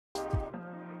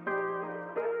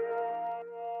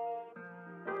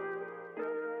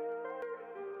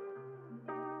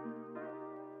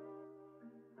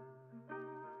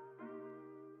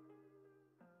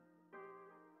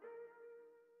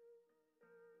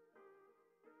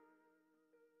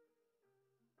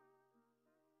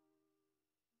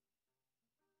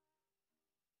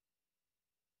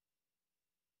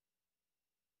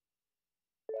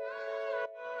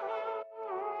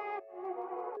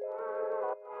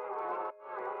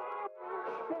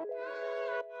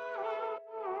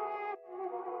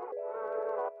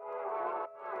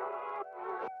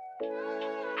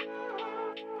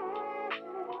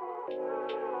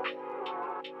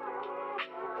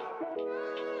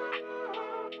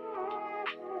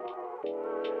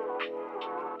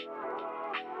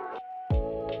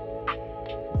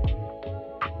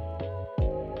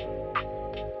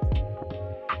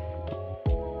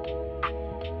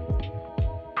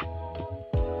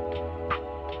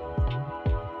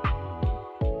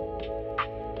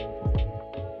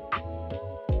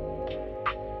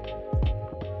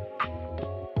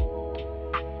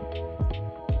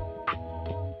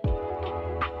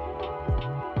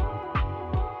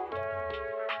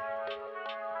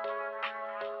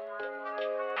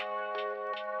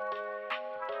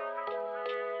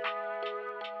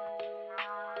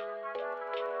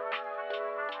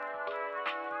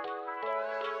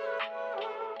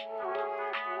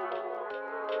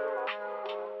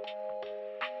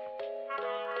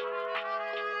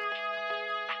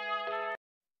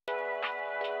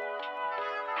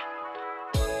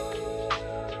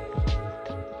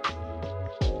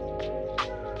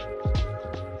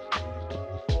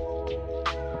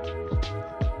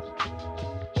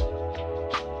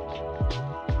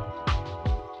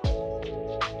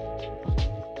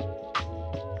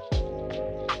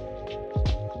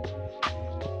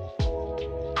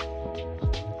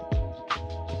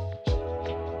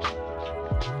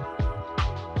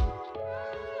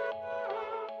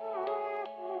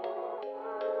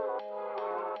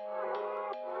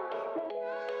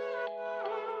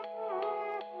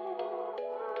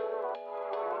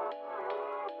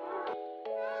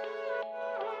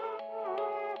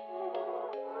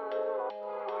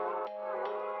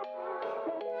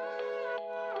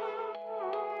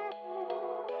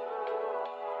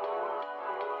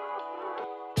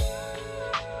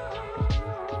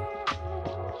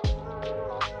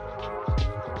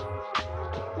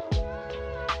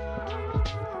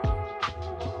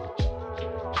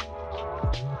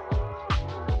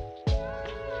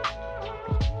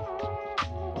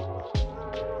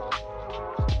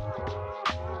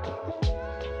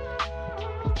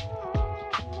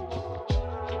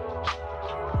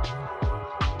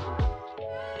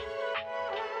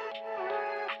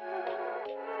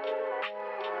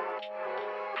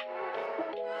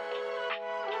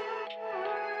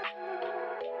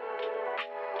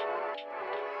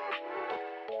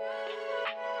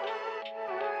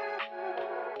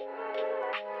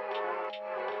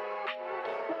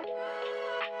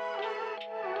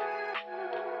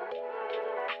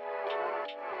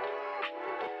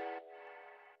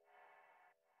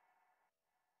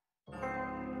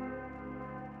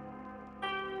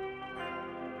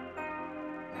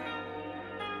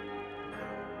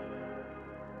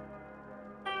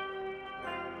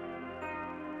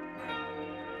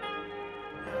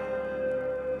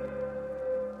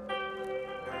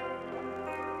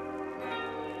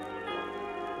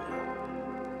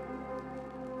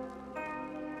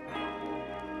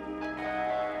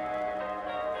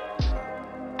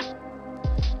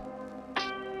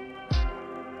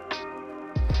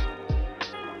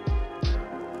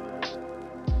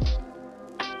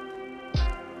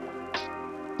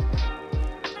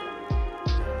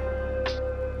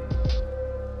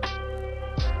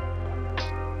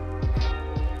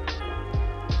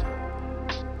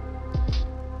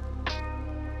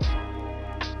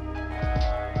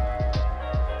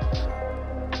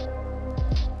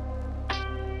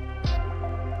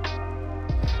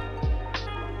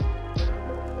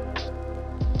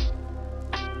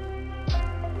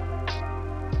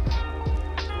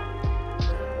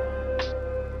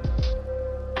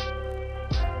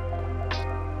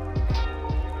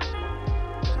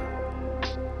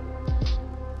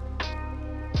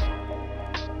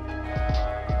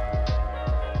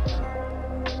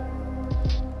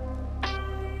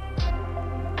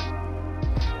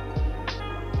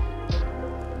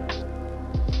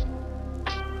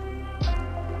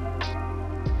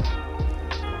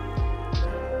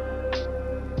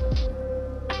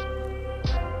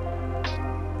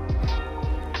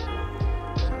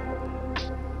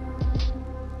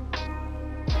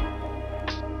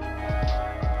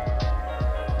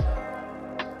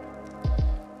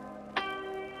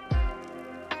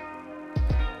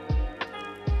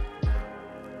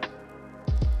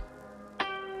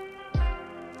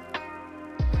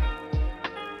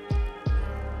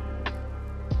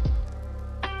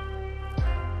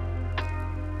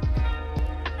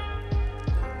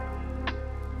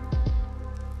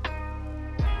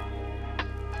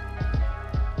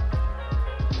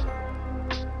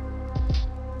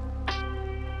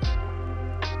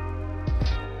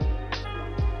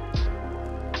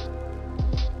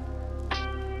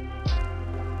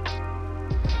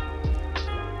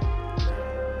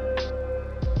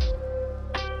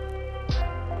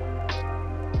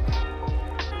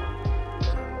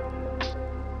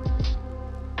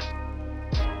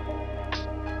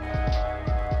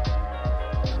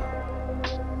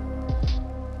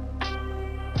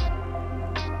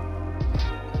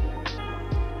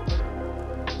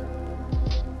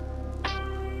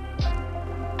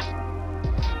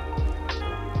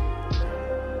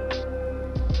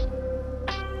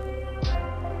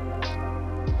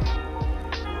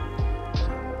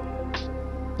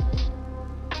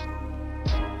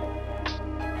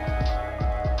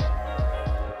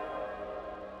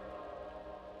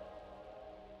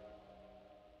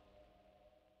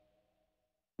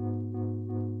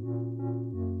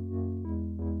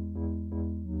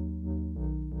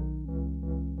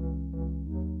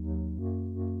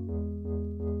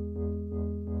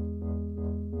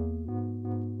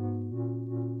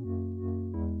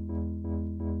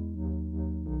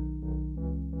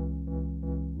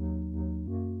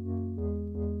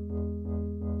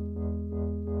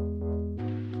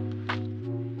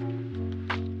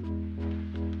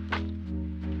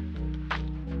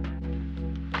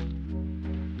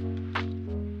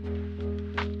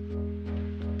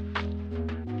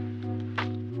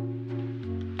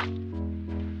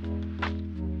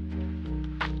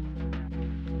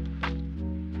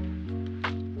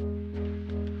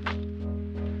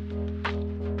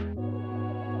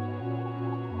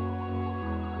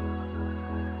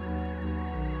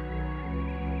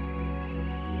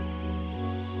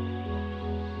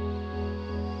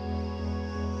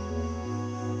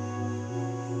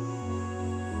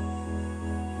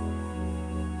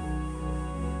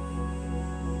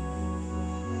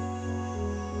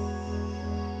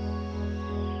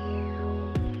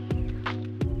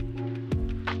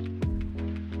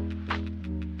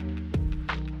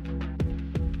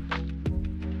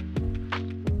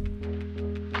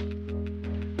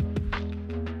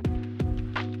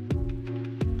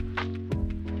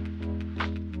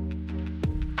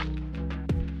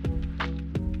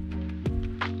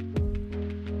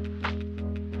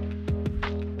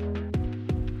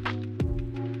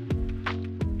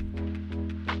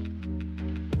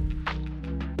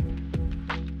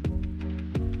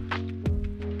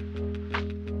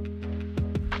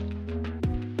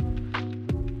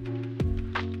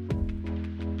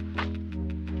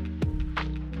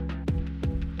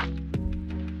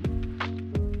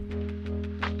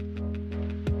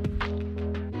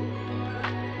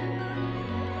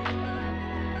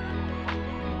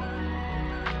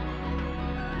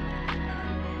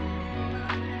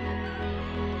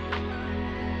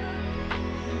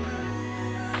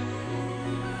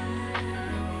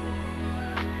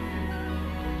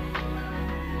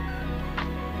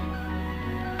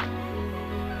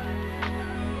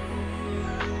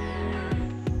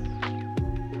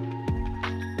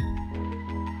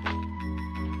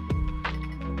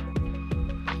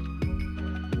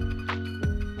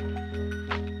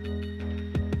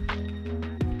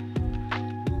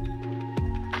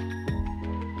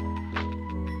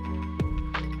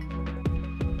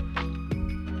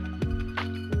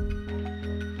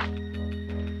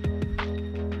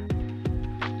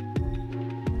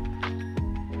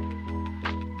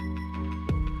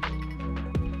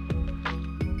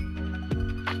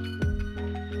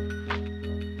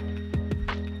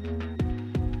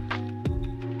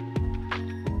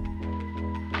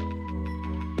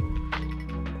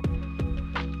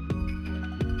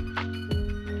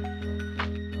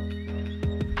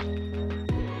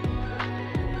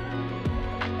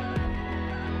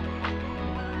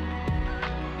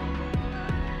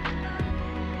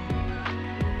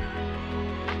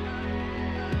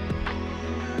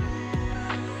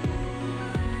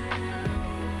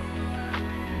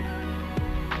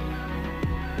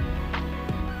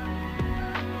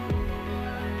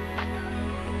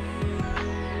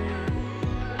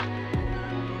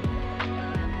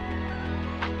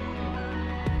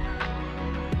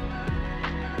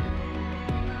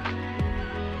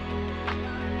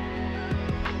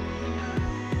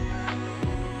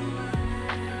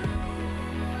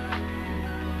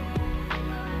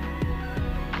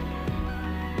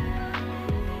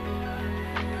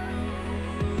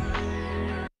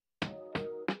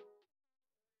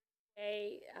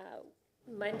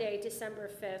Monday, December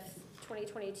 5th,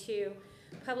 2022,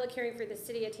 public hearing for the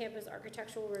City of Tampa's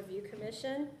Architectural Review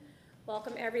Commission.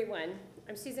 Welcome, everyone.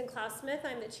 I'm Susan Klaus-Smith.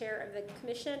 I'm the chair of the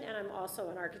commission, and I'm also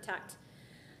an architect.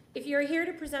 If you're here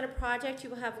to present a project,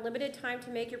 you will have limited time to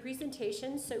make your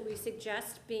presentation, so we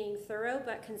suggest being thorough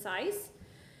but concise.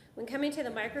 When coming to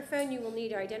the microphone, you will need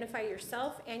to identify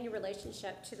yourself and your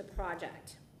relationship to the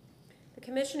project. The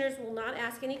commissioners will not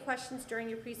ask any questions during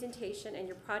your presentation, and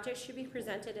your project should be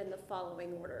presented in the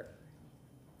following order: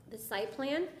 the site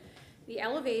plan, the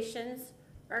elevations,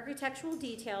 architectural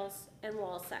details, and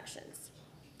wall sections.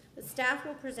 The staff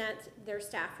will present their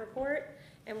staff report,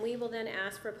 and we will then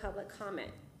ask for public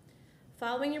comment.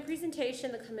 Following your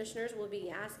presentation, the commissioners will be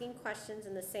asking questions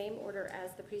in the same order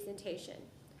as the presentation.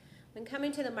 When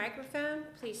coming to the microphone,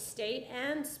 please state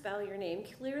and spell your name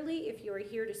clearly if you are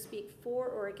here to speak for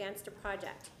or against a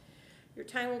project. Your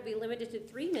time will be limited to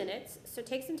 3 minutes, so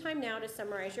take some time now to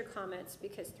summarize your comments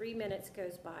because 3 minutes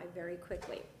goes by very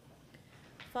quickly.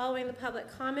 Following the public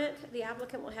comment, the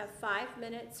applicant will have 5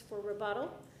 minutes for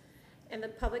rebuttal, and the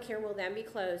public hearing will then be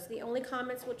closed. The only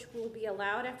comments which will be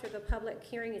allowed after the public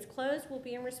hearing is closed will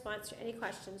be in response to any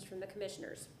questions from the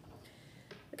commissioners.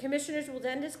 The commissioners will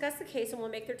then discuss the case and will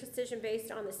make their decision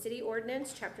based on the city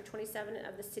ordinance, chapter 27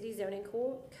 of the city zoning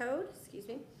code,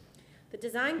 the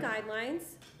design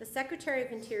guidelines, the Secretary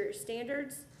of Interior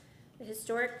standards, the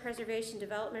Historic Preservation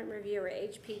Development Review or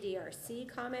HPDRC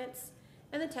comments,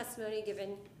 and the testimony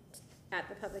given at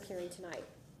the public hearing tonight.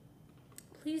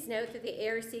 Please note that the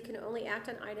ARC can only act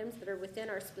on items that are within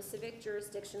our specific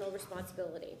jurisdictional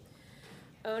responsibility.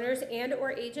 Owners and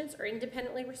or agents are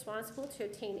independently responsible to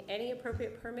obtain any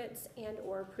appropriate permits and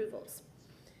or approvals.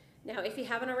 Now, if you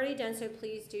haven't already done so,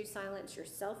 please do silence your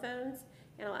cell phones,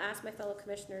 and I'll ask my fellow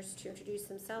commissioners to introduce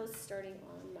themselves, starting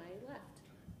on my left.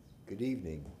 Good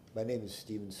evening. My name is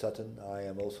Stephen Sutton. I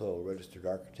am also a registered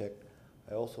architect.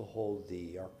 I also hold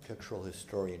the Architectural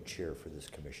Historian Chair for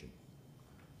this commission.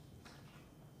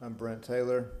 I'm Brent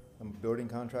Taylor. I'm a building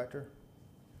contractor.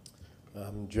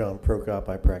 I'm John Prokop.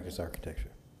 I practice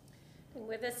architecture. And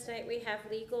with us tonight, we have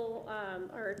legal,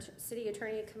 our city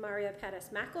attorney, Kamaria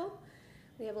Pettis-Mackel.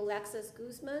 We have Alexis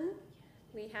Guzman.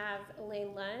 We have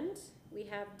Elaine Lund. We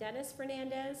have Dennis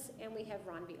Fernandez, and we have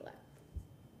Ron Vila.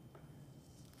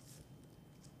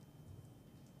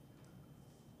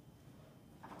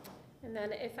 And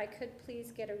then if I could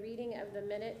please get a reading of the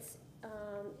minutes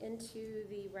into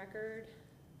the record,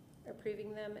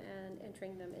 approving them and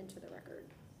entering them into the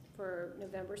record for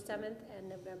November 7th and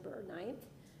November 9th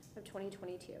of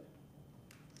 2022.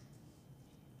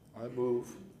 I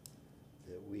move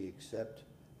that we accept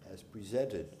as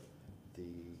presented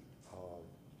the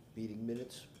meeting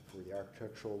minutes for the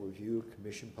Architectural Review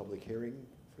Commission public hearing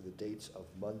for the dates of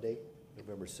Monday,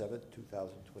 November 7th,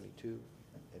 2022,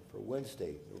 and for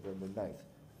Wednesday, November 9th,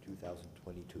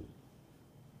 2022.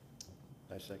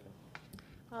 I second.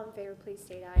 All in favor, please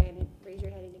state aye and raise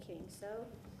your hand indicating so.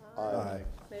 Aye.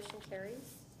 Motion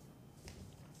carries.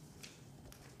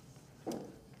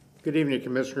 Good evening,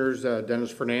 Commissioners. Dennis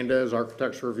Fernandez,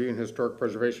 Architecture Review and Historic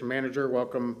Preservation Manager.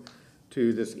 Welcome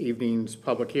to this evening's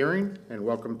public hearing, and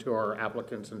welcome to our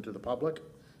applicants and to the public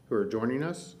who are joining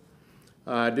us.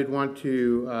 I did want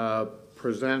to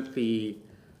present the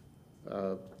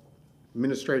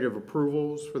administrative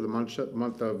approvals for the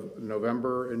month of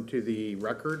November into the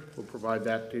record. We'll provide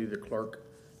that to the clerk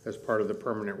as part of the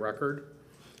permanent record.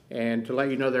 And to let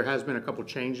you know, there has been a couple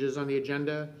changes on the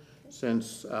agenda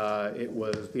since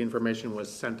the information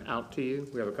was sent out to you.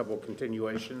 We have a couple of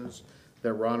continuations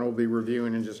that Ron will be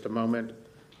reviewing in just a moment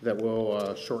that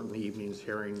will shorten the evening's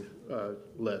hearing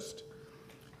list.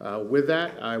 With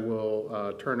that, I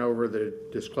will turn over the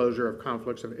disclosure of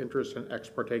conflicts of interest and ex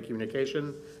parte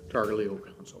communication to our legal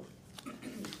counsel.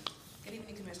 Good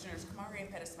evening, Commissioners. Kamaria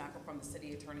Pettis-Mackel from the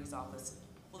City Attorney's Office.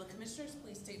 Will the Commissioners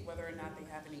please state whether or not they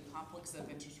have any conflicts of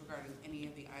interest regarding any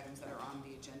of the items that are on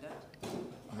the agenda?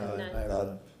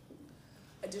 None.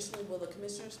 Additionally, will the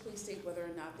Commissioners please state whether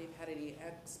or not they've had any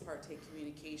ex parte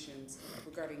communications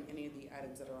regarding any of the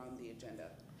items that are on the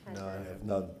agenda? No, I have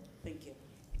none. Thank you.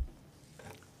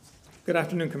 Good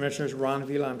afternoon, Commissioners. Ron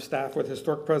Vila, I'm staff with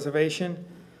Historic Preservation.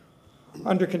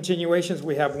 Under continuations,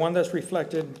 we have one that's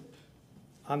reflected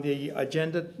on the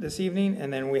agenda this evening,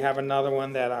 and then we have another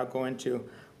one that I'll go into.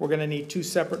 We're going to need two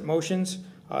separate motions.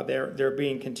 They're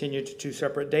being continued to two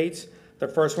separate dates. The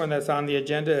first one that's on the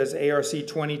agenda is ARC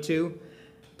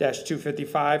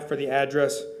 22-255 for the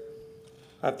address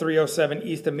 307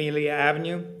 East Amelia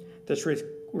Avenue. This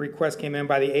request came in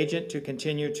by the agent to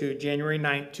continue to January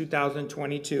 9th,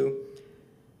 2022.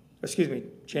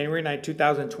 January 9th,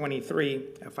 2023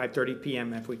 at 5:30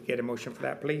 p.m. If we could get a motion for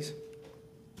that, please.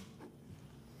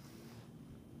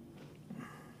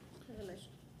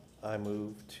 I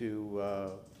move to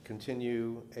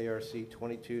continue ARC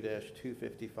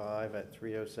 22-255 at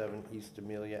 307 East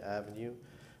Amelia Avenue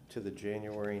to the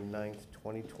January 9th,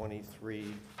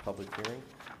 2023 public hearing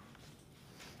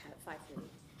At 5:30.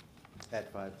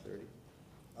 at 5:30.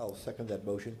 I'll second that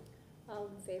motion. All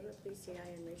in favor, please say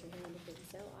aye and raise your hand if you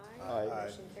so. Aye. Aye.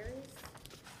 Motion carries.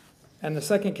 And the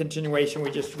second continuation,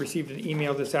 we just received an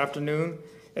email this afternoon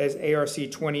as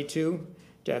ARC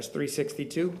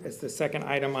 22-362. It's the second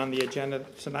item on the agenda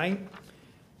tonight.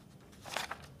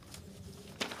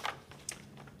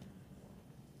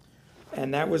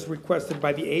 And that was requested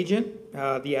by the agent.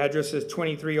 The address is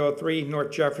 2303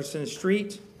 North Jefferson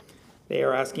Street. They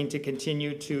are asking to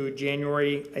continue to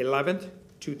January 11th,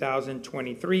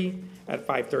 2023 at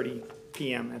 5:30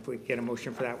 PM. If we could get a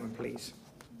motion for that one, please.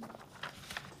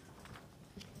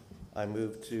 I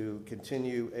move to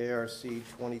continue ARC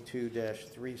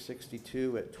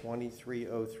 22-362 at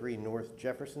 2303 North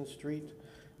Jefferson Street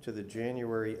to the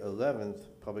January 11th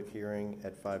public hearing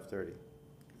at 5:30.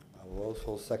 I will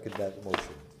also second that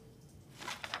motion.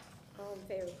 All in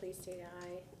favor, please state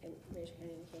aye and raise your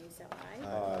hand if you so. Aye.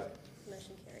 Aye.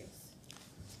 Motion carries.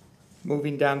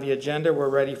 Moving down the agenda, we're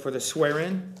ready for the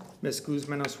swear-in. Ms.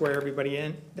 Guzman will swear everybody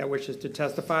in that wishes to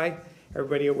testify.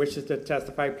 Everybody who wishes to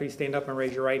testify, please stand up and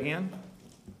raise your right hand. Do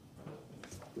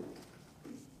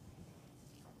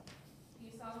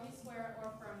you solemnly swear or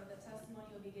affirm that the testimony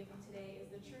you'll be giving today is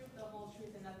the truth, the whole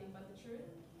truth, and nothing but the truth?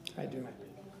 I do. And you may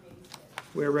be seated.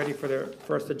 We're ready for the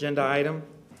first agenda item,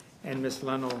 and Ms.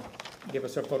 Lund will give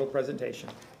us a photo presentation.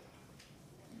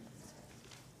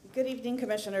 Good evening,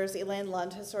 Commissioners. Elaine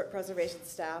Lund, Historic Preservation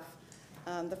Staff.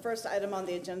 The first item on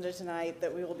the agenda tonight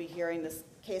that we will be hearing is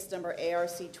case number ARC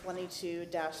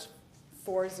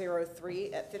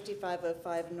 22-403 at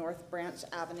 5505 North Branch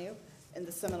Avenue in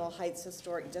the Seminole Heights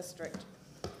Historic District.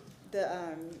 The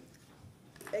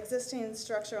existing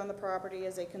structure on the property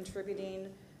is a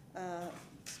contributing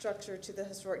structure to the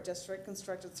historic district,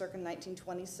 constructed circa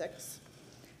 1926.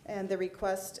 And the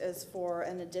request is for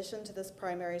an addition to this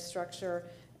primary structure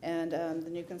and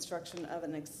the new construction of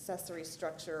an accessory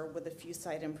structure with a few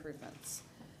site improvements.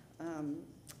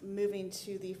 Moving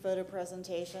to the photo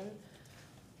presentation.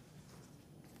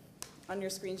 On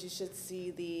your screens, you should see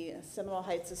the Seminole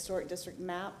Heights Historic District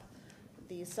map.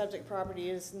 The subject property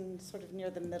is sort of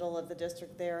near the middle of the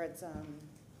district there. It's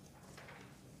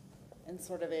in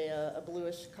sort of a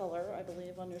bluish color, I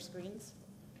believe, on your screens.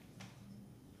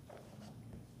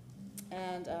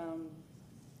 And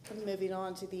moving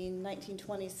on to the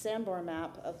 1920 sandbar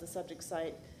map of the subject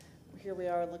site. Here we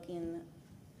are looking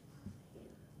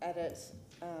at it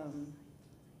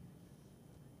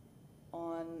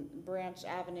on Branch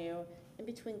Avenue, in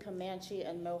between Comanche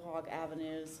and Mohawk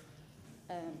Avenues.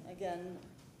 Again,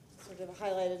 sort of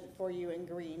highlighted for you in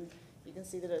green. You can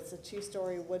see that it's a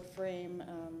two-story wood frame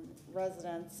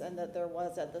residence, and that there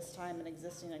was at this time an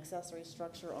existing accessory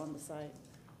structure on the site.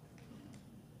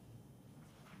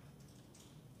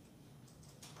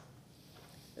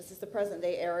 This is the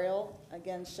present-day aerial,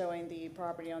 again showing the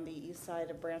property on the east side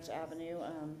of Branch Avenue,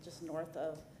 just north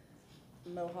of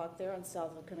Mohawk there and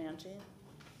south of Comanche.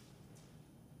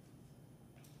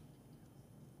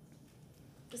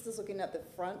 This is looking at the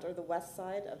front or the west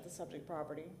side of the subject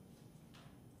property.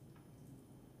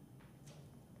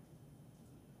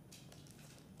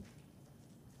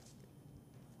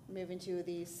 Moving to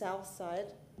the south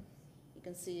side, you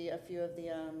can see a few of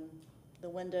the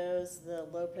windows, the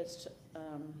low-pitched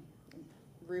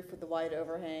roof with the wide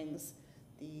overhangs,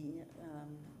 the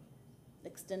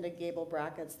extended gable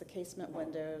brackets, the casement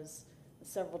windows,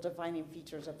 several defining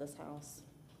features of this house.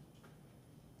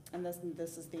 And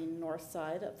this is the north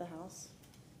side of the house.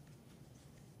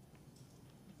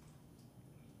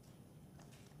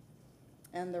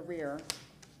 And the rear.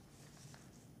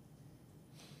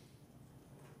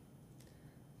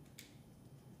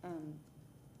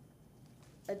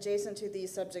 Adjacent to the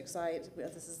subject site,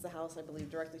 this is the house, I believe,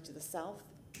 directly to the south.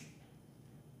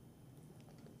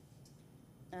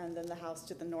 And then the house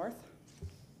to the north.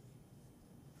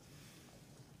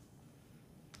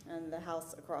 And the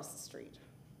house across the street.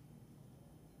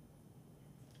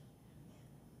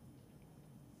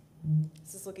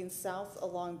 This is looking south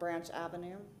along Branch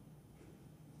Avenue.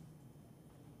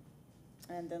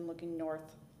 And then looking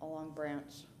north along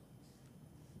Branch.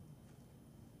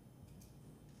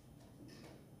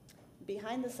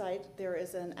 Behind the site, there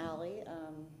is an alley.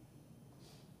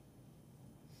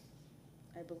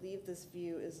 I believe this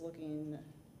view is looking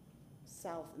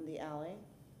south in the alley,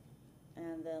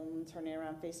 and then turning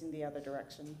around facing the other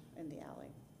direction in the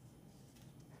alley.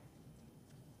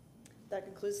 That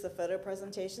concludes the photo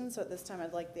presentation, so at this time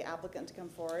I'd like the applicant to come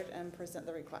forward and present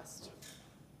the request.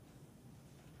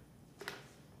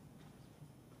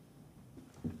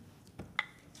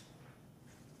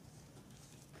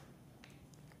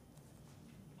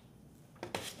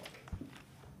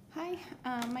 Hi,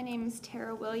 my name is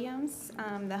Tara Williams.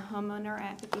 I'm the homeowner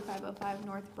at 5505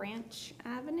 North Branch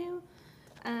Avenue.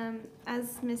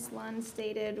 As Ms. Lund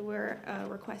stated, we're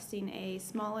requesting a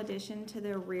small addition to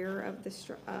the rear of the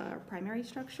primary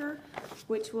structure,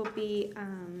 which will be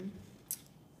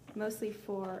mostly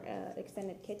for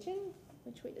extended kitchen.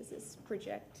 Which way does this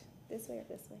project? This way or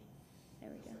this way?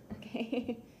 There we go.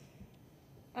 Okay.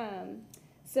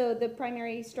 So the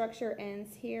primary structure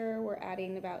ends here. We're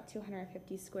adding about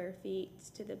 250 square feet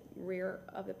to the rear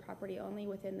of the property only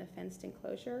within the fenced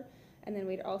enclosure. And then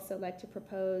we'd also like to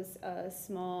propose a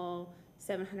small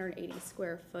 780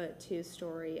 square foot,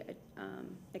 2-story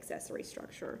accessory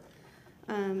structure.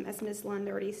 As Ms. Lund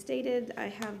already stated, I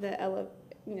have the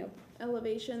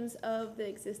elevations of the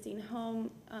existing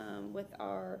home with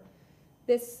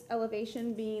this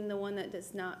elevation being the one that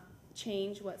does not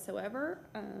change whatsoever.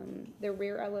 The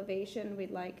rear elevation,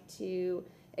 we'd like to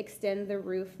extend the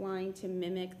roof line to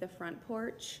mimic the front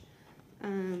porch.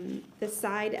 The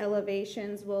side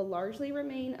elevations will largely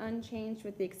remain unchanged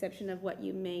with the exception of what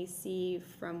you may see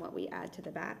from what we add to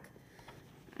the back.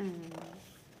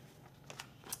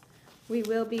 We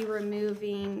will be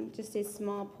removing just a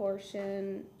small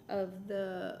portion of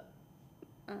the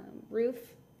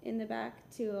roof in the back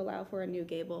to allow for a new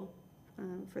gable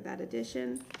for that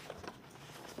addition.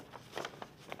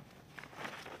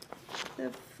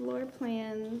 The floor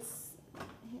plans,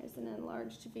 here's an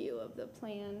enlarged view of the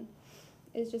plan,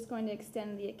 is just going to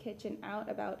extend the kitchen out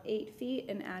about 8 feet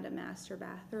and add a master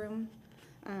bathroom.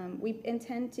 We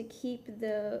intend to keep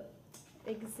the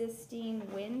existing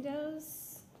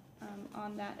windows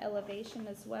on that elevation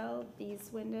as well, these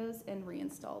windows, and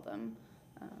reinstall them.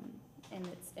 And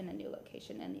it's in a new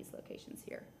location and these locations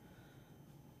here.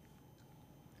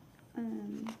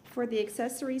 For the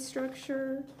accessory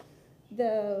structure,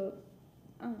 the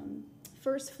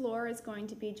first floor is going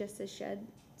to be just a shed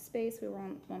space. We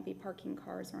won't be parking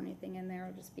cars or anything in there.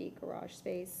 It'll just be garage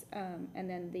space. And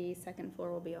then the second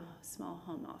floor will be a small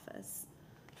home office.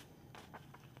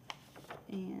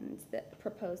 And the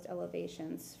proposed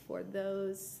elevations for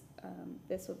those,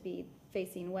 this will be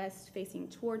facing west, facing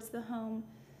towards the home,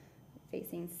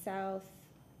 facing south,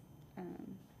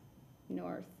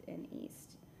 north, and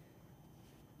east.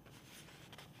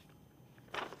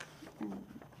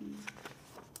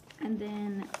 And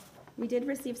then we did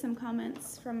receive some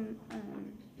comments from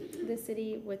the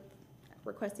city with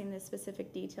requesting the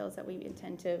specific details that we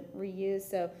intend to reuse.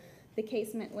 So the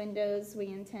casement windows we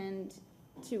intend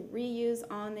to reuse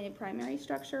on the primary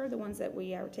structure. The ones that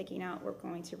we are taking out, we're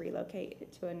going to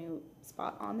relocate to a new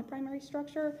spot on the primary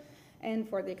structure. And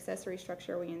for the accessory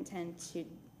structure, we intend to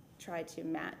try to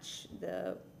match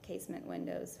the casement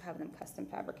windows, have them custom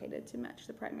fabricated to match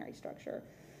the primary structure.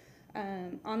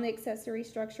 On the accessory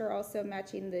structure, also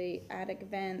matching the attic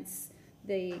vents,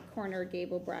 the corner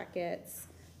gable brackets,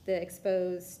 the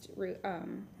exposed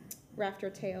rafter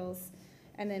tails,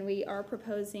 and then we are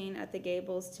proposing at the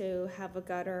gables to have a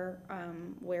gutter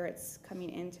where it's coming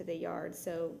into the yard,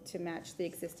 so to match the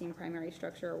existing primary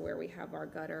structure where we have our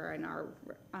gutter and our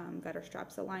gutter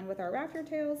straps aligned with our rafter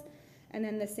tails, and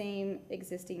then the same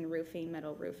existing roofing,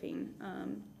 metal roofing,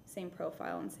 same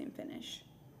profile and same finish.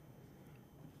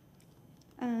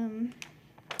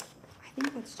 I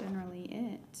think that's generally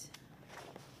it.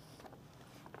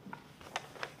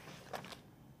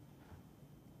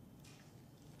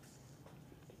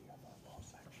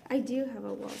 I do have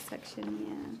a wall section,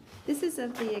 yeah. This is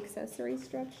of the accessory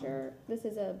structure. This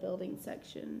is a building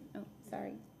section. Oh,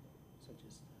 sorry. So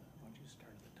just, why don't you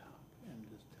start at the top and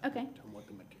just Okay. tell them what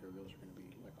the materials are gonna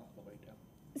be, like all the way down.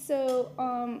 So,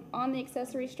 on the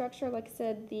accessory structure, like I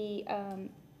said, the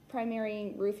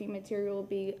primary roofing material will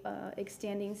be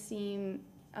extending seam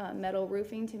metal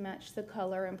roofing to match the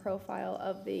color and profile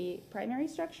of the primary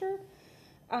structure.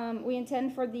 We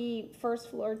intend for the first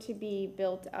floor to be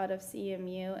built out of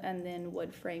CMU and then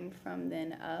wood frame from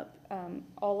then up.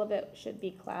 All of it should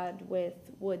be clad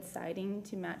with wood siding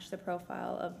to match the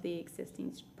profile of the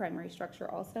existing primary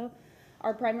structure also.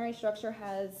 Our primary structure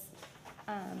has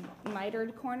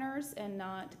mitered corners and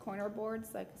not corner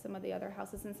boards like some of the other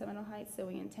houses in Seminole Heights, so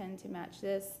we intend to match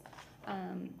this.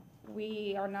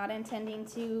 We are not intending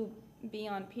to be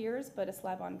on piers, but a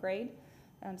slab on grade.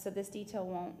 So this detail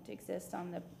won't exist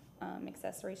on the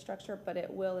accessory structure, but it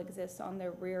will exist on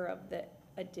the rear of the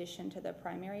addition to the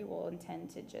primary. We'll intend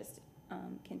to just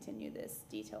continue this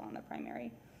detail on the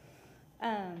primary.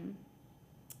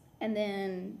 And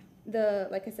then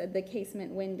like I said, the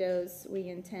casement windows, we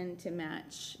intend to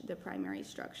match the primary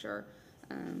structure.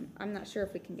 I'm not sure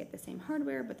if we can get the same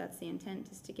hardware, but that's the intent,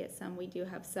 is to get some. We do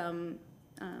have some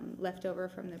left over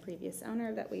from the previous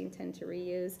owner that we intend to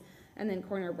reuse. And then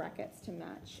corner brackets to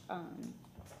match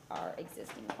our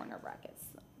existing corner brackets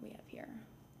we have here.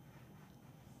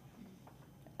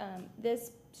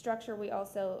 This structure, we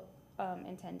also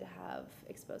intend to have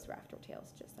exposed rafter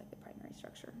tails, just like the primary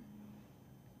structure.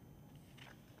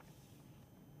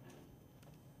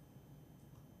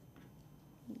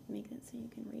 Make it so you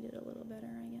can read it a little better,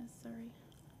 I guess, sorry.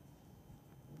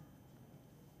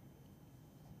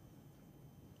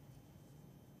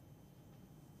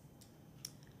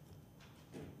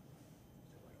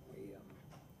 Why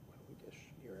don't we just,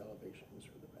 your elevations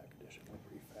for the back addition went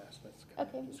pretty fast, let's kind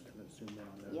Okay. of just kind of zoom in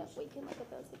on those. Yep, we can look at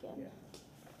those again. Yeah.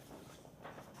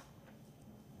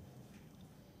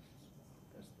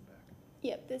 That's the back.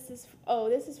 Yep, this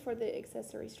is for the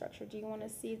accessory structure. Do you want to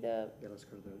see the, Yeah, let's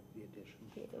go to the addition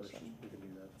The first. addition. We can do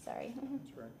that. sorry.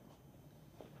 That's right.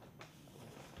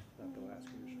 Not the last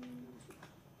condition.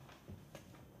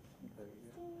 There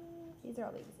you go. These are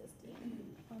all the existing.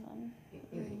 Hold on. Maybe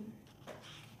it is here.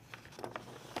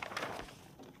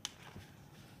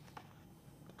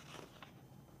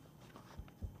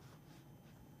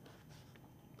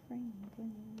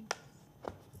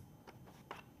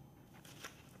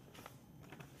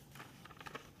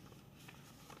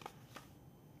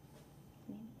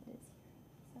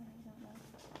 Sorry, I don't know.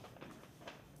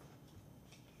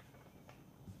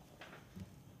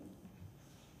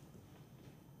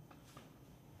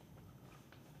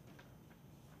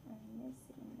 I'm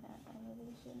missing that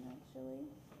elevation, actually.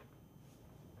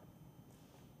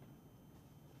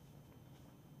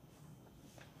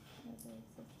 There's the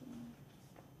existing.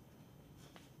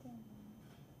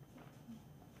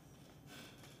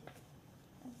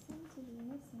 I seem to be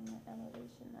missing the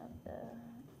elevation of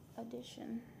the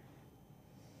addition.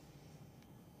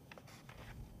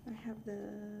 I have the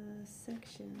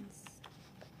sections.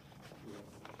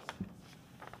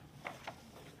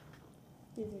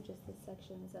 These are just the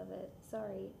sections of it.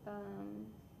 Sorry,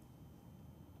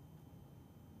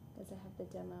 does it have the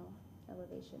demo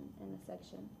elevation in the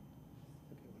section?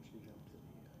 Okay, once you jump to the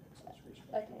accessory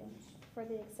structure. Okay, for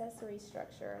the accessory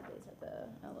structure, these are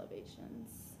the elevations.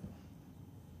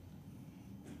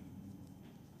 I'm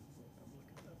looking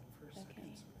at it for a second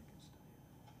Okay. so I can study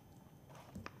it.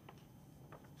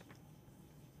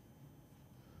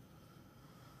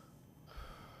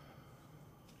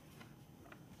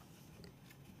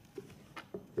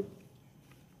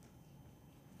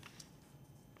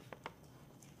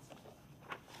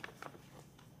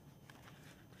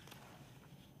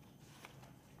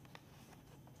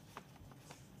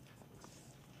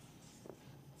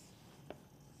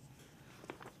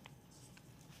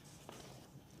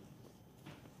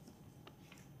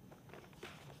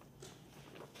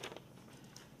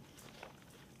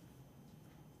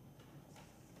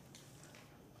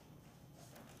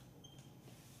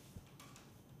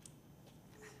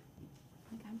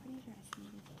 I'm pretty sure I see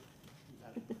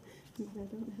it. I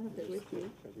don't have it with me.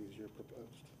 Are these your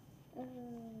proposed?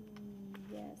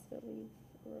 Yes, but we've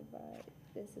revised,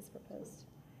 this is proposed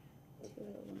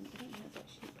 201. I don't have that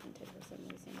sheet printed for some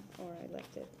reason, or I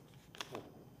left it. Oh,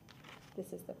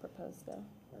 This is the proposed though.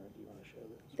 all right, do you want to show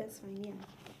this? That's fine, yeah.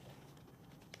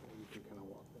 You can kind of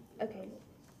walk them through that a Okay. little bit.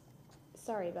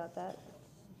 Sorry about that.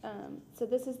 So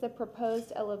this is the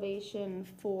proposed elevation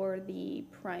for the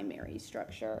primary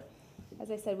structure. As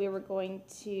I said, we were going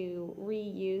to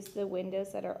reuse the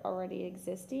windows that are already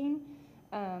existing.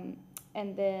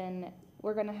 And then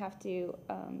we're gonna have to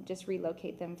just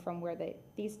relocate them from where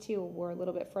these two were a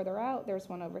little bit further out. There's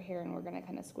one over here, and we're gonna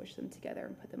kind of squish them together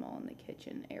and put them all in the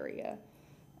kitchen area.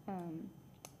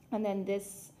 And then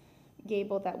this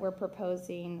gable that we're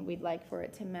proposing, we'd like for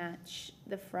it to match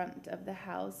the front of the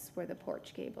house where the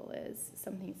porch gable is,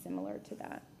 something similar to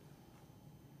that.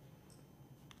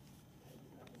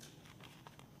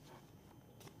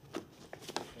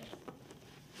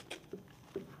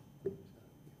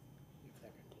 If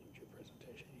that concludes your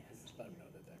presentation, you can just let them know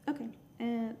that. Okay,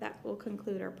 and that will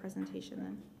conclude our presentation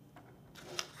then.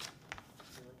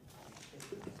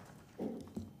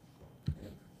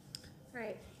 All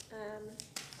right,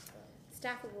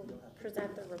 staff will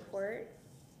present the report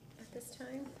at this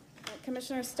time.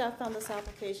 Commissioner, staff found this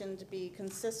application to be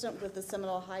consistent with the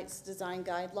Seminole Heights design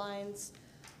guidelines.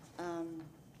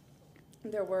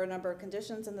 There were a number of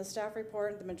conditions in the staff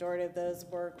report. The majority of those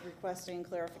were requesting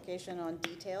clarification on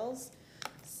details.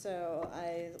 So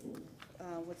I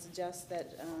would suggest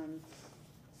that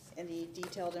any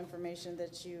detailed information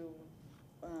that you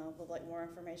would like more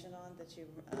information on, that you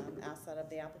ask that of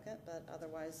the applicant, but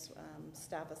otherwise,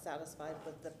 staff is satisfied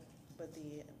with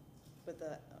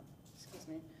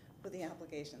the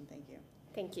application. Thank you.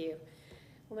 Thank you.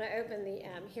 I'm going to open the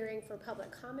hearing for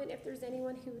public comment. If there's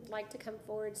anyone who would like to come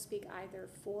forward, speak either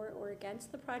for or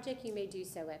against the project, you may do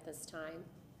so at this time.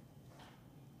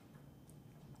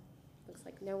 Looks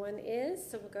like no one is,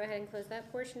 so we'll go ahead and close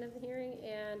that portion of the hearing,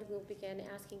 and we'll begin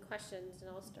asking questions, and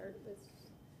I'll start with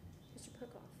Mr.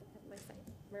 Pokoff at my side,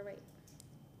 my right.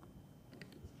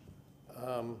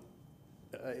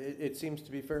 It seems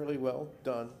to be fairly well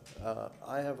done.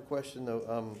 I have a question,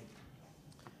 though.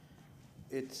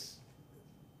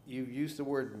 You use the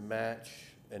word match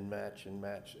and match and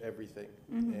match everything.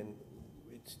 And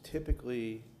it's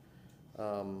typically,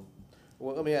 well,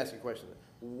 let me ask you a question.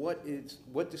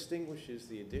 What distinguishes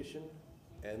the addition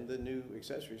and the new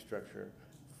accessory structure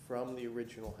from the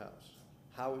original house?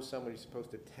 How is somebody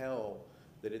supposed to tell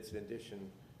that it's an addition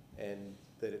and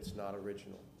that it's not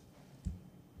original?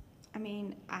 I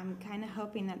mean, I'm kind of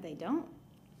hoping that they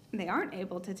aren't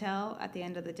able to tell at the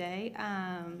end of the day.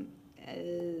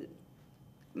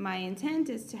 My intent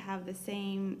is to have the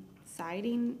same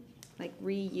siding, like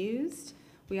reused.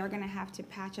 We are gonna have to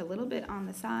patch a little bit on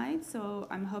the side, so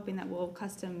I'm hoping that we'll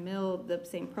custom mill the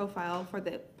same profile for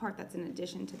the part that's in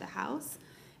addition to the house,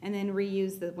 and then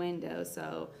reuse the window.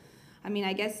 So, I mean,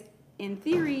 I guess in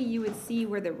theory, you would see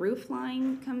where the roof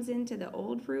line comes into the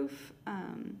old roof,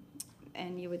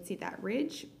 and you would see that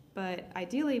ridge. But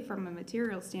ideally, from a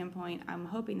material standpoint, I'm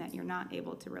hoping that you're not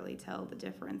able to really tell the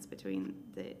difference between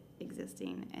the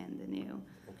existing and the new.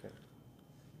 Okay.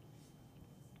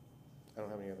 I don't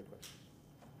have any other questions.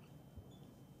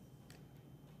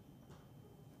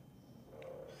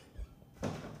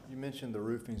 You mentioned the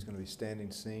roofing is going to be standing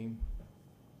seam.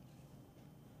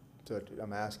 So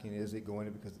I'm asking, is it going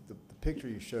to, because the picture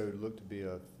you showed looked to be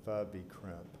a 5B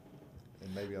crimp,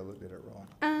 and maybe I looked at it wrong.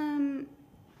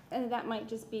 That might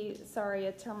just be, sorry,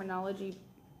 a terminology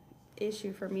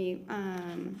issue for me.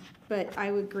 But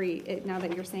I would agree, now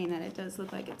that you're saying that, it does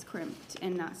look like it's crimped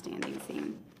and not standing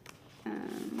seam.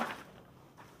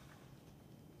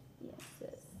 Yes,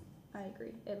 I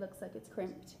agree. It looks like it's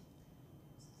crimped.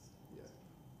 Yeah.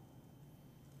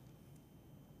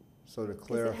 So to 'Cause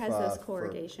clarify, it has those for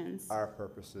corrugations. our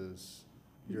purposes,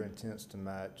 your intent's to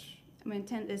match. My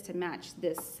intent is to match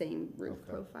this same roof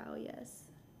Okay. profile, yes.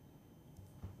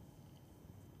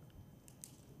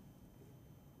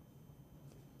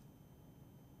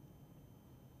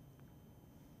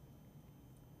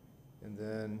 And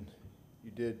then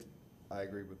you did, I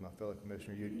agree with my fellow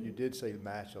commissioner, you did say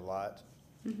match a lot.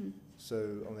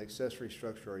 So on the accessory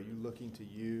structure, are you looking to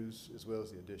use, as well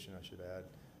as the addition, I should add,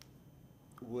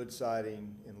 wood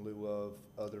siding in lieu of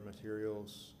other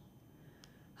materials?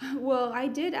 Well, I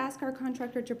did ask our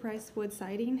contractor to price wood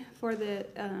siding for the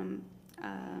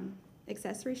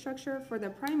accessory structure. For the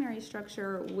primary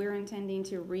structure, we're intending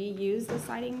to reuse the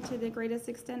siding to the greatest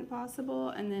extent possible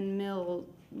and then mill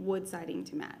wood siding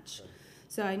to match.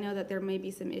 So I know that there may be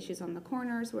some issues on the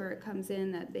corners where it comes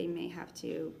in that they may have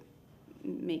to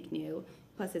make new.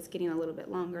 Plus, it's getting a little bit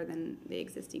longer than the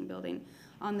existing building.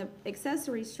 On the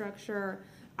accessory structure,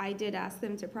 I did ask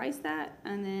them to price that,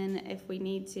 and then if we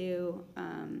need to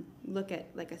look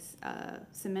at like a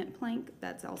cement plank,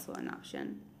 that's also an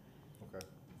option. Okay.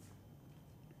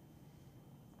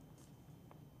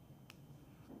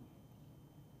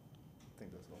 I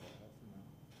think that's all I have for now.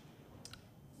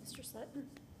 Mr. Sutton?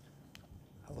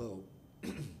 Hello.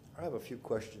 I have a few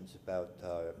questions about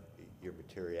your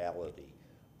materiality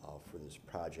for this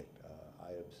project,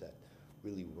 items that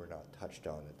really were not touched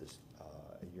on at this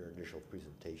in your initial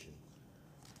presentation.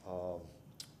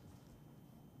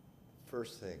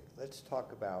 First thing, let's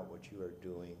talk about what you are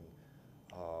doing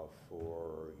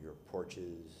for your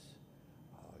porches,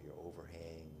 your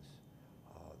overhangs,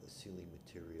 the ceiling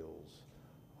materials.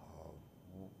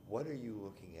 What are you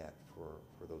looking at for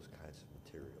those kinds of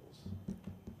materials?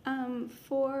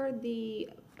 For the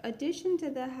addition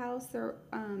to the house,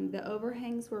 the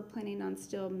overhangs, we're planning on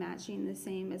still matching the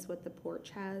same as what the porch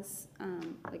has,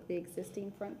 like the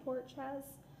existing front porch has.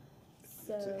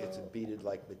 So It's a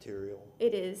beaded-like material?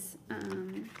 it is.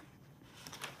 Some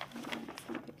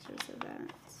pictures of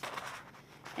that.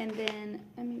 And then,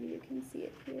 maybe you can see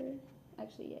it here.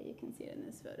 Actually, yeah, you can see it in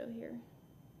this photo here.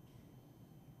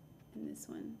 In this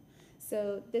one.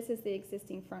 So this is the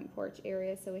existing front porch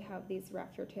area, so we have these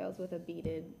rafter tails with a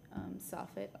beaded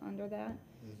soffit under that.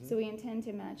 So we intend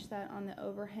to match that on the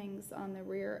overhangs on the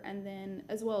rear, and then,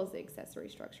 as well as the accessory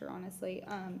structure, honestly.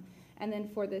 And then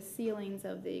for the ceilings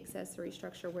of the accessory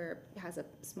structure where it has a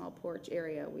small porch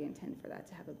area, we intend for that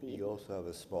to have a bead. You also have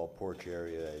a small porch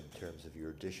area in terms of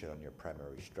your addition on your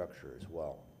primary structure as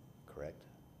well, correct?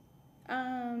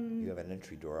 You have an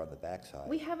entry door on the backside.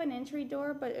 We have an entry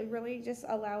door, but it really just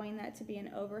allowing that to be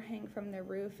an overhang from the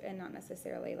roof and not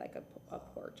necessarily like a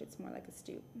porch. It's more like a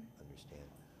stoop. Understand.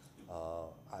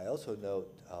 I also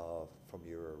note from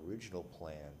your original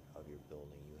plan of your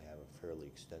building, you have a fairly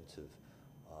extensive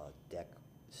deck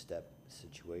step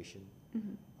situation.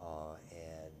 Mhm.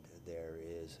 And there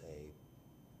is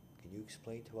can you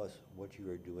explain to us what you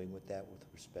are doing with that with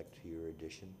respect to your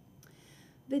addition?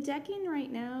 The decking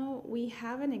right now, we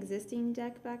have an existing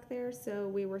deck back there, so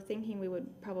we were thinking we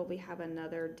would probably have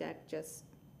another deck just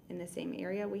in the same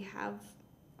area. We have,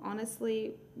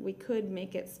 honestly, we could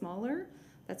make it smaller.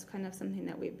 That's kind of something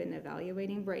that we've been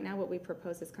evaluating. Right now, what we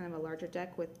propose is kind of a larger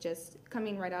deck with just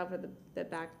coming right out of the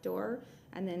back door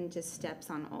and then just steps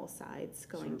on all sides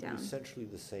going Sort of down. Essentially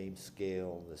the same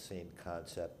scale, the same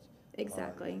concept.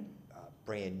 Exactly,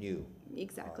 Brand new.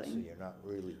 exactly. So you're not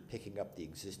really picking up the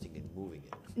existing and moving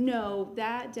it. No,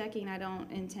 that decking I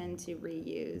don't intend to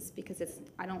reuse because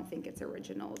I don't think it's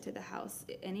original to the house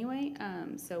anyway.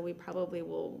 So we probably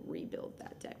will rebuild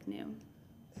that deck new.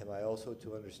 Am I also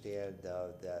to understand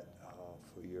that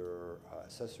for your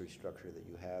accessory structure that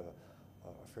you have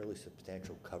a fairly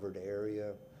substantial covered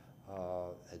area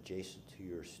adjacent to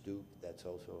your stoop? That's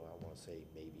also, I want to say,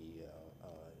 maybe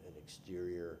an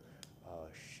exterior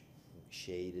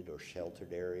shaded or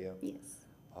sheltered area? Yes.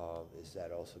 Is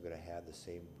that also going to have the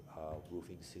same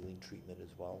roofing ceiling treatment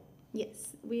as well?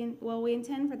 Yes, we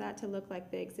intend for that to look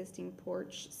like the existing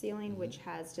porch ceiling, which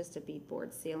has just a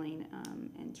beadboard ceiling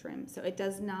and trim. So it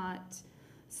does not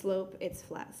slope, it's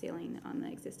flat ceiling on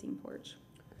the existing porch.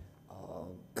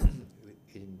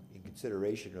 In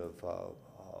consideration of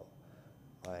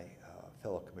my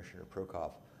fellow Commissioner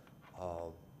Prokoff,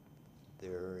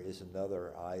 there is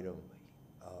another item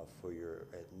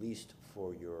at least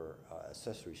for your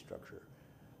accessory structure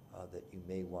that you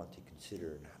may want to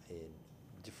consider in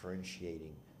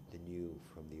differentiating the new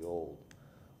from the old.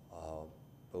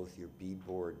 Both your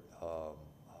beadboard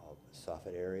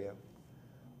soffit area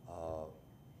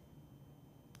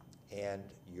and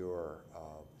your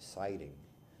siding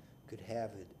could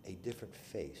have a different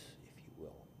face, if you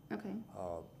will. Okay.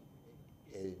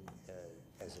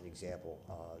 As an example,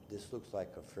 this looks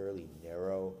like a fairly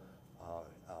narrow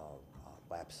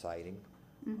lap siding.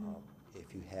 Mhm.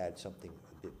 If you had something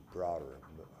a bit broader,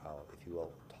 if you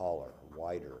will, taller,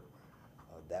 wider,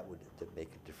 that would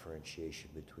make a differentiation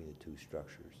between the two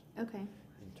structures. Okay.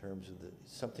 In terms of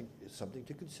something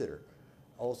to consider.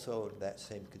 Also, that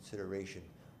same consideration,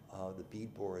 the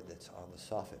beadboard that's on the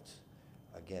soffits.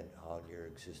 Again, on your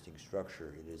existing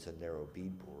structure, it is a narrow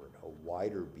beadboard. A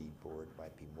wider beadboard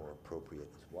might be more appropriate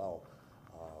as well,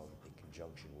 in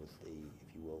conjunction with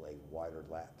if you will, a wider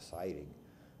lap siding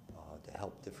to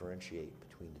help differentiate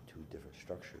between the two different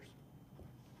structures.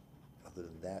 Other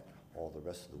than that, all the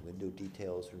rest of the window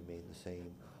details remain the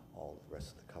same. All the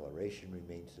rest of the coloration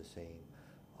remains the same.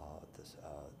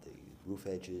 The roof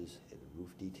edges and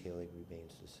roof detailing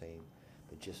remains the same.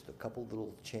 But just a couple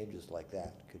little changes like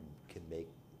that can make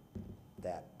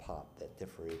that pop, that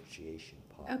differentiation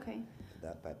pop. Okay.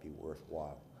 That might be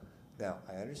worthwhile. Now,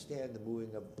 I understand the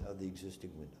moving of the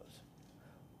existing windows.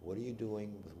 What are you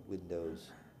doing with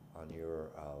windows on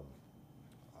your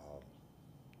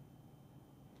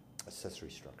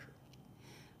accessory structure?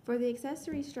 For the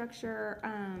accessory structure,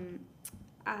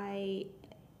 I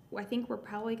think we're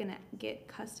probably gonna get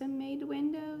custom-made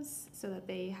windows so that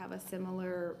they have a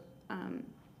similar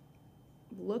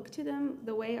look to them.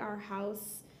 The way our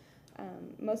house,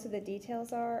 most of the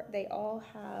details are, they all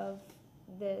have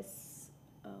this,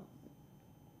 I'm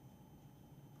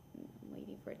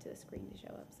waiting for the screen to show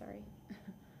up, sorry.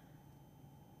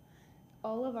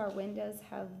 All of our windows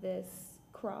have this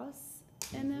cross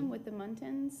in them with the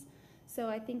muntins. So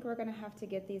I think we're gonna have to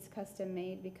get these custom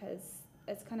made because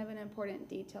it's kind of an important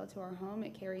detail to our home.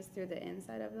 It carries through the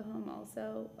inside of the home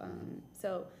also.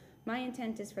 So my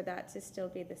intent is for that to still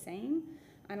be the same.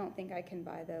 I don't think I can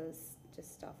buy those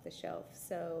just off the shelf.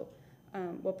 So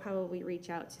we'll probably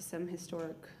reach out to some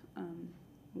historic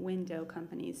window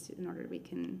companies in order we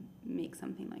can make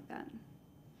something like that.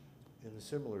 In a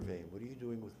similar vein, what are you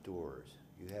doing with doors?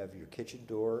 You have your kitchen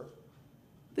door.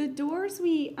 The doors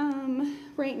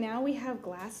right now we have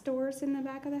glass doors in the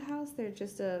back of the house. They're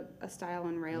just a stile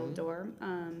and rail door.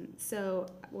 So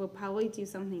we'll probably do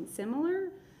something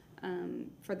similar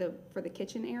for the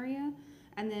kitchen area.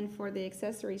 And then for the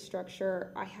accessory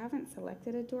structure, I haven't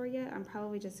selected a door yet. I'm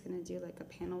probably just gonna do like a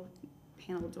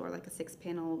panel door, like a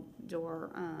 6-panel door.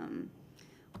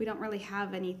 We don't really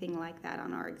have anything like that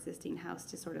on our existing house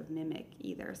to sort of mimic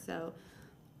either, so.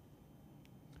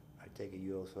 I take it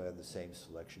you also have the same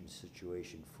selection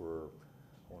situation for,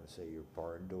 I want to say, your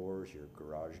barn doors, your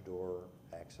garage door,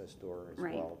 access door as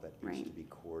Right, well? That needs to right. be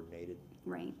coordinated.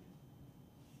 Right.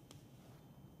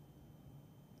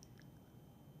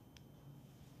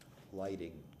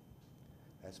 Lighting,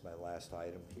 that's my last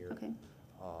item here. Okay.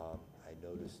 I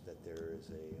noticed that there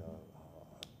is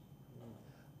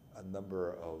a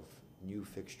number of new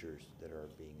fixtures that are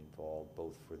being involved,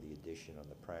 both for the addition on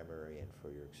the primary and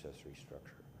for your accessory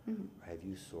structure. Mhm. Have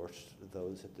you sourced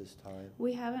those at this time?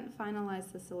 We haven't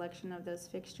finalized the selection of those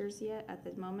fixtures yet at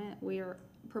the moment. We are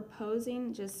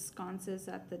proposing just sconces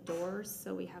at the doors,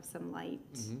 so we have some light.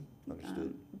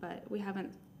 Understood. But we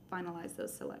haven't finalized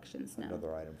those selections, no.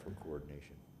 Another item for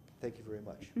coordination. Thank you very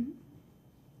much. Mhm.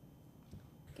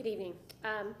 Good evening.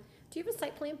 Do you have a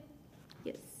site plan?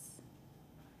 Yes.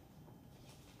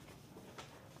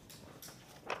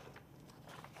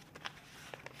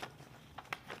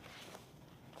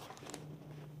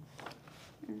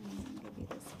 I'll give you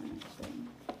this one, actually.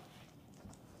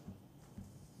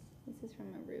 This is from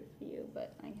a roof view,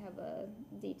 but I have a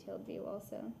detailed view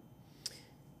also.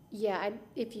 Yeah,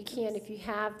 if you can, if you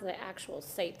have the actual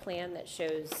site plan that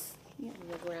shows Yeah.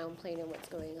 the ground plane and what's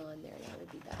going on there, that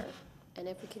would be better. And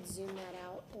if we could zoom that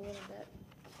out a little bit.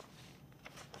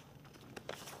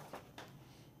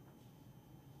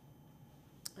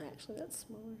 Actually, that's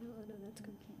smaller. Oh, no, that's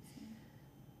good.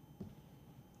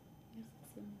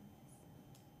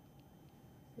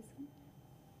 This one?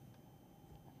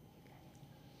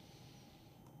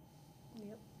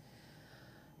 Yep.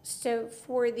 So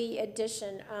for the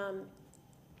addition,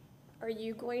 are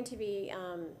you going to be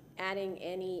adding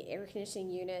any air conditioning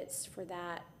units for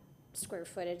that square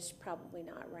footage? Probably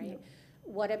not, right? Nope.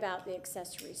 What about the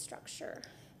accessory structure?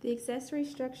 The accessory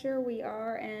structure, we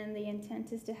are, and the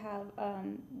intent is to have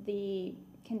the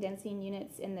condensing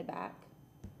units in the back.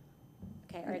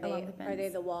 Okay, Along the are they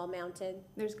fence. the wall mounted?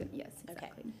 There's good, yes, Okay.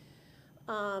 exactly.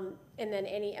 And then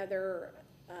any other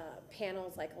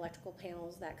panels, like electrical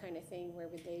panels, that kind of thing, where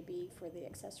would they be for the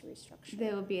accessory structure?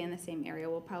 They will be in the same area.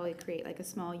 We'll probably create like a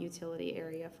small utility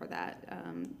area for that.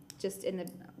 Just in the,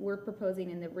 we're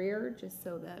proposing in the rear, just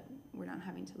so that we're not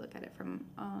having to look at it from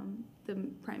the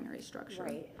primary structure.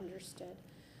 Right, understood.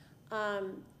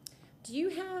 Do you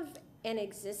have an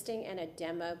existing and a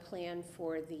demo plan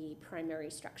for the primary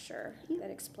structure Yeah.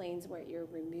 that explains what you're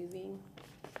removing?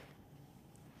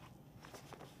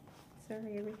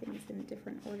 Sorry, everything's in a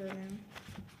different order now.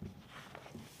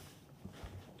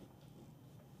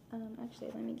 Actually,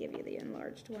 let me give you the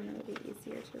enlarged one. It'll be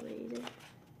easier to read.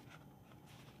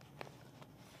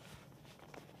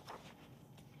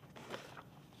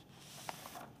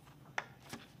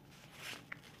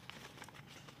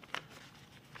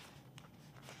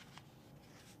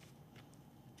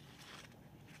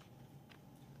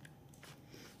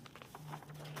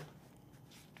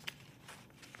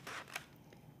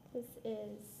 This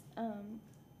is,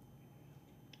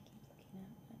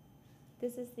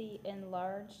 this is the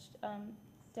enlarged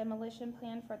demolition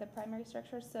plan for the primary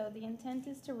structure. So the intent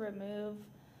is to remove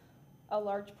a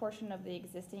large portion of the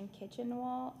existing kitchen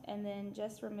wall and then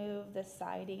just remove the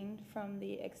siding from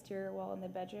the exterior wall in the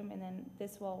bedroom, and then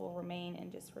this wall will remain, and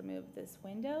just remove this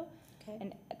window Okay.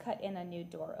 and cut in a new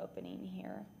door opening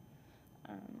here.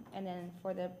 And then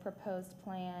for the proposed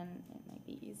plan, it might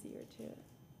be easier to.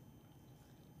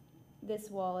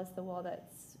 This wall is the wall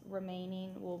that's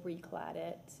remaining. We'll reclad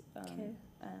it. Okay.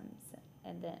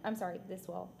 And then, I'm sorry, this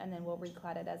wall, and then we'll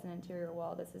reclad it as an interior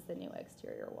wall. This is the new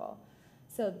exterior wall.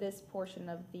 So this portion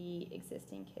of the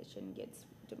existing kitchen gets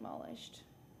demolished.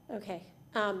 Okay.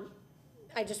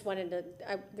 I just wanted to,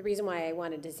 the reason why I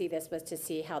wanted to see this was to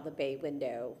see how the bay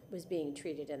window was being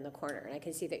treated in the corner. And I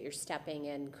can see that you're stepping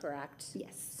in, correct?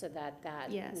 Yes. So that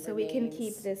Yeah, so we can keep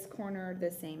remains- this corner the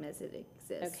same as it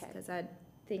exists. Okay. Because I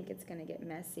think it's gonna get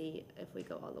messy if we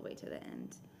go all the way to the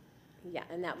end. Yeah,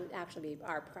 and that would actually be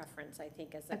our preference, I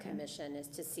think, as a Okay. commission, is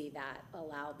to see that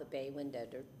allow the bay window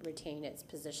to retain its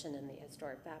position in the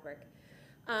historic fabric.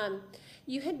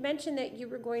 You had mentioned that you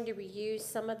were going to reuse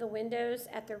some of the windows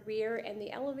at the rear, and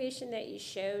the elevation that you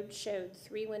showed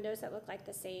 3 windows that look like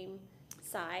the same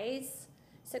size.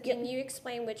 So can you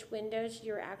explain which windows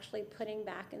you're actually putting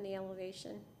back in the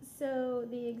elevation? So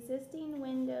the existing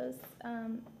windows,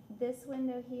 this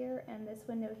window here and this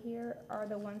window here are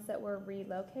the ones that we're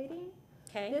relocating.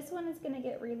 Okay? This one is gonna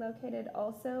get relocated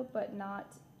also, but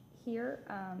not here.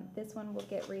 This one will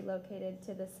get relocated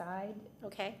to the side.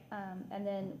 Okay, And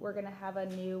then we're gonna have a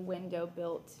new window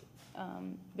built,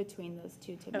 between those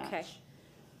two to Okay. match.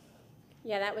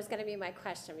 Yeah, that was gonna be my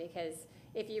question, because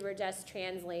if you were just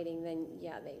translating, then,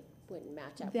 yeah, they wouldn't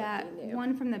match up That with the new.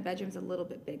 one from the bedroom's a little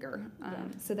bit bigger, Yeah.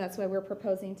 so that's why we're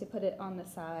proposing to put it on the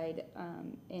side,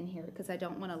 in here, because I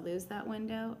don't wanna lose that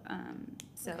window,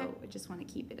 so Okay. I just wanna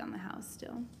keep it on the house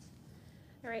still.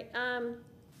 All right,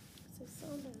 so saw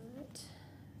that.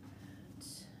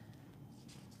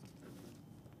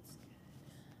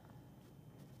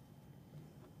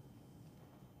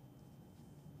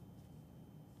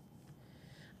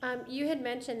 You had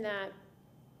mentioned that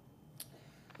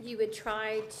you would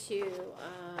try to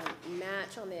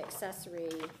match on the accessory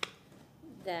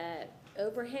the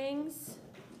overhangs,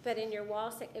 but in your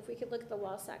wall, if we could look at the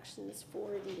wall sections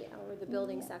for the, or the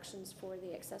building sections for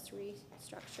the accessory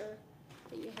structure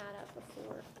that you had up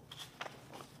before.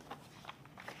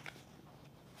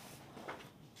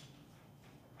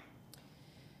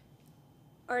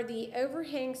 Are the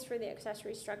overhangs for the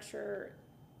accessory structure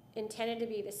intended to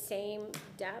be the same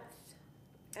depth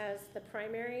as the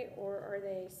primary, or are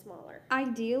they smaller?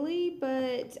 Ideally,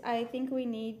 but I think we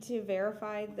need to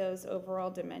verify those overall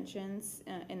dimensions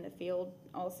in the field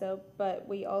also, but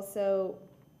we also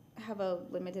have a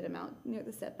limited amount near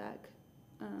the setback.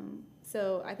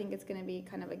 So I think it's gonna be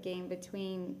kind of a game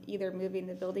between either moving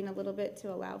the building a little bit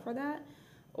to allow for that,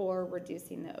 or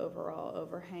reducing the overall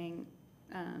overhang.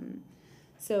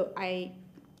 So I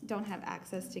don't have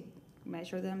access to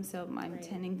measure them, so I'm Right.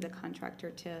 intending the contractor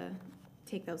to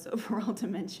take those overall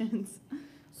dimensions.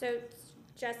 So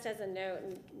just as a note,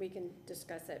 and we can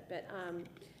discuss it, but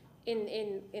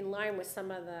in line with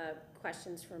some of the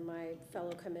questions from my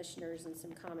fellow commissioners and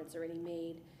some comments already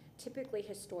made, typically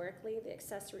historically, the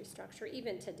accessory structure,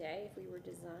 even today, if we were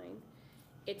design,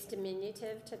 it's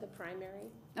diminutive to the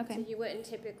primary. Okay. So you wouldn't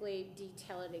typically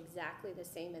detail it exactly the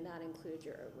same, and that includes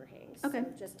your overhangs. Okay. So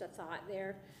just a thought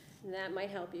there, and that might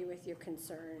help you with your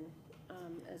concern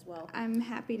as well. I'm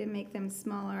happy to make them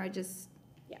smaller, I just.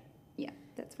 Yeah. Yeah,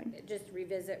 that's fine. Just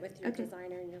revisit with your Okay.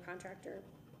 designer and your contractor.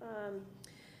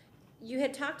 You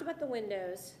had talked about the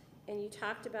windows, and you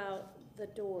talked about the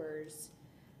doors.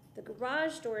 The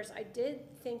garage doors, I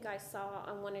did think I saw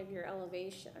on one of your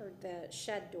elevation, or the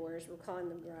shed doors, we're calling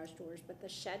them garage doors, but the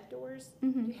shed doors,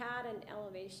 Mhm. you had an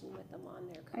elevation with them on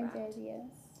there, I correct? did,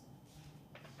 yes.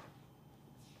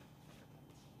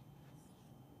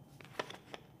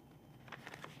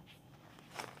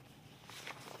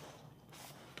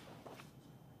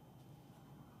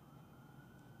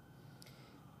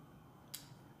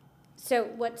 So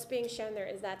what's being shown there,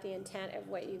 is that the intent of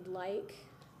what you'd like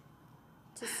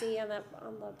to see on the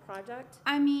project?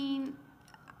 I mean,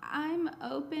 I'm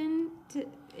open to,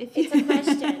 if It's a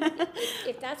question.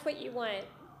 If that's what you want,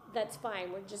 that's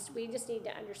fine. We just need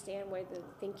to understand where the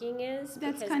thinking is,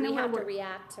 That's because kinda we where have to we're-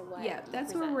 react to what Yeah, you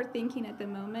that's where present. we're thinking at the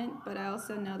moment, but I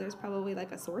also know there's probably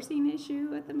like a sourcing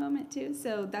issue at the moment too,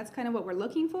 so that's kind of what we're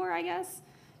looking for, I guess,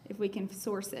 if we can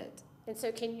source it. And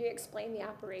so can you explain the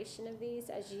operation of these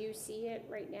as you see it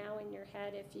right now in your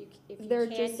head, if you They're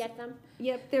can just- get them?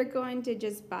 Yep, they're going to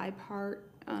just buy part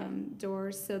Okay.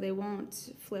 doors, so they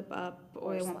won't flip up or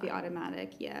Or they won't be slide.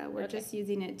 automatic. Yeah, we're Okay. just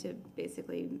using it to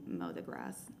basically mow the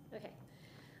grass. Okay.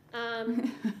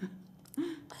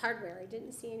 Hardware, I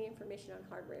didn't see any information on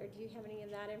hardware. Do you have any of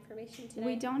that information today?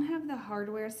 We don't have the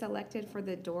hardware selected for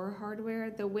the door hardware.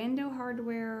 The window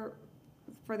hardware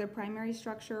for the primary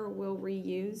structure we'll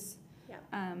reuse. Yeah.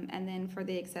 And then for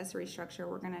the accessory structure,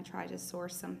 we're gonna try to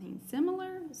source something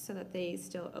similar so that they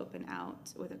still open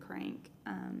out with a crank.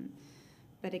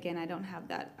 But again, I don't have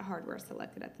that hardware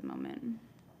selected at the moment.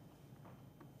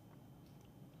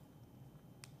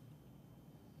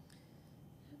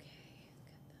 Okay,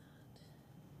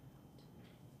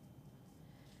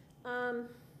 got that.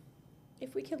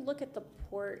 If we could look at the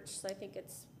porch, so I think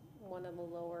it's one of the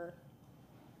lower,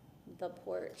 the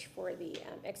porch for the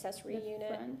accessory unit.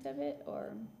 The front of it,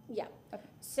 or? Yeah. Okay.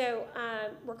 So,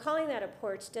 we're calling that a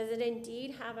porch. Does it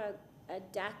indeed have a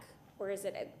deck, or is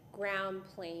it a ground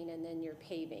plane and then you're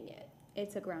paving it?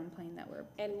 It's a ground plane that we're.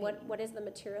 And painting. what is the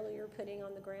material you're putting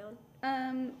on the ground?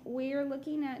 We're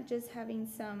looking at just having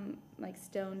some like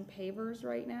stone pavers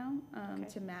right now, Okay.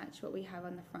 to match what we have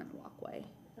on the front walkway.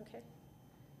 Okay.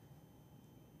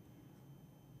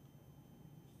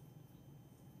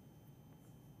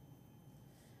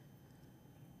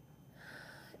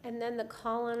 And then the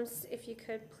columns, if you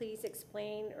could please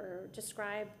explain or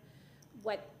describe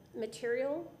what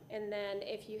material, and then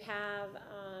if you have,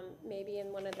 maybe in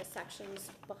one of the sections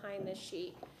behind this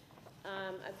sheet,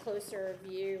 a closer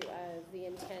view of the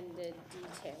intended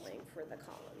detailing for the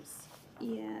columns.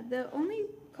 Yeah, the only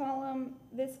column,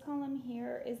 this column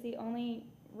here is the only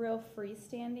real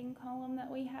freestanding column that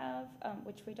we have,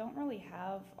 which we don't really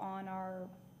have on our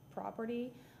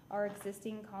property. Our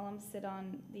existing columns sit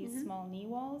on these Mhm. small knee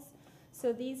walls.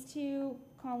 So these two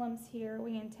columns here,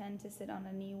 we intend to sit on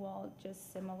a knee wall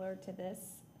just similar to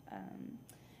this.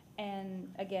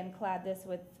 And again, clad this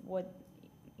with wood,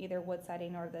 either wood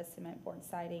siding or the cement board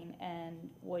siding, and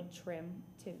wood trim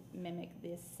to mimic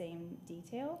this same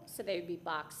detail. So they would be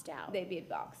boxed out? They'd be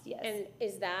boxed, yes. And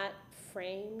is that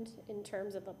framed in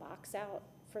terms of a box out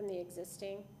from the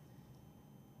existing?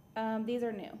 These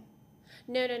are new.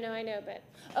 No, I know, but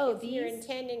Oh, if you're these,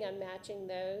 intending on matching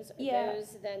those, are Yeah.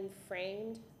 those then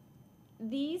framed?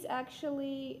 these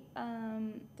actually,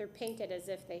 They're painted as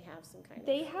if they have some kind of.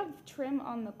 they have trim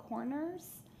on the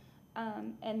corners,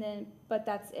 and then, but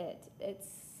that's it.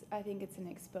 It's, I think it's an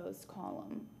exposed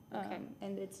column. Okay.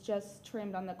 And it's just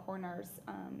trimmed on the corners,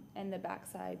 and the back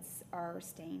sides are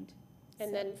stained. And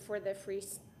So- then for the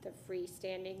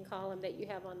freestanding column that you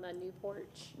have on the new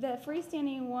porch? The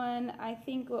freestanding one, I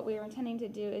think what we were intending to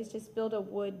do is just build a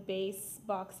wood base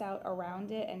box out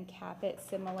around it and cap it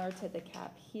similar to the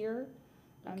cap here.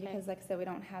 Okay. Because like I said, we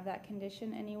don't have that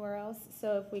condition anywhere else.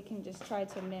 So if we can just try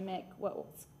to mimic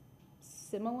what's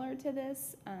similar to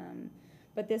this,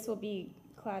 but this will be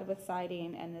clad with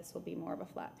siding and this will be more of a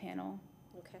flat panel.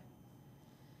 Okay.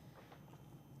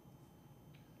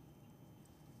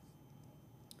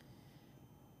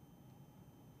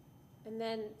 And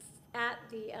then at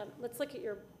the, let's look at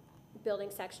your building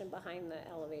section behind the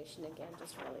elevation again,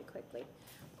 just really quickly.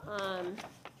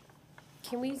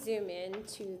 Can we zoom in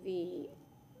to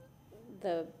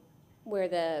where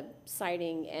the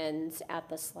siding ends at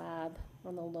the slab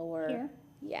on the lower? Here?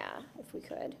 Yeah, if we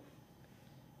could.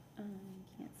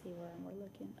 Can't see where we're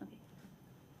looking, okay.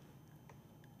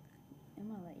 I'm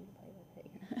gonna let you play with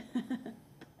it here.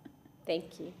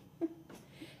 Thank you.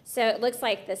 So it looks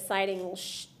like the siding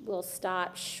will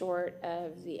stop short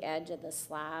of the edge of the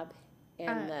slab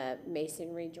and the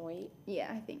masonry joint.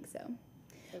 Yeah, I think so.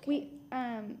 Okay. We,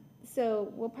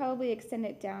 so we'll probably extend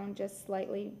it down just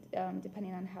slightly,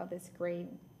 depending on how this grade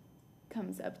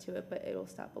comes up to it, but it'll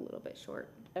stop a little bit short.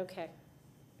 Okay,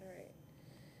 all right.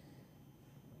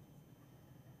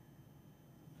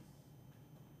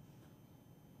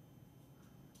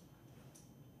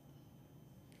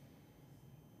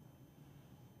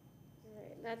 All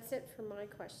right, that's it for my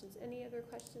questions. Any other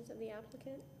questions of the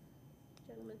applicant,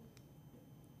 gentlemen?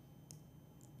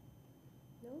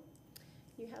 No?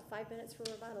 You have 5 minutes for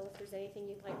rebuttal if there's anything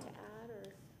you'd like to add or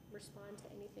respond to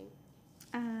anything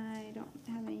I don't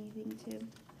have anything to.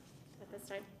 at this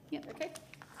time. Yep. Okay,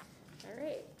 all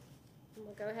right. And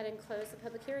we'll go ahead and close the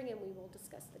public hearing and we will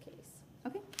discuss the case.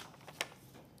 Okay.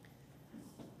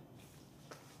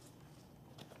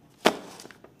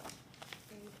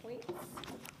 Any points?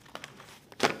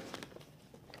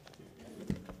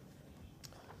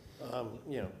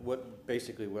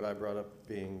 Basically what I brought up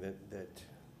being that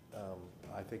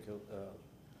I think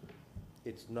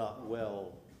it's not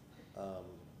well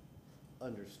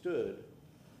understood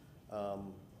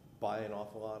by an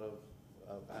awful lot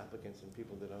of applicants and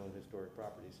people that own historic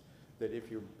properties, that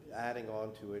if you're adding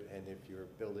on to it and if you're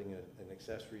building an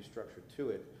accessory structure to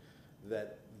it,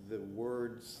 that the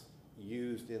words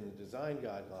used in the design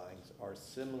guidelines are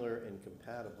similar and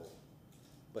compatible,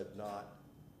 but not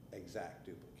exact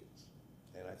duplicates.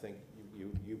 And I think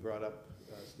you brought up,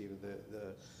 Stephen,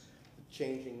 the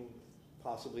changing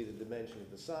possibly the dimension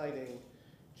of the siding,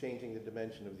 changing the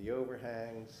dimension of the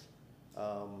overhangs,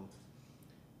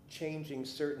 changing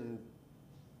certain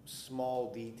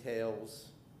small details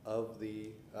of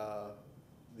the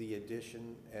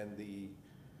addition and the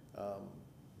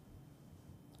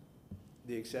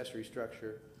accessory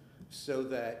structure so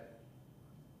that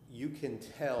you can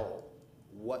tell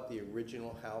what the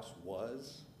original house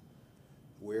was,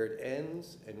 where it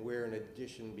ends, and where an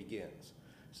addition begins.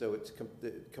 So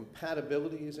the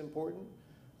compatibility is important,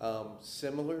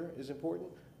 similar is important,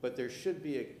 but there should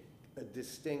be a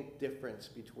distinct difference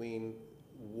between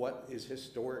what is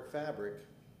historic fabric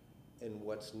and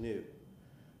what's new.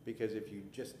 Because if you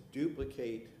just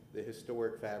duplicate the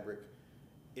historic fabric,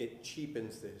 it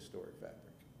cheapens the historic fabric.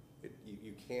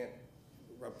 You can't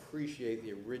appreciate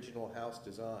the original house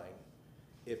design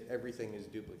if everything is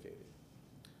duplicated.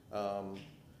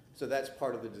 So that's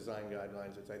part of the design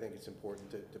guidelines that I think it's important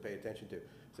to pay attention to.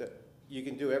 So you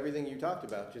can do everything you talked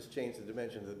about, just change the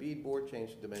dimension of the beadboard,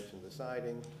 change the dimension of the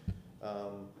siding.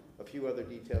 A few other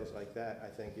details like that, I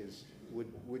think,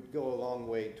 would go a long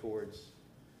way towards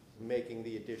making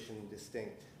the addition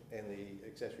distinct and the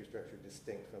accessory structure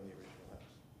distinct from the original house.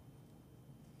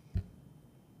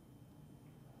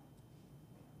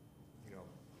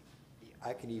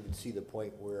 I can even see the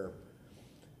point where,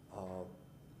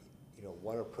 you know,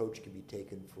 one approach can be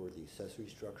taken for the accessory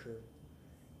structure,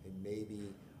 and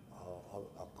maybe,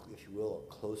 if you will,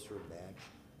 a closer match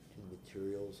to the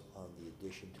materials on the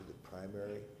addition to the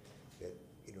primary. That,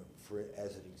 you know, for,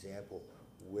 as an example,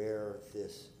 where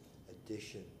this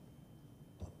addition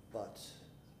abuts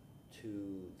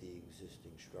to the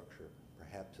existing structure,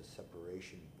 perhaps a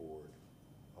separation board,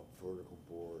 a vertical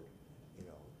board, you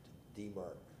know, to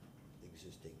demarc the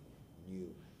existing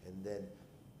new, and then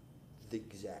the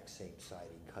exact same siding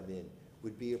come in,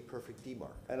 would be a perfect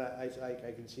demarc. And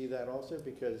I can see that also,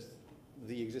 because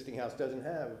the existing house doesn't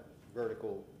have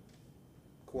vertical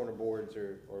corner boards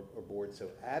or boards, so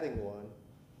adding one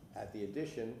at the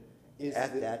addition is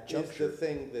At that juncture. the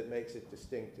thing that makes it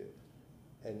distinctive.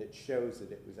 And it shows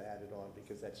that it was added on,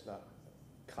 because that's not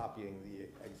copying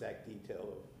the exact detail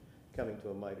of coming to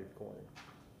a mitered corner.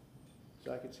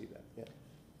 So I could see that, yeah.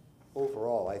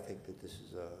 Overall, I think that this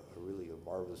is a really a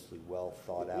marvelously well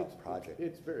thought out project.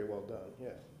 It's very well done,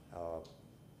 yeah.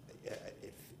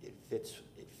 It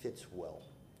fits well.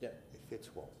 Yeah. It fits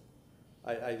well.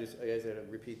 I just, I guess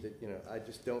I'd repeat that, you know, I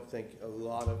just don't think a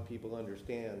lot of people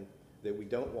understand that we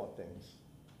don't want things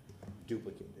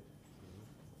duplicated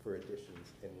for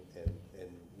additions and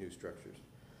new structures.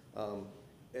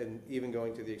 And even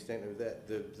going to the extent of that,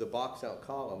 the box out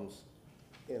columns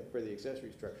for the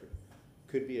accessory structure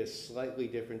could be a slightly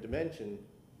different dimension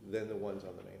than the ones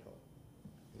on the main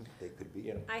home. They could be.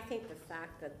 You know, I think the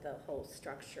fact that the whole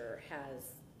structure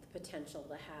has the potential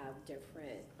to have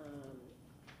different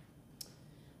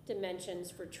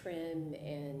dimensions for trim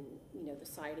and, you know, the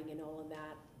siding and all of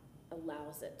that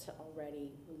allows it to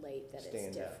already relate that it's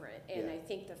Stand out, different. And yeah. I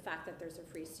think the fact that there's a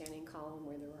freestanding column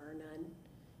where there are none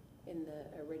in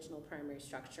the original primary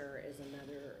structure is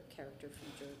another character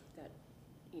feature that,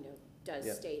 you know, does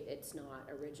Yeah. state it's not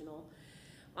original.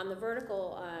 On the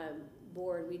vertical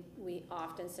board, we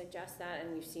often suggest that,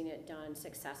 and we've seen it done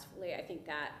successfully. I think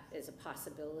that is a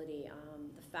possibility.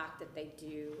 The fact that they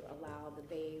do allow the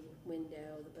bow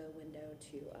window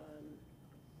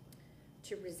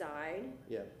to reside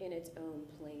yeah. in its own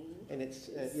plane. And it's,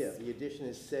 yeah, the addition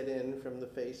is set in from the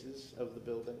faces of the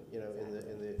building, you know, in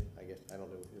the, I guess, I don't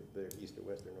know if they're east or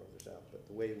west or north or south, but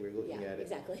the way we're looking Yeah, at it.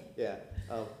 exactly. Yeah,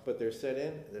 but they're set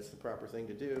in, that's the proper thing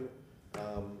to do.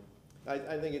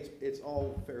 I think it's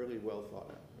all fairly well thought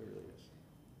out, it really is.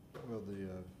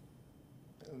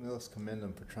 Well, let's commend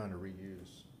them for trying to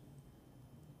reuse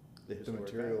the historic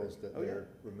materials fabric. that Oh, yeah. they're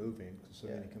removing, because so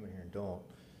many Yeah. come in here and don't.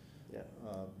 Yeah,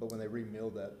 But when they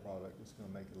remill that product, it's gonna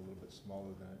make it a little bit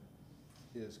smaller than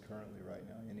it is currently right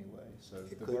now anyway. So It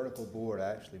the could- vertical board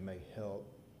actually may help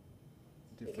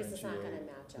Because it's not gonna differentiate.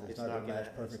 match up. It's It's not not gonna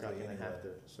match gonna- it's not perfectly gonna have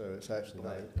anyway. to So it's actually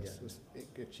blend, nice. yeah.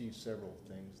 It achieves several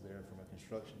things there from a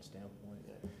construction standpoint,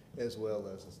 yeah. as well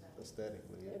as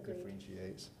aesthetically, it Agreed.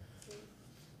 differentiates.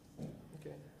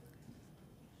 Okay.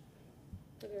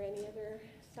 Are there any other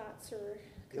thoughts or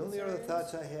The only other concerns?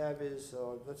 thoughts I have is,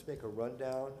 let's make a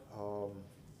rundown,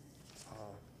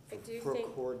 I do for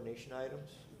think coordination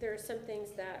items. there are some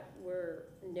things that were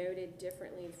noted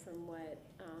differently from what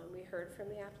we heard from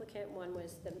the applicant. One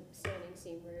was the standing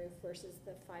seam roof versus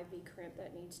the 5B crimp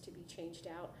that needs to be changed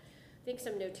out. I think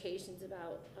some notations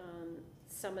about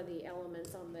some of the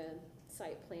elements on the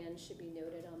site plan should be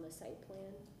noted on the site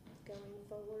plan going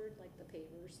forward, like the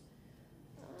pavers.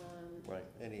 Right,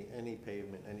 any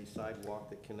pavement, any sidewalk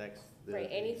that connects the Right,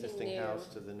 anything existing new. house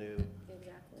to the new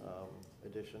Exactly.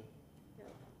 addition. Yep.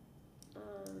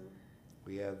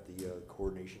 We have the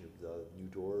coordination of the new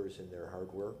doors and their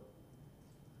hardware,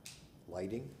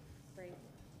 lighting, Right.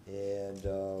 and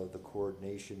the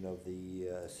coordination of the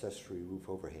accessory roof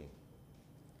overhang.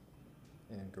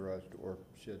 And garage door,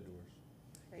 shed doors.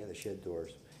 Yeah, the shed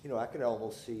doors. You know, I could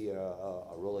almost see a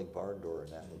rolling barn door in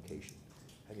that location.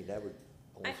 I mean, that would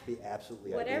almost be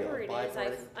absolutely ideal. Whatever it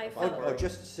is, I Biparting- felt. Oh,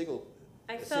 just a single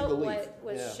I a felt single leaf. what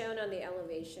was Yeah. shown on the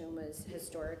elevation was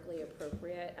historically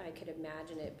appropriate. I could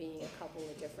imagine it being a couple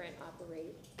of different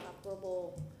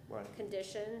operable Right.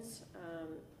 conditions.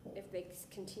 If they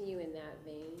continue in that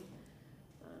vein,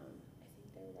 I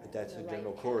think they're right But on that's the the right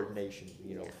general path. coordination,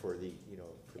 you know, Yeah. for the,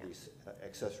 for Yeah. these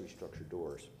accessory structure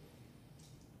doors.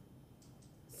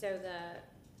 So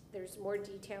there's more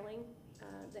detailing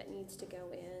that needs to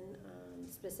go in,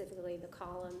 specifically the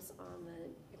columns on the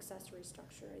accessory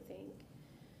structure, I think.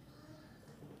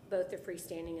 Both the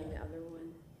freestanding and the other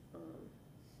one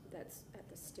that's at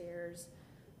the stairs.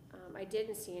 I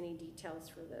didn't see any details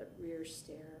for the rear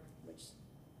stair, which,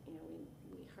 you know,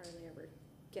 we hardly ever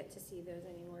get to see those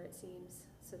anymore, it seems.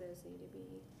 So those need to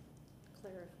be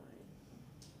clarified.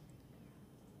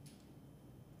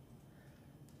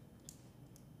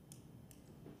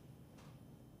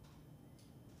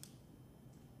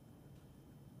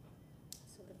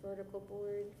 vertical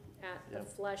board at a Yep.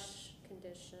 flush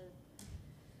condition.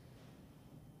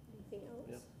 Anything else?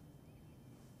 Yep.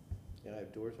 Yeah, I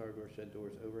have doors, hardware, shed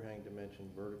doors, overhang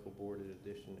dimension, vertical boarded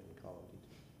addition, and column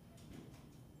detail.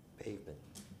 Pavement.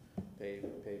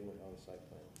 Pavement on the site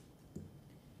plan.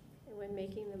 And when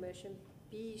making the motion,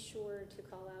 be sure to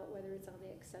call out whether it's on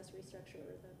the accessory structure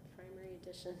or the primary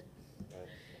addition. Right.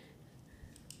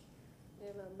 We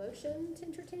have a motion to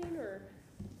entertain, or?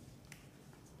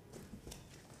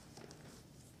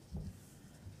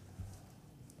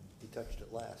 He touched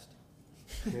it last.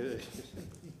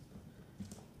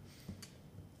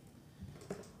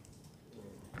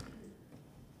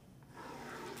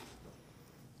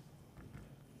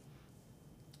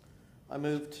 I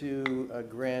move to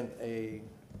grant a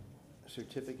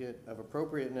certificate of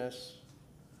appropriateness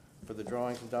for the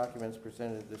drawings and documents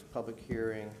presented at this public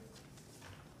hearing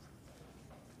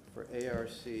for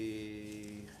ARC, I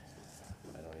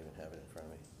don't even have it in front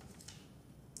of me,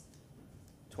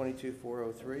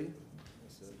 22403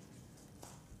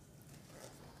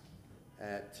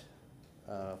 at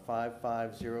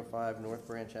 5505 North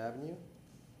Branch Avenue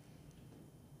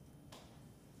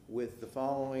with the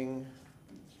following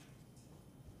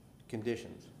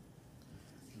conditions: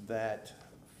 that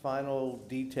final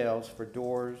details for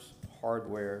doors,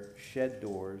 hardware, shed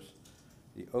doors,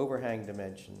 the overhang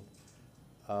dimension,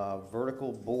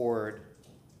 vertical board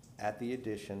at the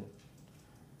addition,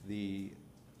 the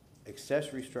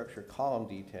accessory structure column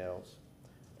details,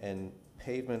 and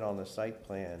pavement on the site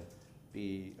plan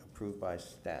be approved by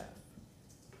staff.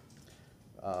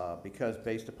 Because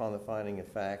based upon the finding of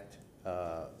fact,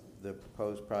 the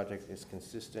proposed project is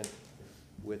consistent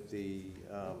with the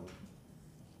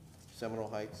Seminole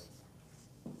Heights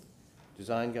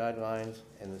design guidelines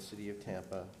and the City of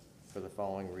Tampa for the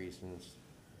following reasons: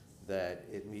 that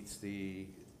it meets the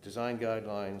design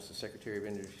guidelines, the Secretary of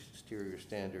Interior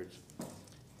standards,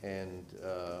 and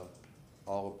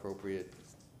all appropriate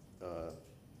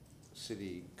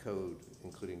city code,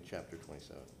 including Chapter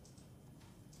 27.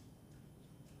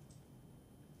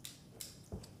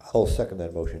 I'll second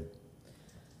that motion.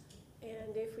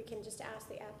 And if we can just ask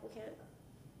the applicant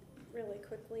really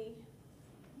quickly,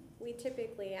 we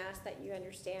typically ask that you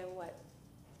understand what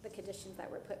the conditions that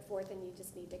were put forth, and you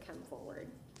just need to come forward.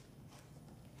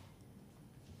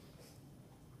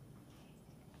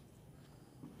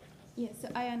 Yes, so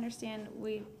I understand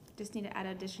we just need to add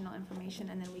additional information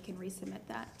and then we can resubmit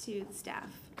that to staff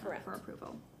Correct. for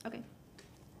approval. Okay.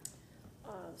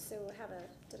 So have a,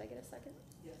 did I get a second?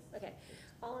 Yes. Okay.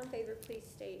 All in favor, please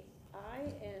state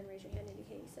aye and raise your hand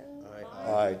indicating so.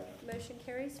 Aye. Aye. Motion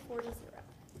carries 4-0.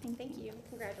 Thank you.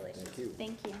 Congratulations. Thank you.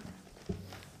 Thank you.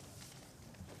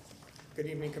 Good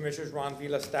evening, Commissioners. Ron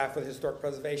Vila, staff with Historic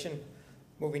Preservation.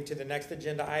 Moving to the next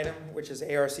agenda item, which is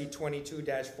ARC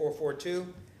 22-442.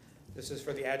 This is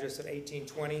for the address of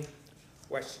 1820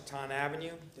 West Chaton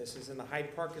Avenue. This is in the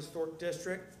Hyde Park Historic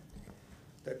District.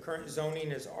 The current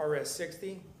zoning is RS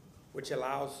 60, which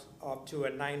allows up to a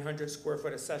 900 square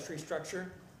foot accessory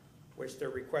structure, which they're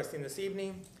requesting this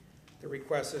evening. The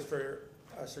request is for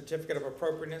a certificate of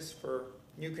appropriateness for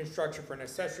new construction for an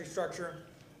accessory structure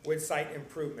with site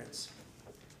improvements.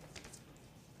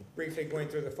 Briefly going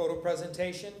through the photo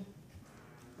presentation.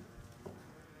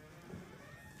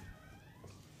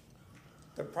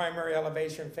 The primary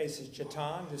elevation faces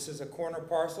Chaton. This is a corner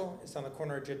parcel. It's on the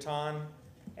corner of Chaton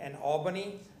and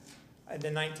Albany. In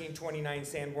the 1929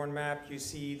 Sanborn map, you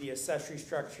see the accessory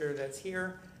structure that's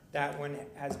here. That one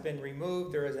has been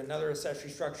removed. There is another accessory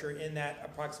structure in that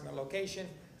approximate location,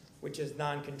 which is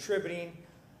non-contributing.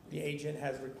 The agent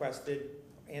has requested,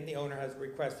 and the owner has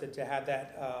requested, to have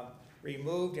that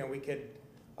removed, and we could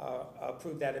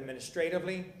approve that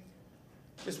administratively.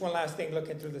 Just one last thing,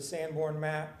 looking through the Sanborn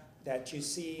map, that you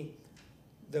see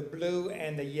the blue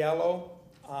and the yellow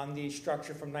on the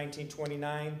structure from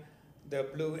 1929. The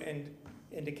blue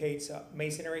indicates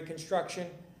masonry construction,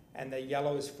 and the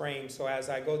yellow is frame. So as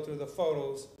I go through the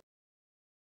photos,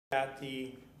 at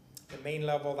the main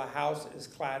level of the house is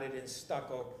cladded in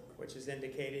stucco, which is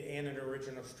indicated in an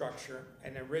original structure,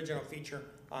 an original feature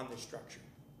on the structure.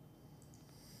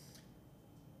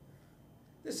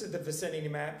 This is the vicinity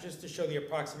map, just to show the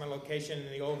approximate location and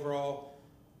the overall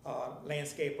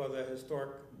landscape of the historic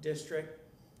district.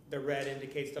 The red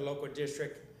indicates the local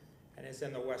district, and it's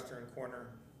in the western corner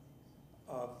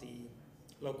of the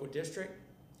local district.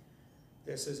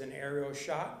 This is an aerial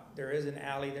shot. There is an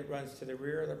alley that runs to the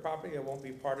rear of the property that won't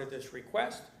be part of this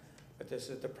request, but this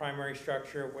is the primary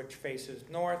structure, which faces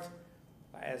north.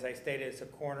 As I stated, it's a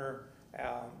corner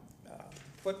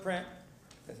footprint.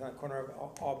 It's on the corner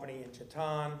of Albany and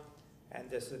Chaton, and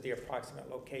this is the approximate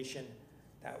location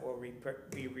that will be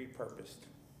repurposed.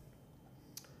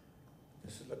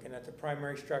 This is looking at the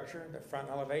primary structure, the front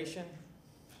elevation.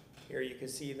 Here you can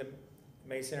see the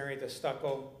masonry, the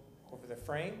stucco over the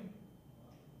frame.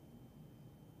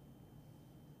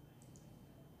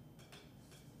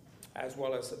 As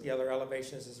well as the other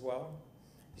elevations as well.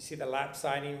 You see the lap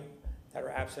siding that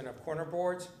are absent of corner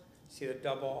boards. You see the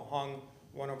double hung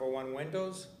 1/1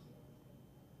 windows.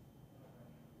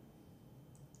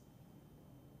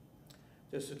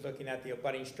 This is looking at the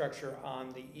abutting structure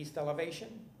on the east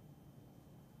elevation.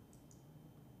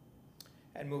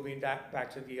 And moving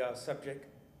back to the subject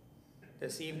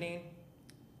this evening,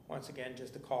 once again,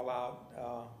 just to call out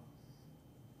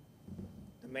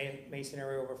the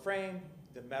masonry over frame,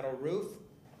 the metal roof,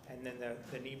 and then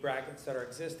the knee brackets that are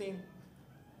existing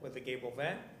with the gable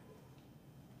vent.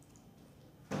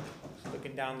 Just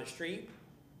looking down the street,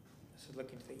 this is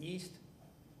looking to the east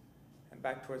and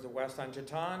back towards the west on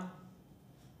Jatan.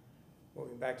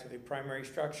 Moving back to the primary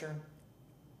structure.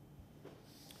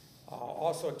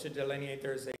 Also to delineate,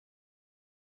 there's a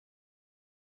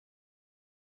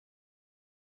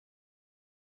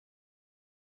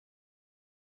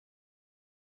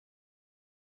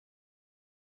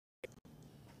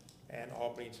and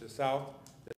Albany to the south.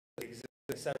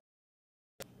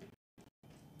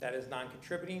 That is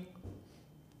non-contributing.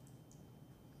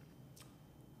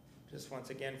 Just once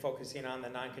again focusing on the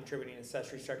non-contributing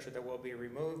accessory structure that will be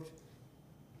removed.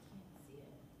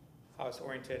 How it's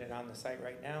oriented on the site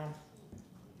right now.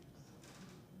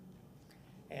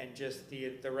 And just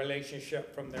the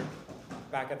relationship from the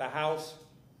back of the house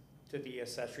to the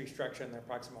accessory structure and their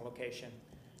proximal location.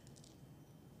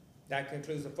 That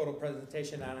concludes the photo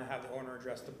presentation, and I have the owner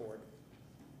address the board.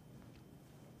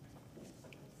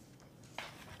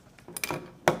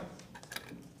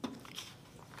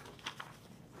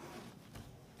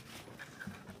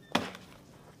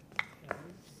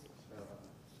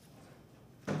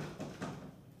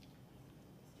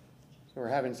 So we're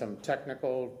having some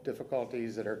technical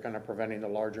difficulties that are kind of preventing the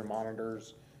larger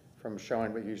monitors from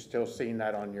showing, but you're still seeing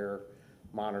that on your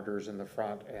monitors in the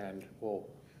front, and we'll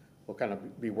kind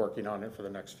of be working on it for the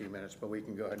next few minutes, but we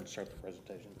can go ahead and start the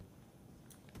presentation.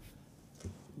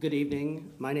 Good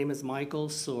evening. My name is Michael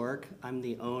Sork. I'm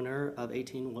the owner of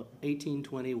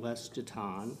 1820 West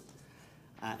Jatan.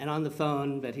 And on the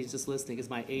phone, but he's just listening, is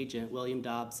my agent, William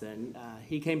Dobson.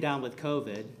 He came down with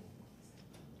COVID.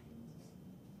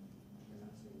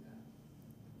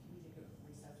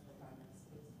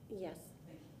 Yes.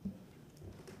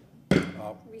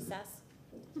 Recess.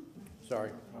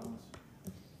 Sorry.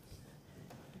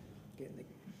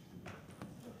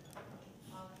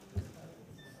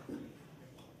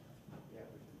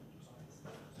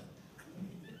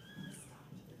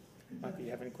 Mike, do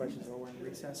you have any questions while we're in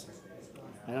recess?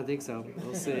 I don't think so.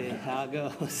 We'll see how it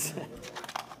goes.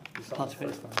 I'll try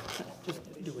to-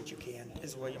 Just do what you can.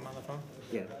 Is William on the phone?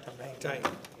 Yeah. Hang tight.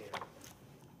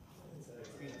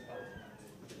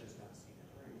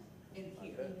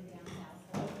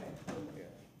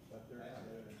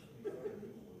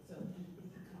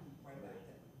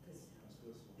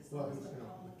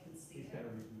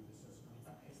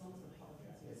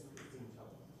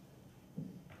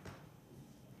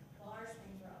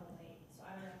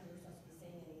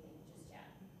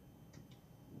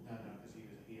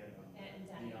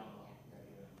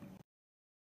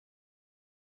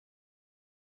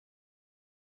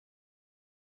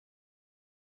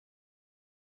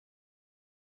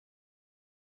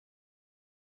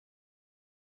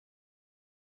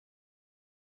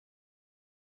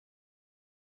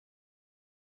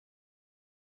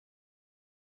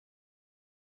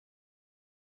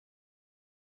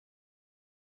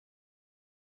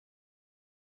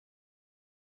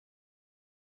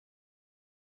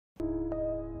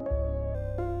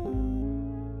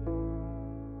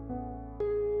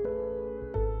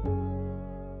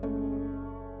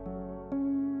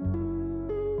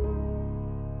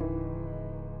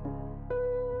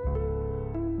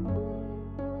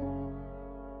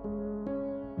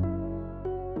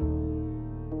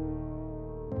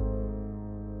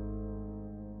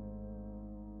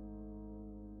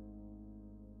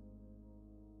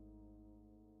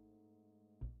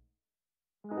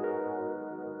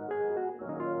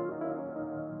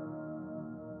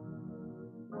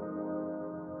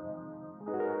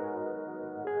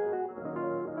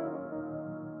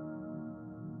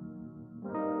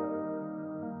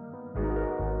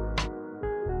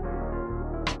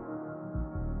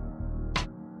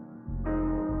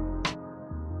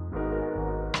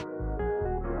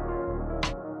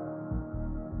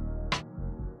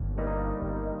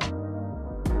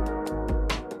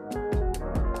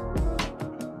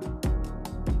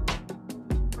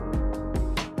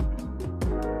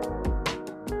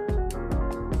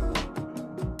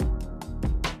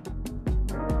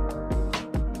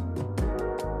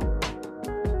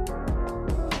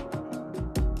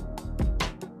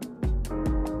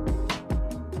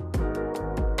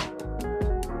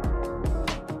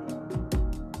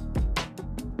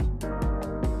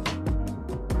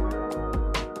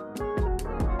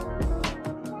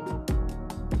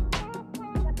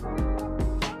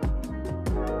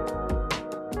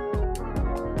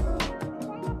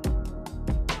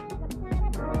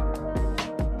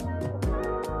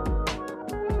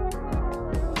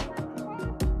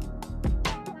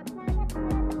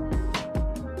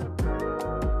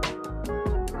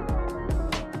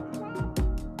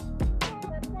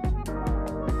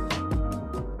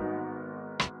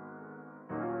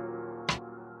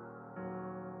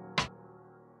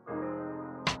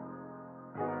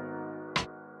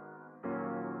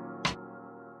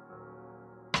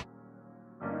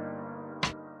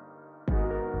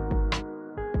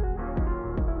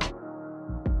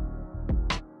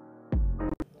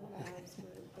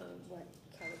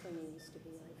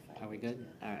 we good?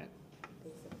 All right.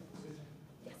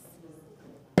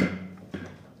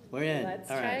 We're in. Let's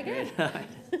All try right,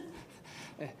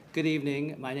 great. Good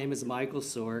evening. My name is Michael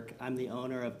Sork. I'm the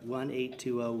owner of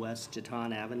 1820 West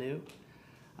Jeton Avenue.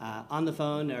 On the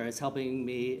phone, or is helping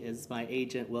me, is my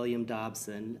agent, William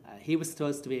Dobson. He was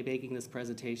supposed to be making this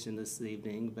presentation this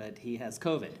evening, but he has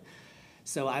COVID.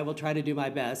 So I will try to do my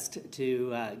best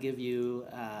to give you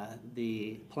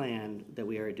the plan that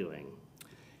we are doing.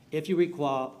 If you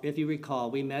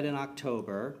recall, we met in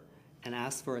October and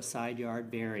asked for a side yard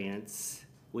variance,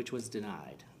 which was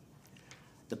denied.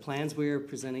 The plans we are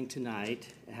presenting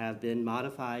tonight have been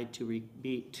modified to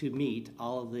meet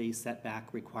all of the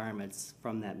setback requirements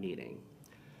from that meeting.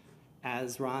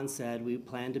 As Ron said, we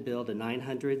plan to build a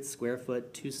 900 square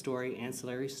foot, 2-story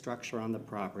ancillary structure on the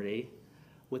property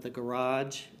with a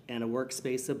garage and a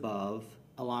workspace above,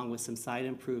 along with some site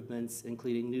improvements,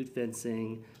 including new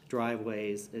fencing,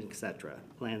 driveways, etc.,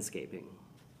 landscaping.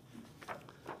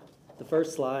 The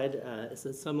first slide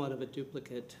is somewhat of a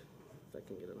duplicate, if I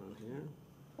can get it on here,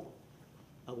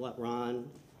 of what Ron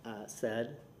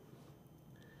said.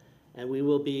 And we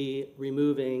will be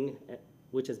removing,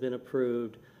 which has been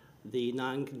approved, the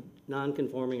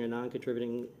non-conforming or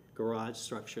non-contributing garage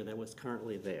structure that was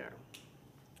currently there.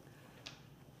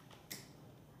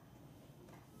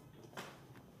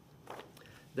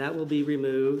 That will be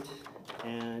removed,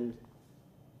 and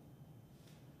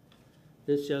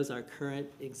this shows our current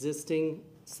existing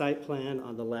site plan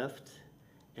on the left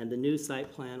and the new site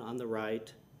plan on the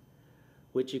right,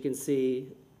 which you can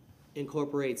see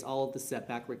incorporates all of the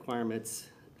setback requirements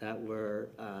that were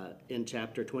in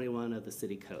Chapter 21 of the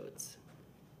city codes.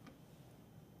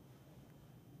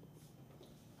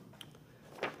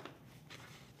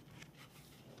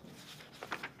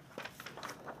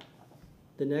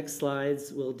 The next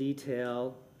slides will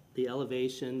detail the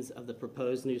elevations of the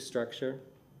proposed new structure.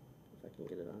 If I can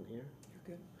get it on here.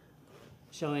 You're good.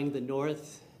 Showing the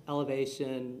north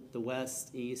elevation, the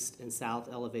west, east, and south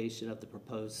elevation of the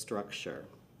proposed structure.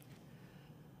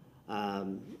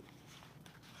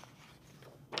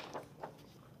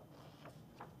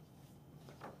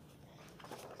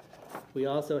 We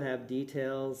also have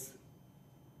details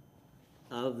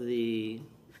of the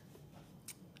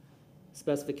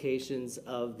specifications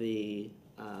of the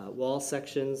wall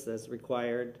sections that's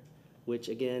required, which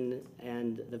again,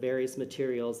 and the various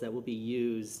materials that will be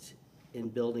used in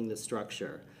building the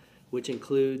structure, which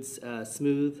includes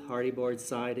smooth hardy board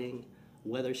siding,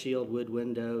 weather shield wood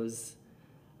windows,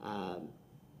 and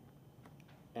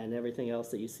everything else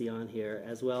that you see on here,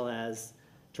 as well as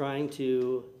trying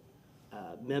to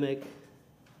mimic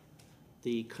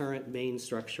the current main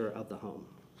structure of the home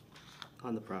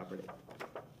on the property.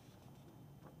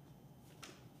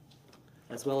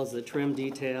 As well as the trim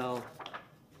detail,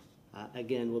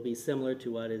 again, will be similar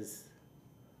to what is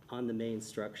on the main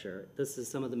structure. This is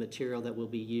some of the material that will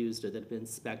be used or that have been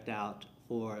spec'd out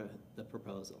for the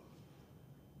proposal.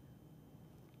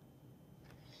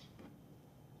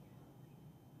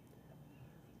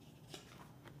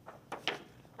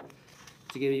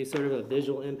 To give you sort of a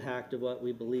visual impact of what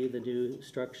we believe the new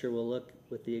structure will look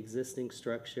with the existing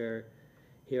structure,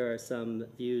 here are some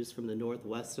views from the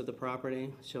northwest of the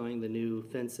property, showing the new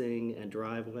fencing and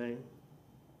driveway.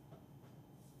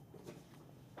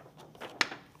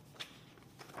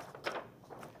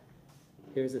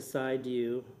 Here's a side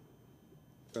view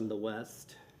from the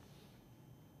west,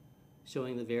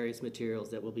 showing the various materials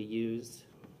that will be used,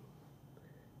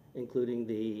 including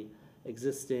the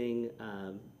existing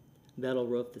metal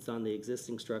roof that's on the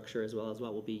existing structure, as well as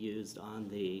what will be used on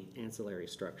the ancillary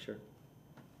structure.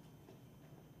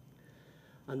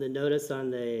 On the notice on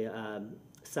the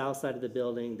south side of the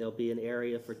building, there'll be an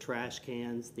area for trash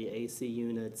cans, the AC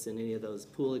units, and any of those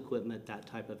pool equipment, that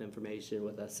type of information,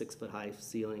 with a 6-foot-high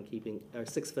ceiling keeping, or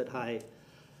 6-foot-high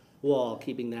wall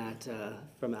keeping that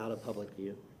from out of public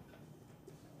view.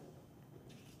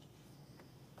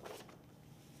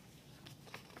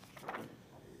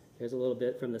 Here's a little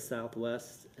bit from the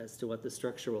southwest as to what the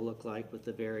structure will look like with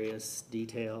the various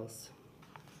details.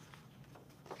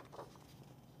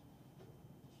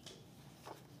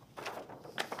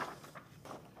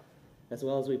 As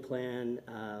well as we plan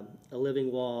a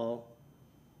living wall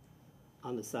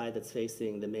on the side that's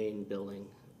facing the main building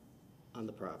on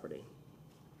the property.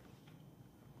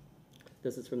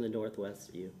 This is from the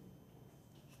northwest view.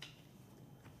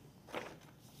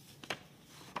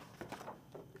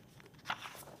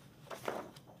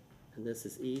 And this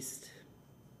is east.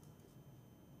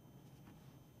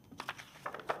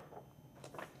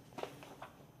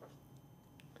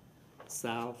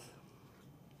 South.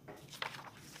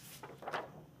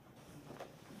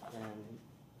 And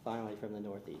finally from the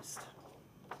northeast.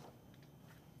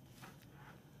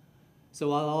 So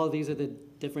while all of these are the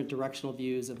different directional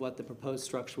views of what the proposed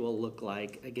structure will look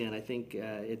like, again, I think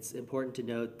it's important to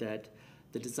note that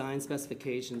the design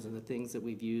specifications and the things that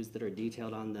we've used that are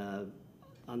detailed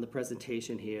on the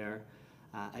presentation here,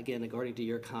 again, according to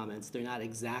your comments, they're not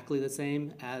exactly the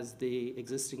same as the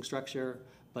existing structure,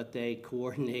 but they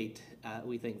coordinate,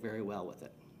 we think, very well with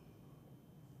it.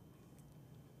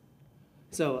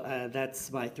 So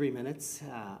that's my 3 minutes.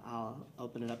 I'll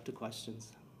open it up to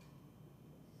questions.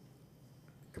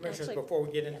 Commissioners, Actually- before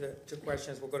we get into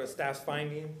questions, we'll go to staff's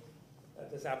finding.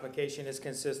 This application is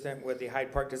consistent with the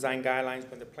Hyde Park Design Guidelines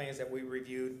from the plans that we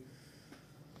reviewed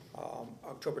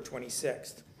October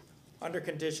 26th. Under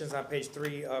conditions on page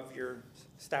 3 of your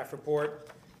staff report,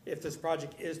 if this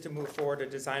project is to move forward, a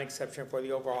design exception for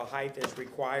the overall height is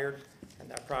required, and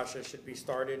that process should be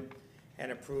started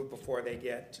and approved before they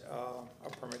get a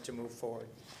permit to move forward.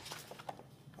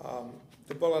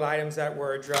 The bullet items that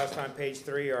were addressed on page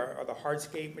 3 are the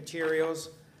hardscape materials.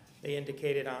 They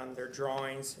indicated on their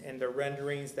drawings and their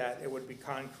renderings that it would be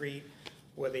concrete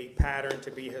with a pattern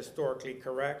to be historically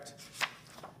correct.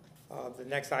 The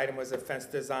next item was a fence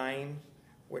design,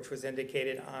 which was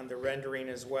indicated on the rendering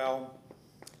as well.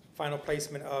 Final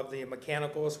placement of the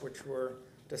mechanicals, which were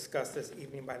discussed this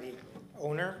evening by the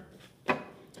owner.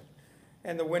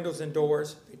 And the windows and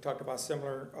doors, we talked about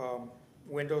similar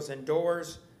windows and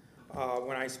doors.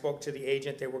 When I spoke to the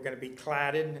agent, they were going to be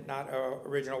cladded, not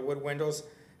original wood windows,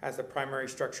 as the primary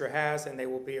structure has, and they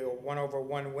will be a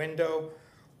 1/1 window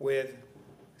with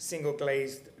single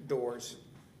glazed doors.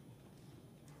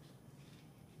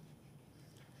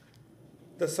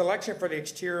 The selection for the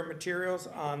exterior materials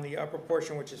on the upper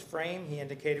portion, which is frame, he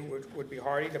indicated would be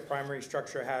hardy. The primary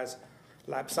structure has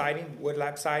lap siding, wood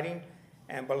lap siding,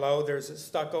 and below there's a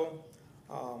stucco.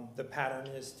 The pattern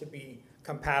is to be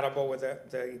compatible with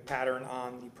the pattern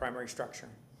on the primary structure.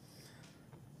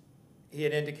 He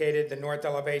had indicated the north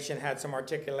elevation had some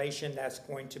articulation. That's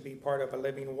going to be part of a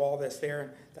living wall that's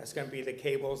there. That's going to be the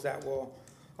cables that will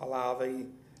allow the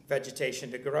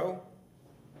vegetation to grow.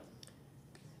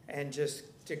 And just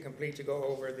to go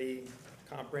over the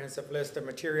comprehensive list of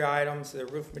material items, the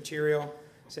roof material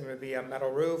is going to be a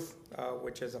metal roof,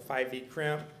 which is a 5V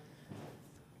crimp.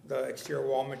 The exterior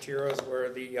wall materials were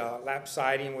the lap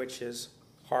siding, which is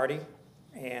hardy,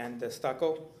 and the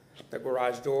stucco. The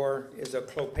garage door is a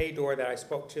clopay door that I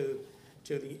spoke to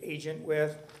the agent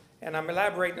with. And I'm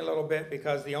elaborating a little bit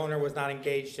because the owner was not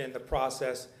engaged in the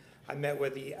process. I met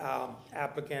with the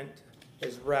applicant,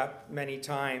 his rep, many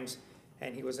times,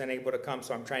 and he was unable to come,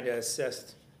 so I'm trying to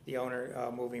assist the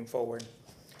owner moving forward.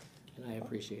 And I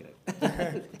appreciate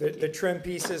it. The trim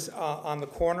pieces on the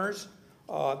corners,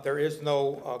 there is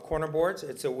no corner boards.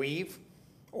 It's a weave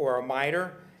or a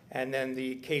miter, and then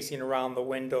the casing around the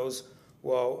windows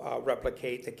will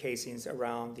replicate the casings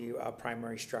around the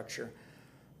primary structure.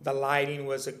 The lighting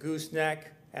was a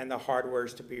gooseneck, and the hardware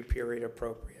is to be period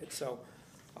appropriate. So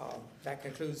that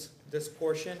concludes this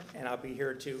portion, and I'll be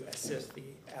here to assist the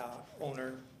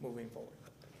owner moving forward.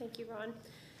 Thank you, Ron.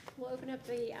 We'll open up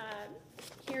the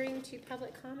hearing to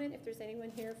public comment if there's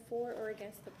anyone here for or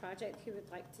against the project who would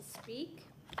like to speak.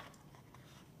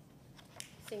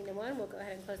 Seeing no one, we'll go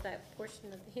ahead and close that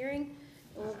portion of the hearing,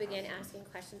 and we'll begin asking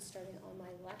questions starting on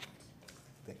my left.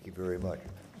 Thank you very much.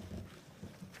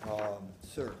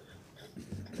 Sir,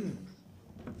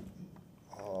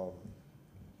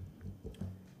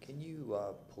 can you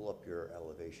pull up your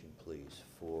elevation, please,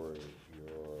 for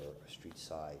your street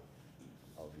side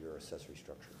of your accessory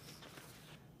structure?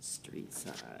 Street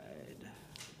side.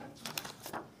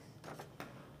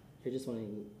 You're just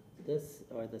wanting this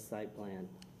or the site plan?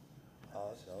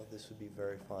 No, this would be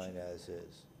very fine as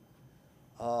is.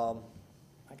 I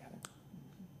got it.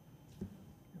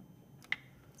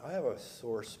 I have a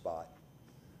sore spot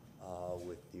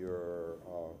with your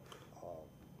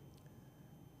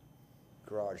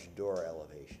garage door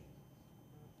elevation.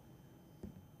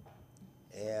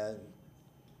 And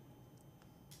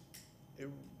it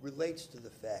relates to the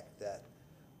fact that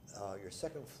your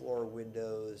second floor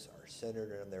windows are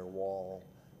centered on their wall,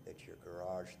 that your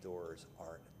garage doors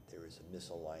aren't. There is a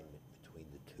misalignment between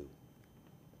the two.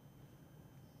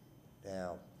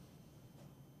 Now,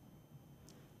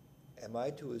 am I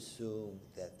to assume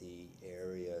that the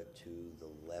area to the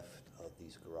left of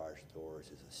these garage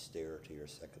doors is a stair to your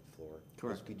second floor?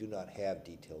 Correct. Because we do not have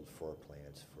detailed floor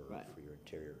plans for Right. your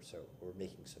interior, so we're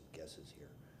making some guesses here.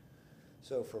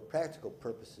 So for practical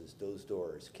purposes, those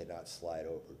doors cannot slide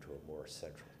over to a more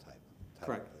central type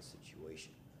Correct. of a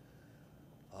situation.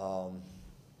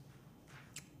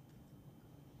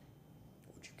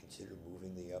 Would you consider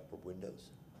moving the upper windows?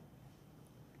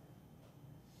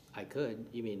 I could,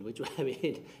 you mean, which, I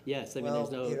mean, yes, I mean,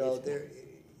 there's no, Well, you know,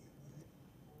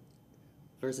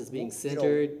 versus being you know,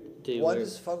 centered to one where,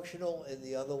 is functional and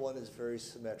the other one is very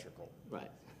symmetrical. right,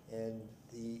 And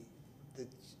the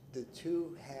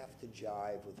two have to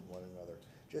jive with one another,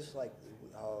 just like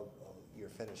your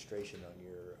fenestration on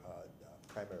your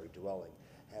primary dwelling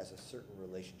has a certain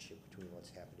relationship between what's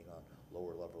happening on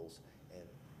lower levels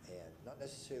and not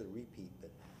necessarily repeat, but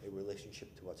a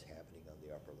relationship to what's happening on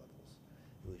the upper levels.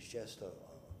 It was just a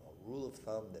rule of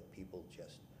thumb that people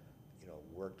just, you know,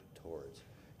 worked towards.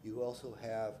 You also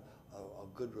have a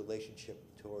good relationship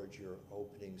towards your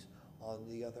openings on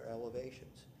the other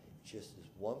elevations. It's just this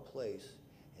one place,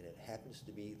 and it happens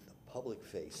to be the public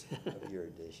face of your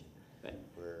addition, right.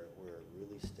 where it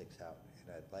really sticks out.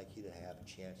 And I'd like you to have a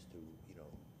chance to, you know,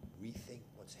 rethink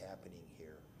what's happening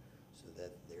here, so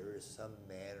that there is some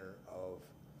manner of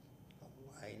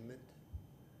alignment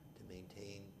to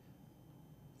maintain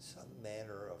some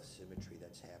manner of symmetry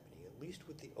that's happening, at least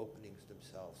with the openings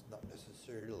themselves, not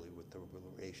necessarily with the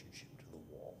relationship to the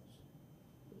walls.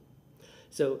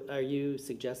 So are you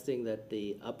suggesting that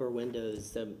the upper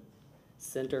windows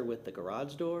center with the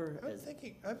garage door?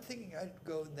 I'm thinking I'd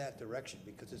go in that direction,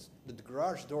 because the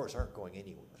garage doors aren't going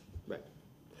anywhere. Right.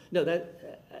 No,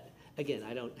 that, again,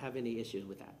 I don't have any issue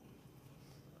with that.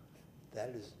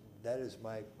 That is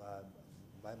my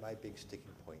big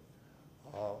sticking point.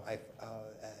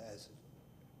 As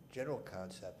a general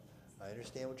concept, I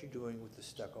understand what you're doing with the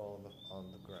stucco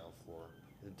on the ground floor,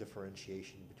 the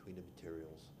differentiation between the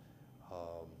materials.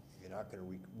 You're not going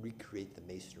to recreate the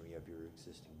masonry of your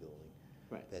existing building.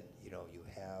 Right. That, you know, you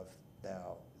have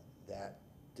now that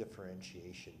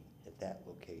differentiation at that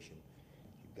location.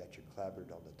 You've got your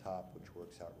clapboard on the top, which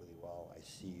works out really well. I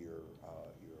see your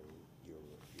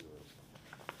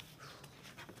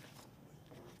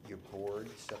board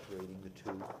separating the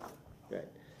two. Right.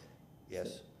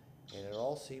 Yes, and it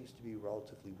all seems to be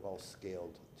relatively well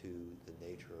scaled to the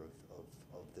nature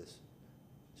of this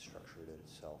structure in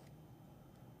itself.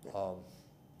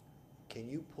 Can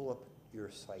you pull up your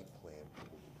site plan,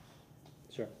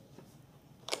 please? Sure.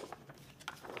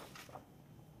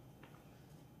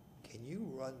 Can you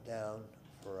run down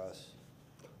for us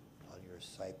on your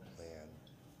site plan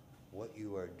what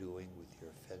you are doing with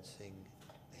your fencing,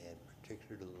 and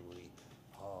particularly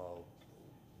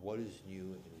what is new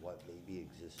and what may be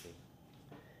existing?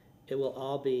 It will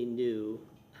all be new,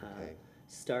 Okay.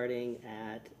 starting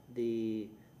at the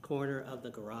corner of the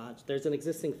garage. There's an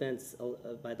existing fence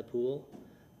by the pool,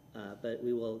 but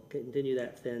we will continue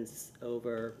that fence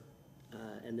over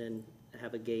and then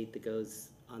have a gate that goes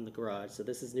on the garage. So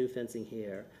this is new fencing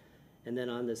here. And then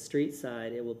on the street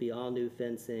side, it will be all new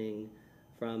fencing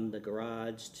from the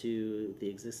garage to the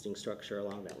existing structure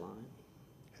along that line.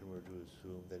 And we're to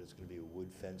assume that it's going to be a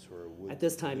wood fence or a wood At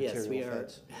this time, yes, we material are.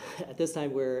 fence? At this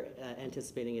time, we're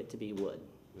anticipating it to be wood.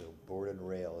 You know, board and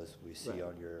rail, as we see Right.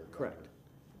 on your. Correct.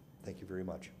 Thank you very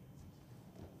much.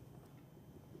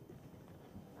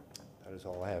 That is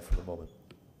all I have for the moment.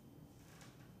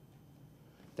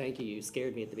 Thank you, you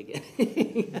scared me at the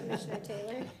beginning. Commissioner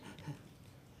Taylor?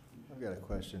 I've got a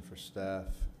question for staff.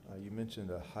 You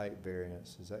mentioned a height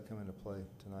variance. Does that come into play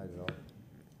tonight at all?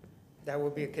 That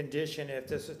would be a condition if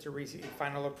this is to receive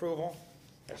final approval.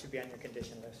 That should be on your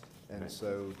condition list. And Right.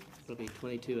 so, It'll be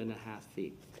 22.5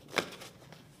 feet.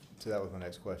 so that was my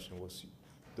next question, was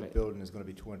the Right. building is gonna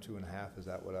be 22.5, is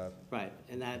that what I, Right,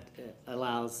 and that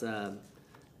allows,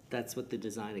 that's what the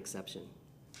design exception.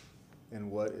 and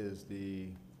what is the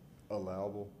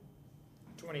allowable?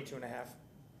 22 and a half.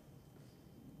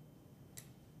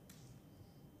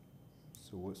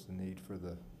 So what's the need for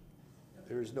the,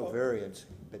 There is no variance,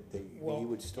 but he Well-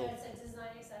 would still, That's a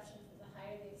design exception for the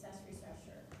height of the accessory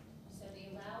structure. So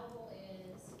the allowable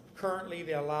is, Currently,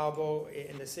 the allowable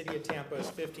in the city of Tampa is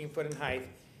 15 foot in height.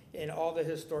 In all the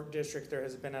historic districts, there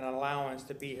has been an allowance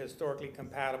to be historically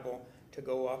compatible to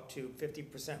go up to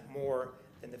 50% more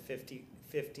than the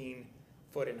 15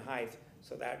 foot in height.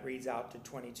 So that reads out to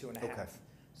 22 and a half. Okay.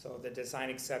 So the design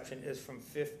exception is from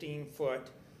 15 foot,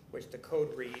 which the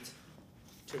code reads,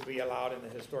 to be allowed in the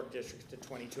historic districts to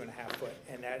 22 and a half foot.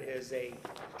 And that is a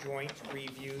joint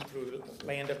review through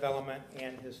land development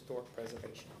and historic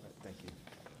preservation. thank you.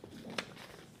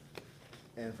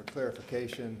 And for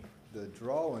clarification, the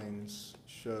drawings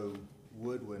show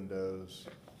wood windows,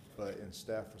 but in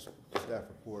staff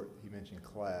report, he mentioned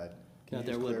clad. Can No, you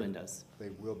they're just wood clar- windows. They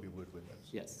will be wood windows?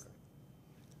 Yes.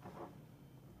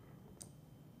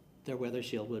 They're weather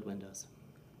shield wood windows.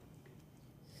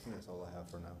 Okay. That's all I have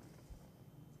for now.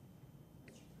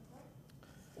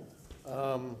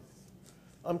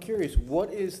 I'm curious,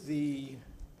 what is the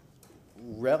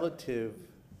relative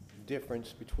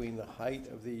difference between the height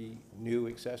of the new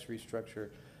accessory structure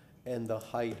and the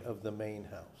height of the main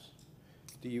house?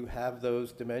 Do you have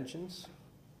those dimensions?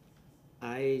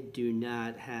 I do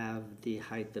not have the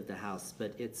height of the house,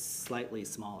 but it's slightly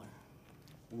smaller,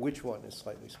 Which one is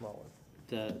slightly smaller?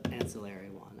 the ancillary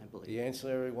one, I believe. The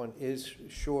ancillary one is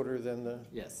shorter than the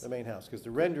Yes. the main house, because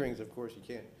the renderings, of course, you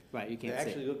can't. Right, you They can't see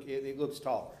actually it. look, it looks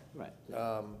taller. Right.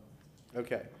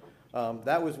 Okay.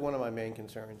 That was one of my main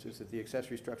concerns, is that the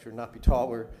accessory structure not be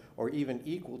taller or even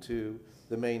equal to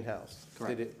the main house.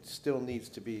 Correct. That it still needs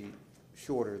to be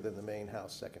shorter than the main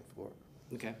house, second floor.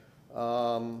 Okay.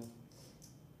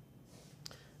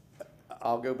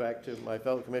 I'll go back to my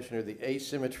fellow commissioner, the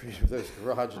asymmetry of those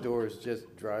garage doors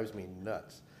just drives me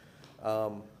nuts.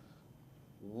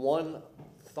 One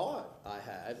thought I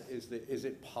had is that, is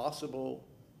it possible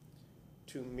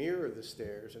to mirror the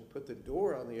stairs and put the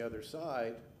door on the other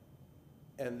side,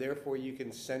 and therefore you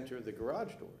can center the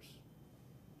garage doors?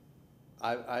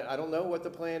 I don't know what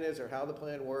the plan is or how the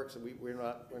plan works, and we're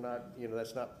not, you know,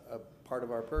 that's not a part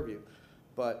of our purview.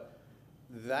 But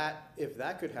that, if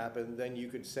that could happen, then you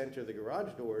could center the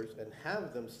garage doors and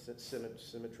have them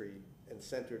symmetry and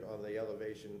centered on the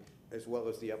elevation as well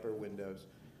as the upper windows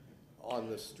on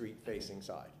the street-facing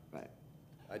side. Right.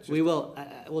 I just- We will,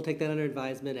 we'll take that under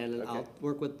advisement, and I'll Okay.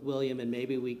 work with William, and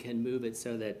maybe we can move it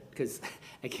so that, because,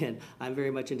 again, I'm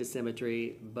very much into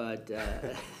symmetry, but,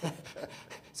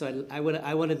 so I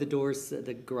wanted the doors,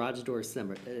 the garage doors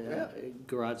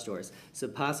garage doors. So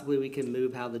possibly we can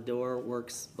move how the door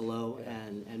works below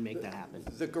and make that happen.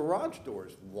 The garage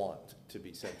doors want to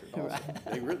be centered also.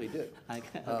 They really do.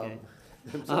 Okay.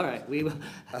 All right, we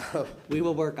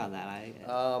will work on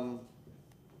that.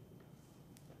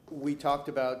 We talked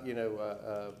about, you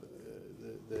know,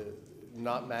 the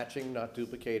not matching, not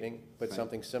duplicating, but Right.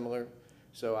 something similar.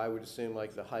 So I would assume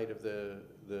like the height of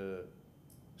the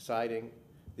siding,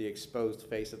 the exposed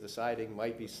face of the siding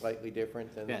might be slightly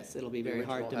different than Yes, it'll be the very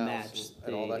hard to original house match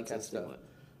and all the that kind of existing stuff.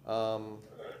 one.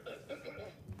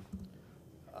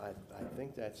 I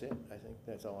think that's it. I think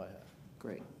that's all I have.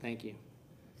 Great, thank you.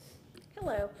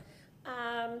 Hello.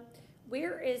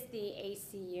 Where is the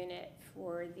AC unit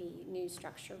for the new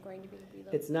structure going to be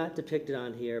relocated? It's not depicted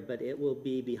on here, but it will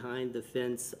be behind the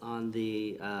fence on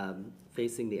the,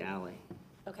 facing the alley.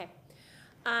 Okay.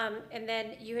 And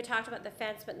then you had talked about the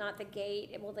fence, but not the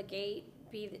gate. Will the gate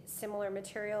be the similar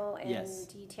material and Yes.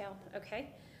 detail?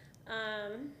 Okay. So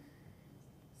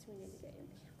we need to get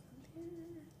in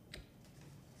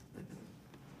here.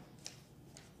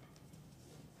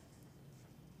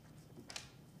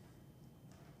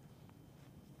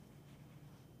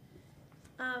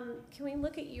 Can we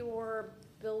look at your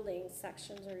building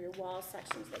sections or your wall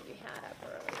sections that you had up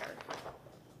earlier?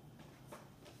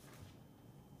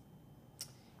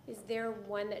 Is there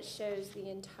one that shows the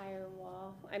entire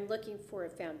wall? I'm looking for a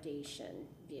foundation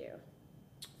view,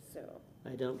 so.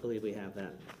 I don't believe we have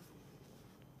that.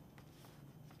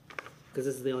 Because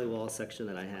this is the only wall section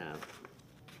that I have.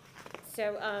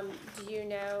 So, do you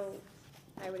know,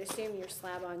 I would assume you're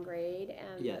slab on grade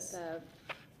and Yes. that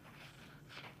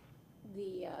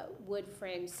the wood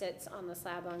frame sits on the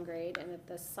slab on grade and that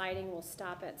the siding will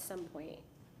stop at some point?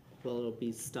 Well, it'll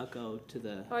be stucco to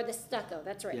the, Or the stucco,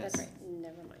 that's right, that's Yes. right,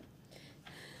 never mind.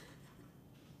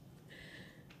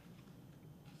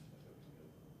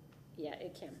 Yeah,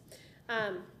 it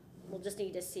can. We'll just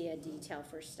need to see a detail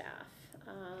for staff.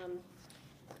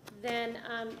 Then,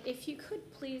 if you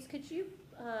could, please, could you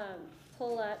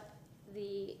pull up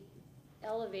the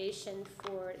elevation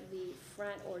for the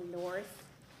front or north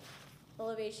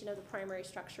elevation of the primary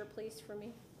structure, please, for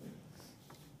me?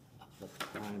 the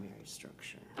primary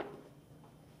structure.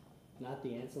 Not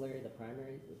the ancillary, the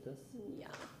primary with this? Yeah,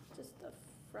 just the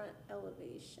front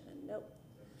elevation, nope.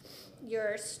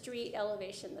 Your street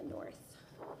elevation, the north.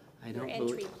 I Your don't entry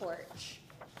believe, porch.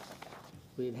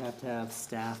 we'd have to have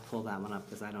staff pull that one up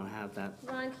because I don't have that.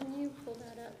 Ron, can you pull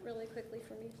that up really quickly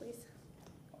for me, please?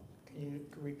 Can you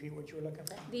repeat what you were looking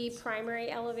for? The primary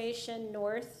elevation,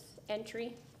 north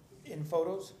entry? In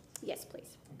photos? Yes,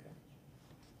 please. Okay.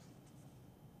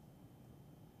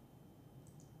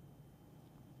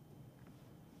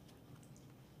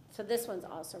 So this one's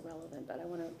also relevant, but I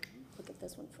want to look at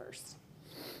this one first.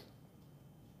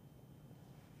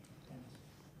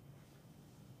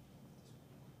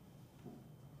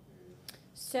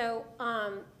 So,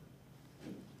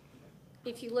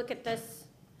 if you look at this,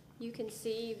 you can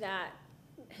see that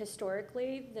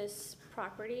historically, this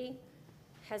property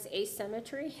has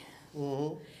asymmetry.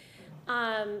 The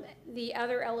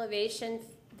other elevation,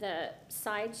 the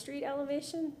side street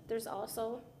elevation, there's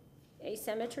also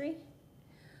asymmetry.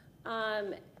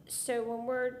 So when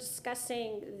we're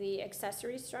discussing the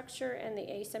accessory structure and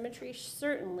the asymmetry,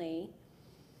 certainly,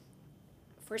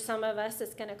 for some of us,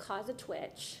 it's gonna cause a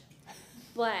twitch,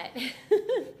 but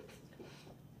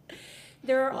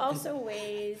there are also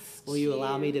ways Will you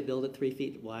allow me to build it 3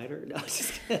 feet wider? No,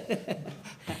 just kidding.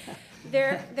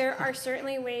 There are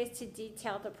certainly ways to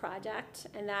detail the project,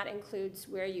 and that includes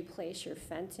where you place your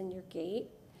fence and your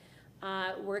gate,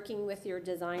 working with your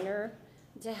designer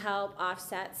to help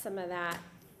offset some of that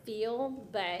feel,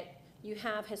 but you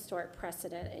have historic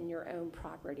precedent in your own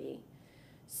property.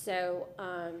 So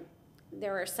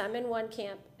there are some in one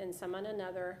camp and some in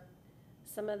another.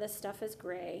 Some of the stuff is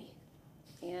gray,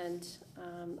 and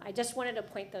I just wanted to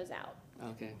point those out.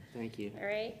 Okay, thank you. All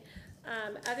right.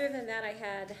 Other than that, I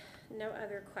had no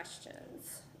other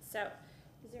questions. So,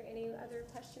 is there any other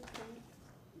questions from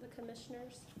the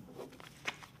commissioners?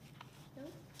 No?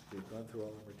 We've gone through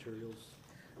all the materials.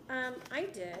 I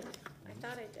did. I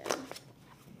thought I did.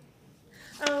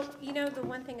 Oh, you know, the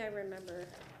one thing I remember.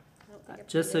 I don't think I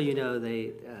Just so put it- you know,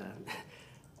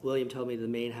 William told me the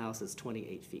main house is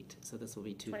 28 feet, so this will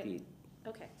be 2 20. feet.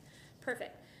 Okay,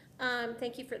 perfect.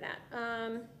 Thank you for that.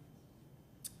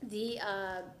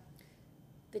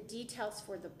 The details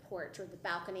for the porch or the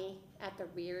balcony at the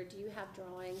rear, do you have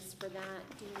drawings for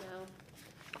that? Do you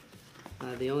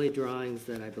know? The only drawings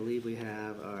that I believe we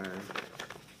have are,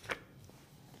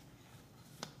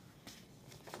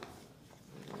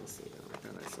 let's see, I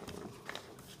thought I saw one.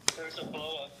 There's a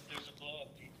blow-up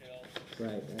detail.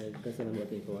 Right, that's what I'm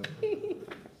looking for.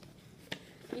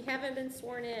 You haven't been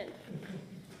sworn in.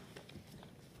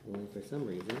 Well, for some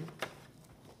reason,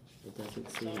 it doesn't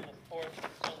It's seem, on the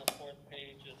fourth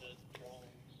page of the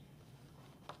drawings.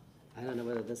 I don't know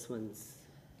whether this one's,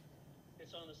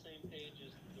 It's on the same page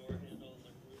as the door handle and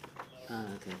the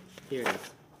roof. okay, here it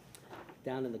is.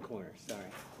 Down in the corner, sorry.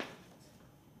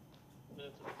 But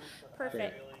it's a proof of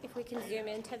Perfect. really If we can zoom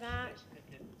into that, nice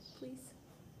pickets. please.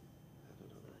 I don't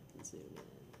know that I can zoom in.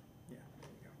 Yeah, there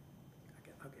you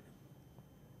go. I'll get it.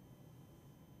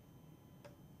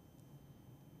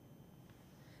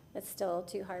 It's still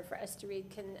too hard for us to read.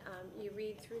 Can you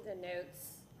read through the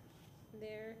notes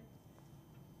there?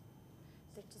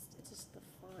 It's just the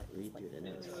font. is Read like through the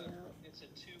notes. really out. It's a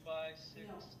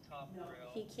 2x6 top rail.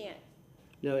 He can't.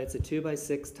 No, it's a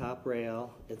 2x6 top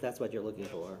rail, if that's what you're looking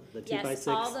for. The 2x6. Yes,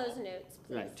 all those notes,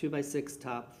 please. Right, 2x6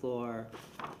 top floor,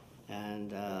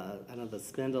 and, I don't know, the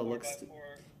spindle looks, 4x4.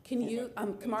 Can you,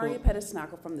 Kamaria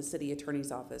Pettisnackle from the city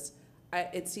attorney's office,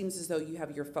 it seems as though you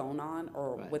have your phone on,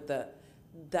 or Right. with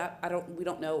we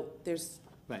don't know, there's,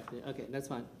 right, okay, that's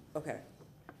fine. okay.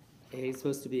 He's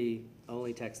supposed to be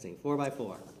only texting,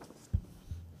 4x4.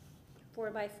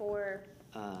 4x4.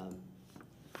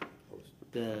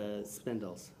 The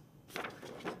spindles, if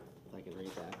I can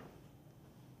read that.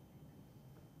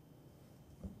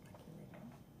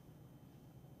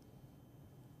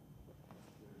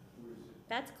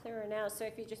 That's clearer now, so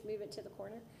if you just move it to the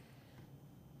corner.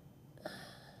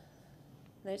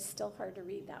 It's still hard to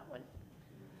read that one.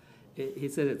 He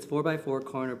said it's 4x4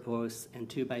 corner posts and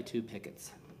 2x2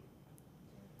 pickets.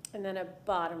 And then a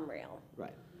bottom rail.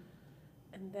 Right.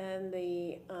 And then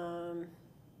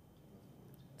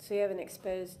so you have an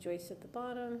exposed joist at the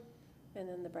bottom, and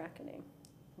then the bracketing.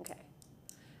 Okay.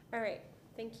 All right,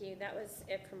 thank you. That was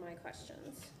it for my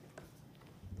questions.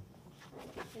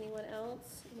 Anyone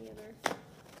else? Any other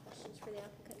questions for the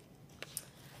applicant?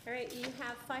 All right, you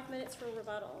have 5 minutes for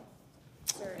rebuttal.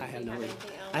 Sir, I if have you no, have re-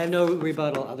 anything else? I have no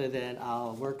rebuttal other than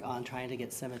I'll work on trying to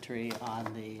get symmetry on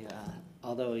the,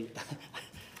 although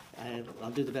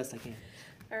I'll do the best I can.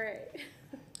 All right.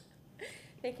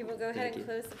 Thank you. We'll go ahead Thank and you.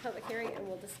 close the public hearing and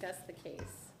we'll discuss the case.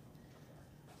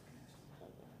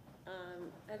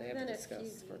 Other have to than a discuss few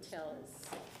first. details,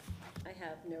 I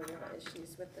have no real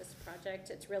issues with this project.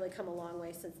 It's really come a long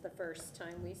way since the first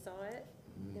time we saw it,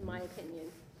 in my opinion.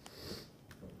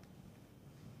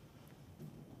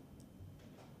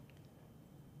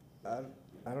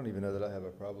 I don't even know that I have a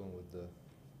problem with the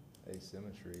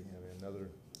asymmetry. I mean, another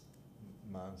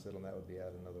mindset on that would be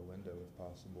add another window if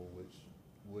possible, which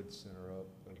would center up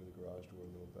over the garage door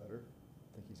a little better.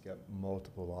 I think he's got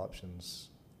multiple options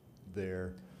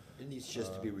there. It needs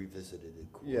just to be revisited and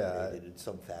yeah, coordinated in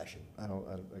some fashion. I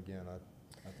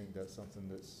think that's something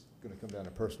that's gonna come down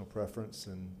to personal preference,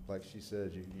 and like she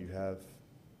said, you have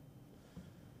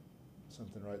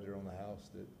something right there on the house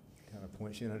that kind of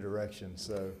points you in a direction,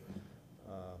 so,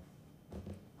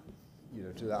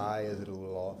 to the eye, is it a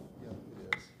little off? Yeah,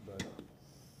 it is, but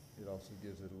it also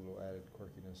gives it a little added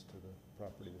quirkiness to the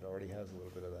property that already has a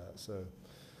little bit of that, so,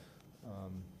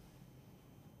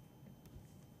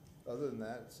 other than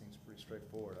that, it seems pretty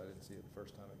straightforward. I didn't see it the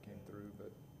first time it came through,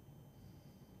 but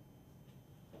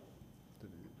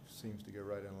seems to go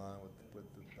right in line with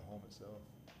the home itself.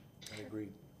 I agree.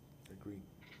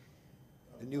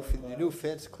 The new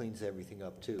fence cleans everything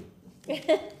up too. I'm glad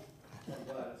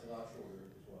it's a lot shorter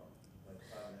as well, like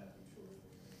 5.5 feet shorter.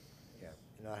 Yeah,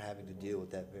 and not having to deal with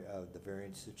that, the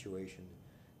variance situation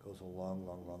goes a long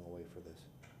way for this.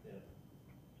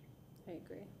 I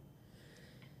agree.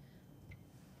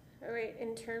 All right,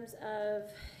 in terms of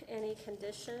any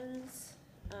conditions,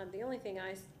 the only thing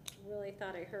I really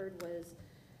thought I heard was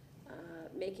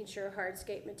making sure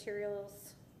hardscape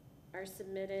materials are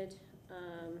submitted.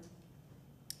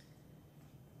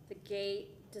 The gate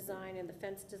design and the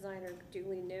fence design are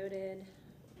duly noted.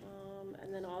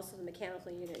 And then also the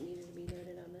mechanical unit needed to be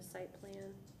noted on the site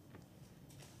plan.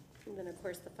 And then, of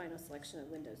course, the final selection of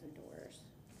windows and doors.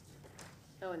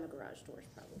 Oh, and the garage doors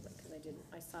probably, because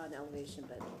I saw an elevation,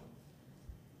 but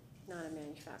not a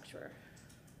manufacturer.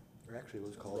 It actually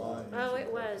was called. Oh,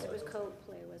 it was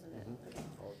Coldplay, wasn't it? Mhm. Okay,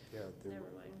 Oh, yeah, there-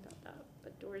 never mind about that,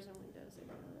 but doors and windows, I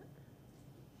know that.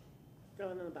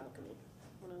 Going on the balcony,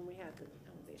 when we had the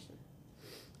elevation.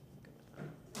 Good with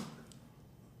that.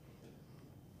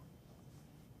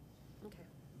 Okay.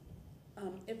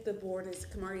 If the board is,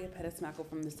 Kamaria Pettis-Mackle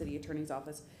from the City Attorney's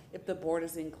Office, if the board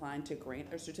is inclined to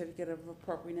grant a certificate of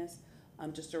appropriateness,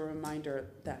 just a reminder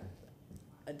that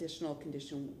additional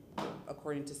condition,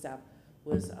 according to staff,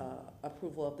 was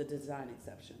approval of the design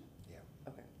exception. Yeah.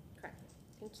 Okay. Correct,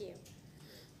 thank you.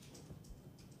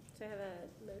 So I have a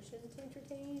motion to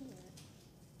entertain, or?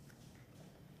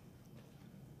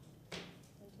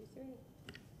 1, 2, 3.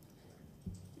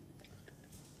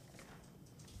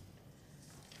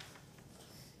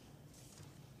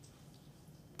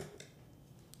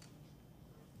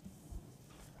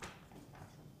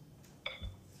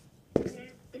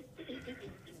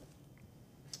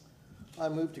 I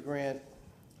move to grant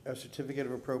a certificate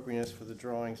of appropriateness for the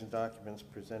drawings and documents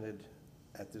presented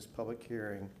at this public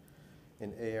hearing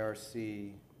in ARC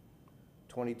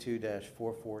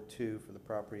 22-442 for the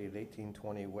property at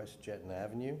 1820 West Jetton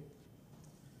Avenue,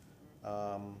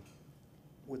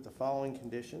 with the following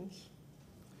conditions: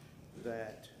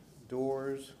 that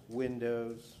doors,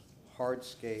 windows,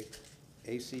 hardscape,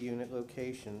 AC unit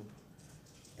location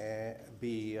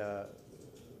be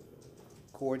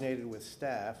coordinated with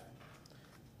staff,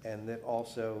 and that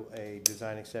also a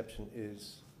design exception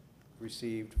is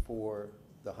received for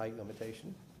the height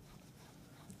limitation.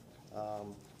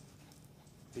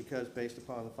 Because based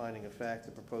upon the finding of fact,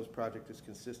 the proposed project is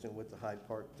consistent with the Hyde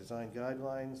Park design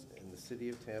guidelines in the City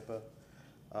of Tampa,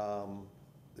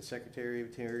 the Secretary of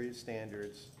Interior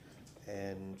standards,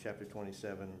 and Chapter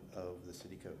 27 of the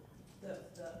City Code. The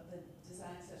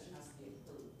design exception has to be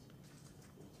approved,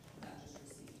 not just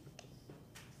received.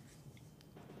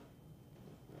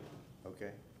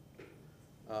 Okay.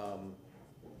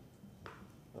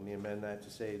 Let me amend that to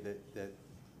say that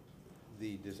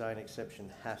the design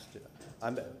exception has to,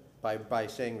 by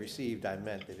saying received, I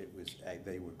meant that it was,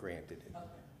 they were granted it.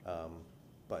 Okay.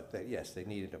 But that, yes, they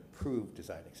need an approved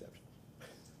design exception.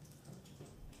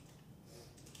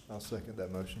 I'll second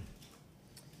that motion.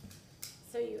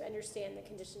 So you understand the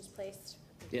conditions placed?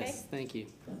 Okay? Yes, thank you.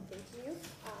 Thank you.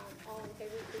 All in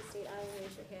favor, please state aye and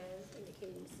raise your hand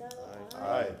indicating so.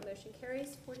 Aye. Motion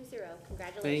carries 4-0.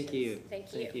 Congratulations. Thank you.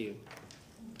 Thank you. Thank you.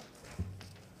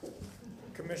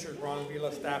 Commissioners, Ron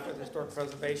Vila, staff with Historic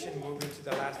Preservation, moving to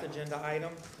the last agenda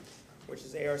item, which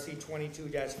is ARC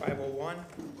 22-501.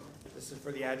 This is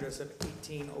for the address of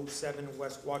 1807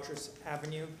 West Watrous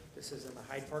Avenue. This is in the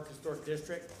Hyde Park Historic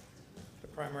District. The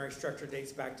primary structure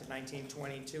dates back to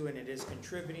 1922, and it is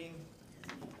contributing.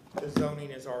 The zoning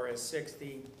is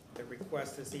RS60. The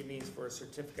request this evening is for a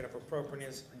certificate of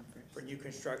appropriateness for new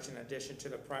construction in addition to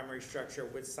the primary structure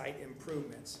with site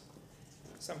improvements.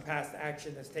 Some past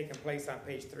action has taken place on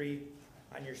page 3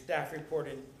 on your staff report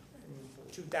in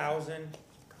 2000.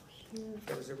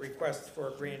 There was a request for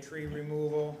a grand tree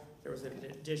removal. There was an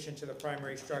addition to the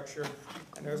primary structure,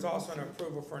 and there was also an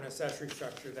approval for an accessory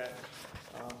structure that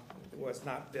was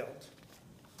not built.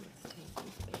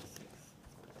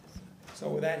 So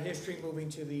with that history, moving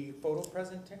to the photo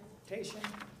presentation.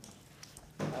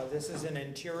 This is an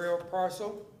interior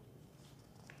parcel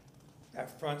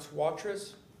that fronts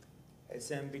Watrous. It's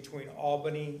in between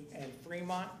Albany and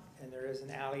Fremont, and there is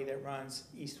an alley that runs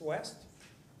east-west.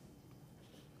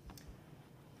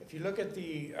 If you look at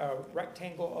the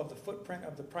rectangle of the footprint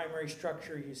of the primary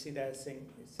structure, you see that it's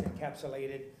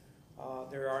encapsulated.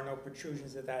 There are no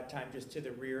protrusions at that time, just to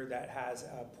the rear that has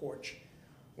a porch.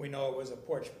 We know it was a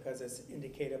porch because it's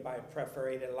indicated by a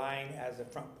perforated line as the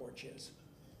front porch is.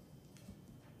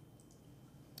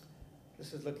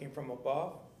 This is looking from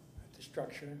above at the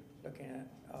structure, looking at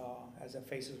as it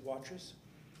faces Watrous.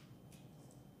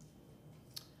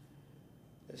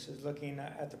 This is looking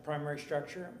at the primary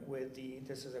structure with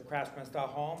this is a craftsman style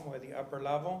home with the upper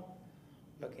level.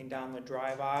 Looking down the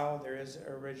drive aisle, there is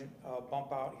a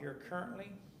bump out here currently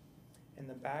in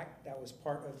the back. That was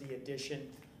part of the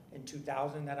addition in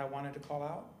 2000 that I wanted to call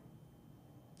out.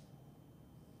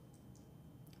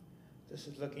 This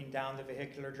is looking down the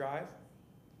vehicular drive.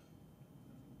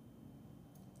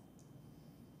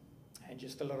 And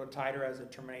just a little tighter as it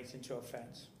terminates into a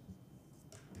fence.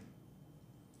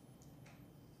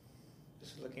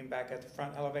 This is looking back at the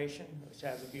front elevation, which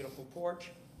has a beautiful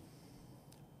porch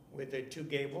with the two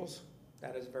gables.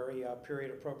 That is very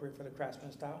period appropriate for the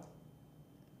craftsman style.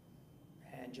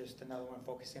 And just another one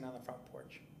focusing on the front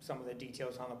porch, some of the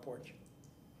details on the porch.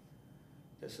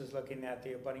 This is looking at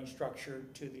the abutting structure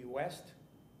to the west.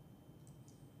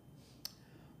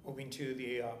 Moving to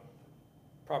the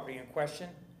property in question,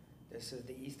 this is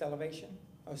the east elevation.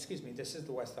 Oh, excuse me, this is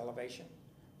the west elevation.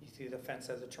 You see the fence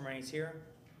as it terminates here.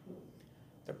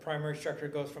 The primary structure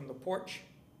goes from the porch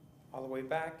all the way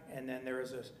back, and then there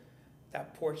is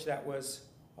that porch that was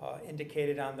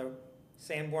indicated on the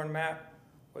Sanborn map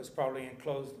was probably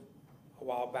enclosed a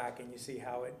while back, and you see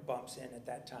how it bumps in at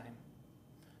that time.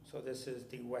 So this is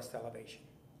the west elevation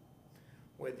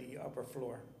with the upper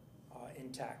floor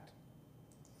intact.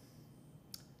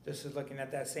 This is looking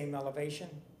at that same elevation.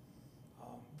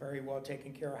 Very well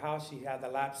taken care of house. You have the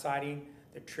lap siding,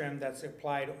 the trim that's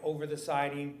applied over the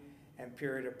siding, and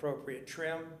period appropriate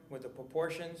trim with the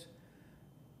proportions.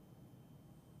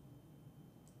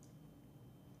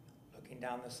 Looking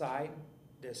down the side,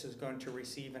 this is going to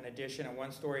receive an addition, a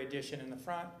one-story addition in the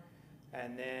front,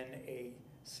 and then a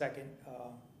second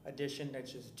addition,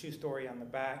 which is a two-story on the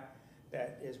back.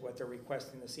 That is what they're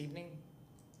requesting this evening.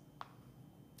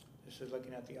 This is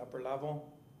looking at the upper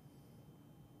level.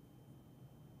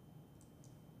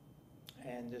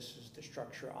 And this is the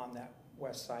structure on that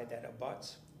west side that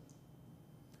abuts.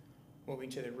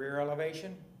 Moving to the rear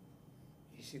elevation,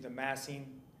 you see the massing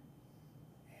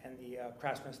and the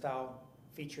craftsman style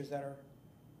features that are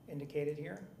indicated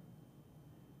here.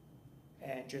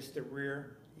 And just the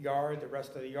rear yard, the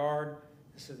rest of the yard,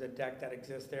 this is the deck that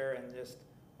exists there, and just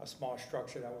a small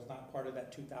structure that was not part of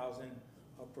that 2000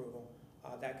 approval.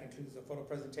 That concludes the photo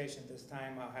presentation. This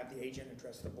time I'll have the agent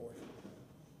address the board.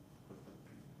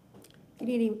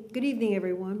 Good evening,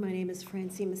 everyone. My name is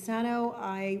Francine Massano.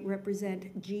 I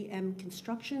represent GM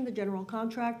Construction, the general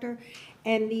contractor,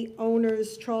 and the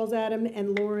owners, Charles Adam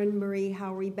and Lauren Marie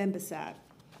Howery Bembasat.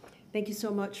 Thank you so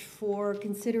much for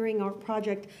considering our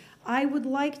project. I would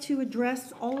like to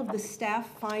address all of the staff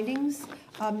findings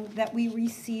that we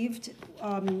received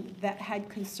that had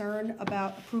concern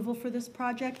about approval for this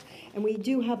project, and we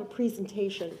do have a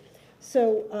presentation.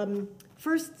 So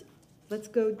first, let's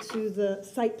go to the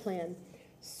site plan.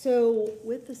 So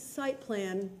with the site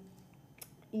plan,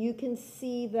 you can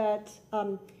see that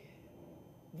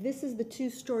this is the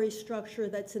two-story structure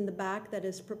that's in the back that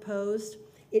is proposed.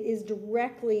 It is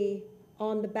directly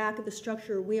on the back of the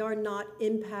structure. We are not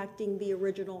impacting the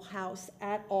original house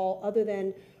at all, other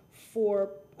than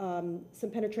for some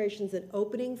penetrations and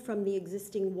opening from the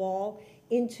existing wall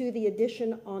into the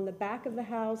addition on the back of the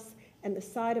house and the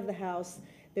side of the house.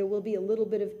 There will be a little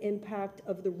bit of impact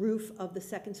of the roof of the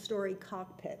second-story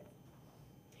cockpit.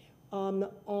 On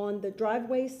the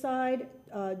driveway side,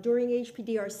 during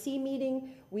HPDRC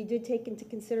meeting, we did take into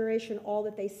consideration all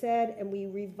that they said, and we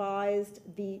revised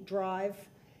the drive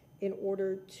in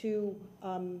order to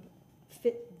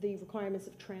fit the requirements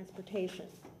of transportation.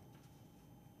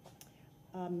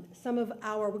 We're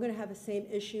going to have the same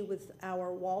issue with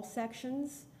our wall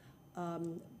sections.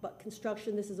 But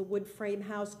construction, this is a wood frame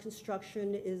house.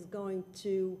 Construction is going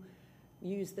to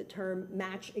use the term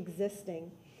match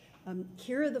existing.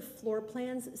 Here are the floor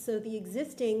plans. So the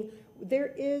existing,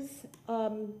 there is,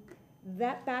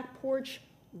 that back porch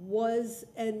was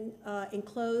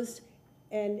enclosed,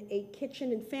 and a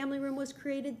kitchen and family room was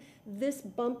created. This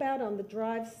bump out on the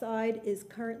drive side is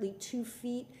currently 2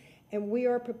 feet, and we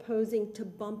are proposing to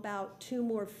bump out 2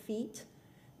 more feet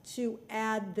to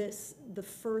add the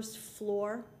first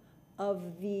floor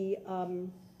of the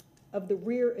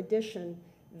rear addition.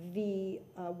 The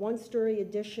one-story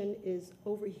addition is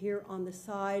over here on the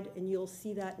side, and you'll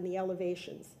see that in the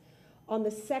elevations. On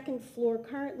the second floor,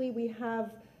 currently we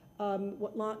have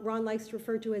what Ron likes to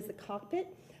refer to as the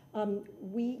cockpit.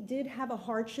 We did have a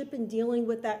hardship in dealing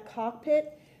with that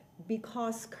cockpit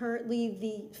because currently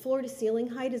the floor-to-ceiling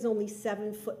height is only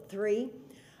 7'3".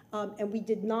 And we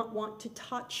did not want to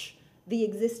touch the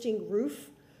existing roof.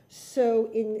 So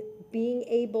in being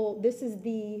able, this is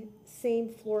the same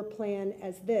floor plan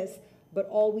as this, but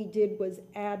all we did was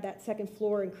add that second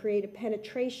floor and create a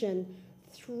penetration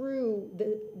through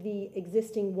the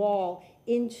existing wall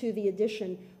into the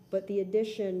addition, but the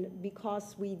addition,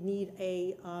 because we need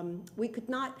we could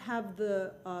not have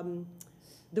the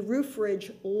roof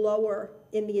ridge lower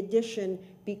in the addition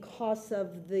because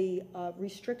of the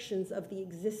restrictions of the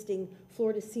existing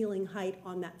floor-to-ceiling height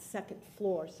on that second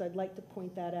floor. So I'd like to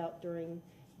point that out during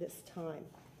this time.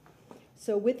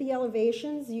 So with the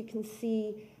elevations, you can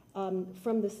see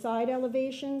from the side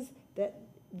elevations that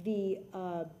the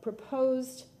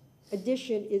proposed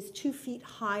addition is 2 feet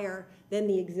higher than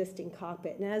the existing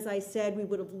cockpit. And as I said, we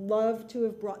would have loved to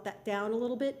have brought that down a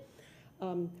little bit,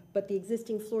 but the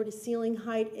existing floor-to-ceiling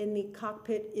height in the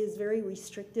cockpit is very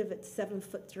restrictive at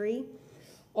 7'3".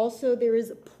 Also, there is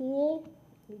a pool.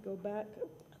 Let me go back.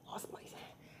 I lost my.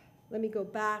 Let me go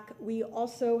back. We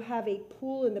also have a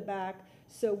pool in the back,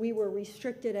 so we were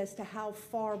restricted as to how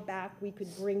far back we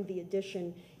could bring the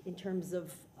addition in terms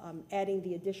of adding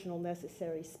the additional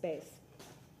necessary space.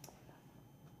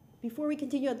 Before we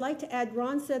continue, I'd like to add,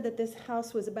 Ron said that this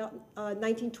house was about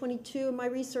 1922. In my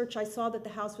research, I saw that the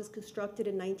house was constructed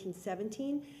in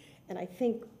 1917, and I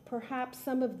think perhaps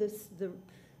some of the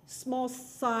small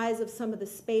size of some of the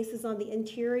spaces on the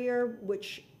interior,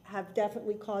 which have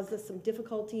definitely caused us some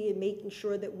difficulty in making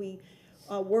sure that we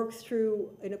work through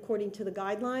and according to the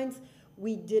guidelines.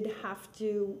 We did have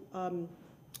to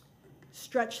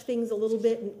stretch things a little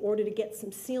bit in order to get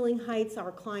some ceiling heights.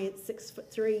 Our client's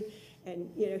 6'3", and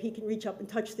he can reach up and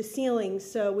touch the ceiling.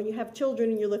 So when you have children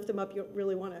and you lift them up, you don't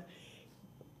really want to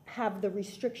have the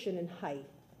restriction in height.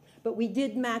 But we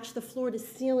did match the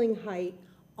floor-to-ceiling height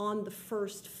on the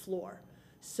first floor.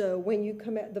 So when you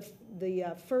come at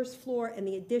the first floor and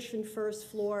the addition first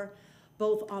floor,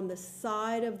 both on the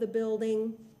side of the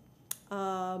building,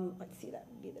 let's see, that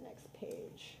would be the next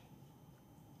page.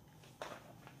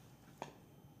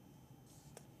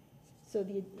 So on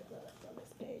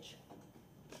this page,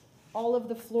 all of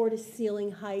the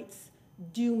floor-to-ceiling heights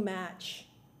do match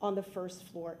on the first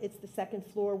floor. It's the second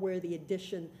floor where the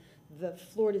addition, the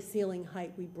floor-to-ceiling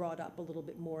height, we brought up a little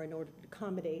bit more in order to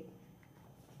accommodate.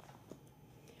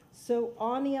 So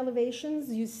on the elevations,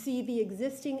 you see the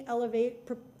existing elevation,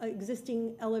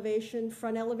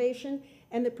 front elevation,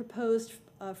 and the proposed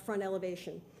front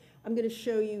elevation. I'm going to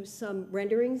show you some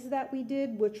renderings that we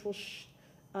did, which will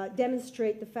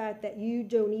demonstrate the fact that you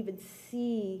don't even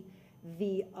see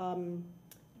the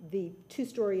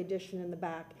two-story addition in the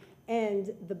back.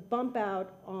 And the bump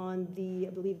out on the, I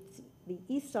believe, the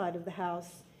east side of the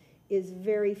house is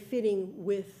very fitting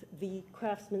with the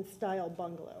Craftsman style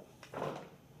bungalow.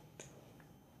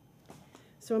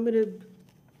 So I'm going to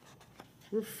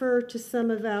refer to some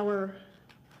of our,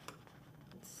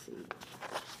 let's see.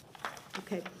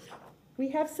 Okay, we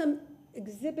have some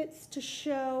exhibits to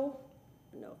show.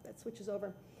 No, that switches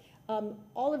over.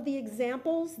 All of the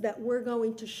examples that we're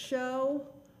going to show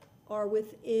are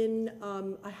within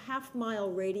a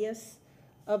half-mile radius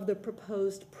of the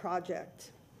proposed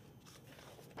project.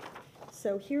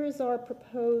 So here's our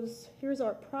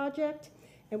project,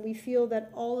 and we feel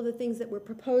that all of the things that we're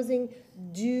proposing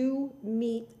do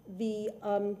meet the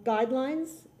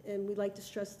guidelines, and we like to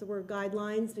stress the word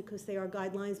guidelines because they are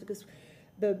guidelines, because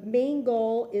the main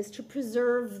goal is to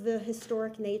preserve the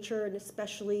historic nature and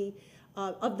especially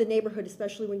of the neighborhood,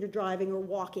 especially when you're driving or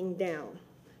walking down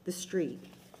the street.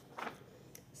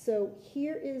 So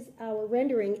here is our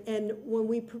rendering, and when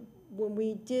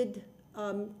we did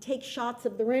take shots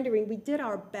of the rendering, we did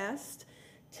our best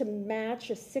to match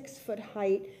a 6-foot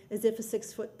height as if a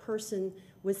 6-foot person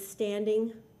was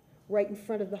standing right in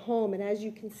front of the home. And as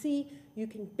you can see, you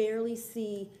can barely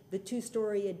see the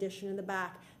two-story addition in the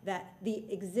back, that the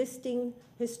existing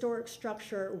historic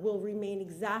structure will remain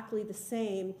exactly the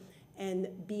same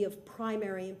and be of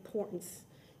primary importance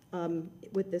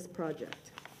with this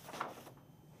project.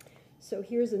 So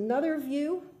here's another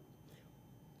view.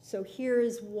 So here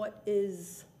is what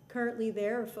is currently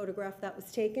there, a photograph that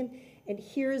was taken. And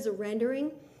here is a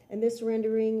rendering. And this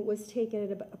rendering was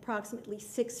taken at approximately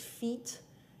 6 feet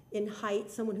in height,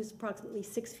 someone who's approximately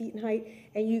 6 feet in height.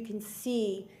 And you can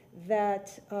see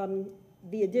that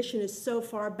the addition is so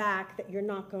far back that you're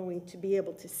not going to be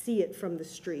able to see it from the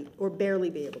street, or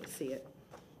barely be able to see it.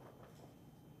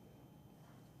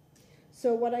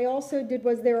 So what I also did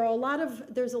was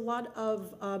there's a lot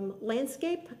of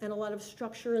landscape and a lot of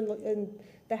structure in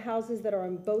the houses that are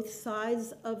on both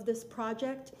sides of this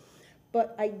project.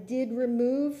 But I did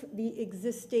remove the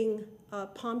existing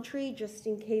palm tree just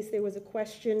in case there was a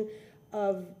question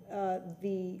of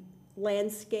the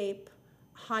landscape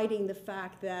hiding the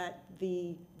fact that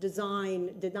the design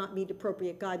did not meet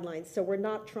appropriate guidelines. So we're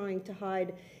not trying to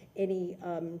hide any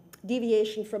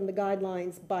deviation from the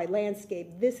guidelines by landscape.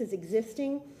 This is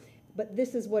existing, but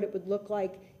this is what it would look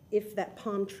like if that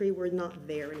palm tree were not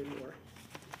there anymore.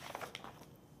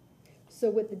 So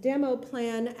with the demo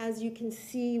plan, as you can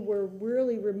see, we're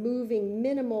really removing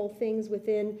minimal things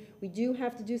within. We do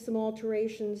have to do some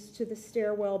alterations to the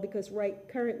stairwell because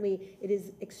currently it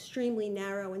is extremely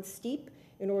narrow and steep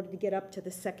in order to get up to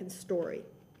the second story.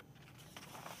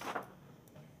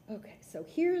 Okay, so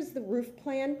here's the roof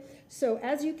plan. So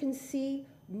as you can see,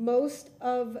 most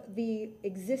of the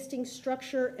existing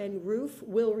structure and roof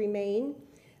will remain.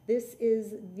 This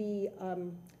is the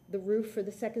roof for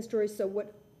the second story. So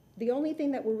the only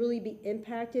thing that will really be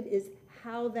impacted is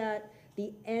how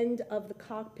the end of the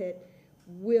cockpit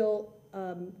will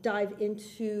dive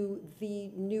into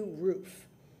the new roof.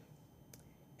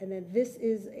 And then this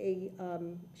is a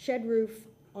shed roof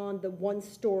on the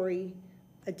one-story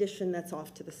addition that's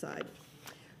off to the side.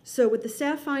 So with the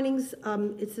staff findings,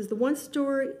 it says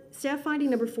staff finding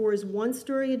number 4 is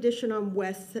one-story addition on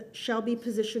west shall be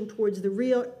positioned towards the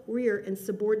rear and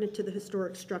subordinate to the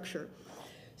historic structure.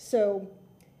 So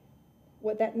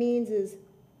what that means is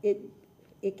it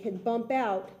can bump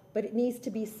out, but it needs to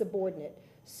be subordinate.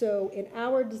 So in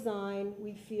our design,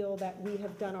 we feel that we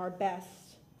have done our best.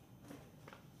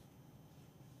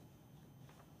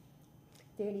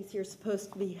 Danny's here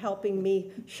supposed to be helping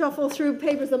me shuffle through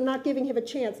papers. I'm not giving him a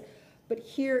chance. But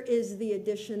here is the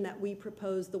addition that we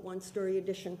proposed, the one-story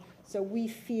addition. So we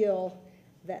feel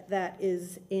that that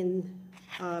is in,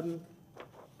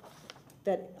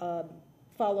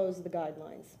 follows the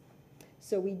guidelines.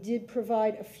 So we did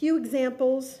provide a few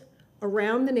examples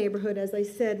around the neighborhood. As I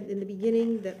said in the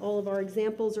beginning, that all of our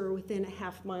examples are within a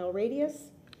half-mile radius.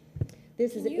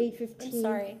 This is 815. I'm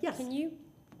sorry. Yes.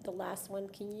 The last one,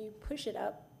 can you push it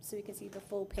up so we can see the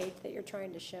full page that you're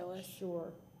trying to show us?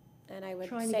 Sure. And I would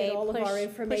Trying to say get all of our push it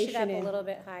information up a in. little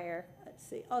bit higher. Let's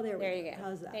see. Oh, there we go. There you go.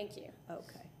 How's that? Thank you.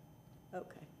 Okay.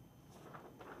 Okay.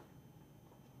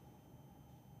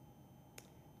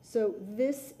 So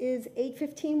this is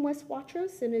 815 West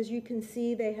Watros, and as you can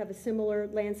see, they have a similar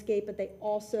landscape, but they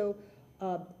also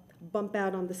bump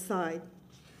out on the side.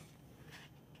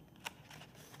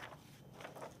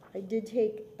 I did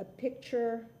take a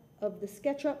picture of the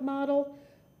SketchUp model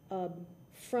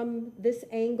from this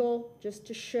angle just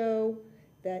to show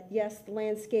that, yes, the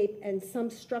landscape and some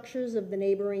structures of the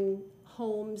neighboring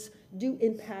homes do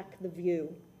impact the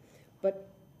view. But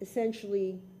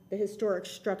essentially, the historic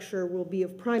structure will be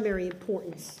of primary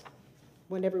importance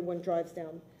when everyone drives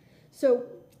down. So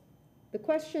the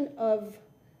question of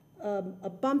a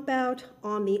bump out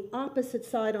on the opposite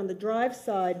side, on the drive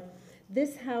side,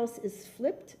 this house is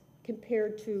flipped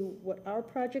compared to what our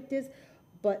project is,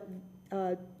 but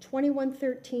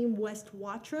 2113 West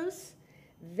Watros,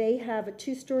 they have a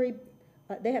two-story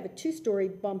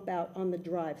bump out on the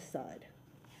drive side.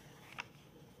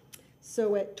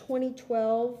 So at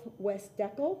 2012 West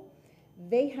Deckel,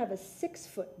 they have a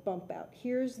 6-foot bump out.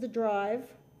 Here's the drive,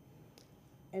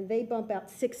 and they bump out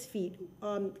 6 feet.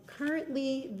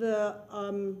 Currently, the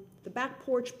back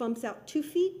porch bumps out 2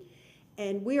 feet,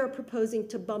 and we are proposing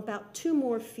to bump out 2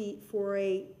 more feet for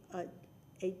a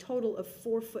total of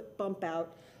 4-foot bump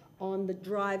out on the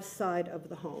drive side of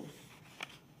the home.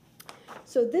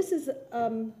 So this is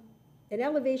an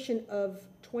elevation of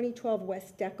 2012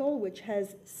 West Deckel, which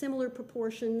has similar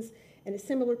proportions and a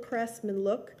similar craftsman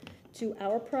look to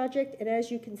our project. And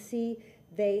as you can see,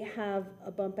 they have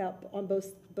a bump out on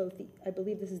both the, I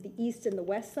believe this is the east and the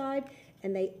west side,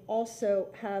 and they also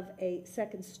have a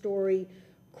second story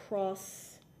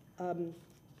cross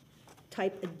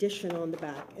type addition on the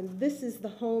back. And this is the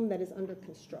home that is under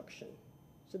construction.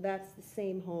 So that's the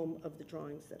same home of the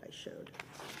drawings that I showed.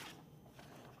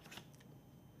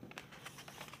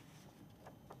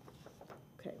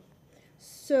 Okay,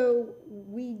 so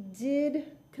we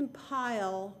did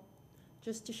compile,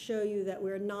 just to show you that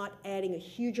we're not adding a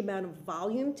huge amount of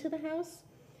volume to the house.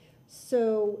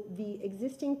 So the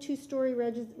existing 2-story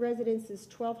residence is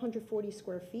 1,240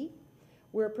 square feet.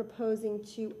 We're proposing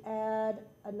to add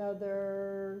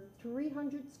another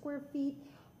 300 square feet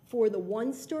for the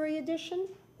 1-story addition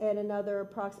and another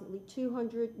approximately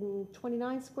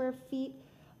 229 square feet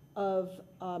of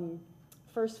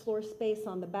first floor space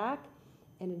on the back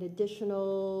and an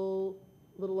additional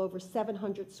little over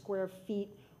 700 square feet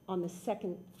on the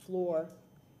second floor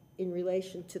in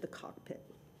relation to the cockpit.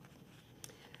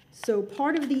 So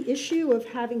part of the issue of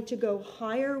having to go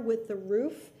higher with the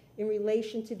roof in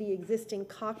relation to the existing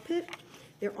cockpit,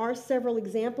 there are several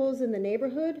examples in the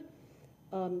neighborhood.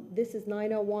 This is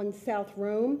 901 South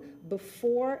Rome.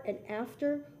 Before and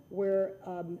after, where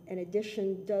an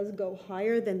addition does go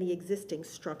higher than the existing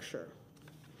structure.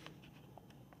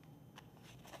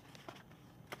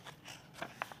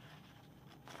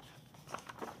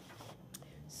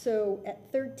 So at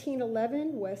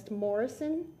 1311 West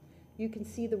Morrison, you can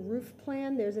see the roof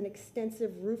plan. There's an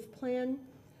extensive roof plan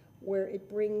where it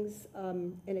brings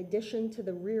an addition to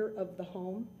the rear of the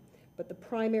home. But the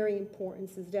primary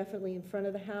importance is definitely in front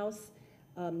of the house.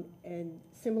 And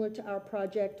similar to our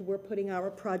project, we're putting our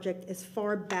project as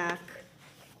far back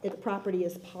at the property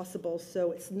as possible,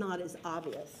 so it's not as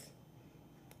obvious.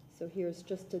 So here's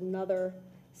just another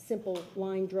simple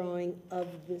line drawing of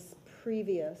this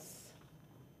previous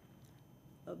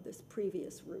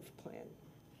roof plan.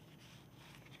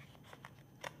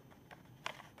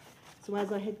 So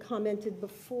as I had commented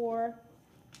before,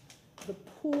 the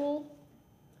pool,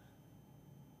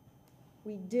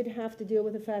 we did have to deal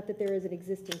with the fact that there is an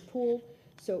existing pool,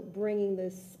 so bringing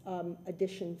this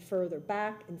addition further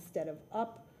back instead of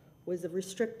up was a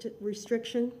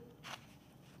restriction.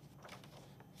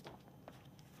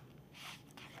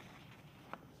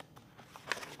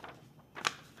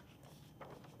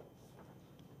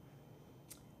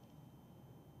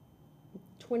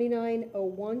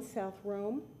 (2901) South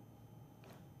Rome.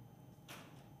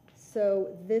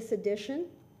 So this addition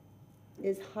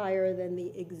is higher than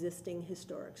the existing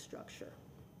historic structure.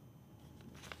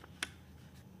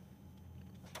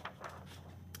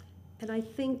 And I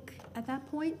think at that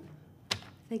point, I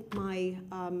think my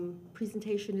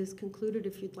presentation is concluded.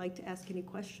 If you'd like to ask any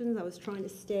questions, I was trying to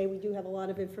stay. We do have a lot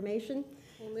of information.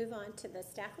 We'll move on to the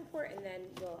staff report, and then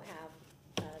we'll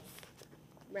have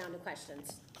a round of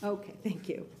questions. Okay, thank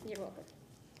you. You're welcome.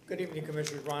 Good evening,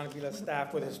 Commissioners. Ron Avila,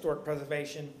 staff with Historic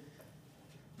Preservation.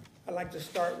 I'd like to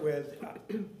start with,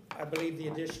 I believe the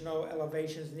additional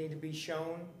elevations need to be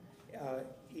shown,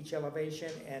 each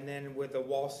elevation, and then with the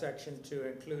wall section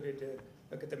to include it to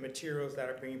look at the materials that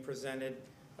are being presented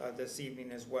this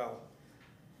evening as well.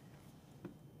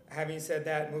 Having said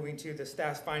that, moving to the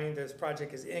staff's finding, this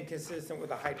project is inconsistent with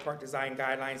the Hyde Park design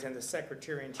guidelines and the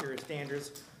Secretary of Interior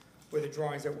standards with the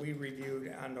drawings that we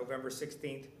reviewed on November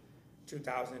 16th,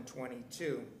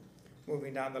 2022.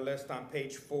 Moving down the list on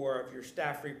page 4 of your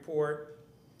staff report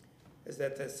is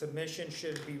that the submission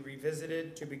should be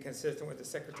revisited to be consistent with the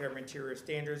Secretary of Interior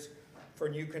standards for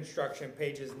new construction,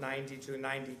 pages 90 to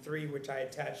 93, which I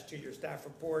attached to your staff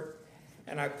report.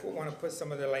 And I want to put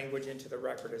some of the language into the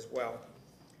record as well.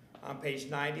 On page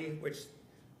 90, which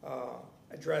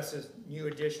addresses new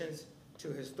additions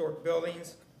to historic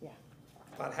buildings. Yeah.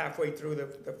 About halfway through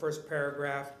the first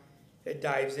paragraph, it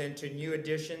dives into new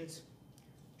additions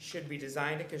should be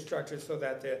designed and constructed so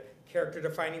that the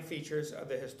character-defining features of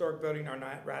the historic building are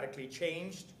not radically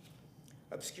changed,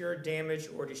 obscured, damaged,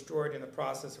 or destroyed in the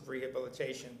process of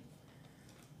rehabilitation.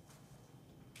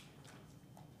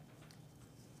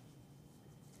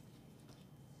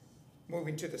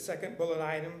 Moving to the second bullet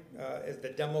item is the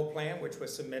demo plan, which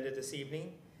was submitted this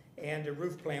evening, and a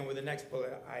roof plan with the next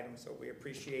bullet item, so we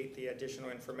appreciate the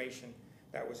additional information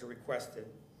that was requested.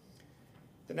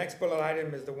 The next bullet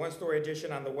item is the one-story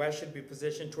addition on the west should be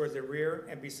positioned towards the rear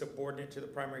and be subordinate to the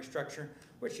primary structure,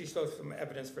 which she shows some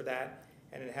evidence for that,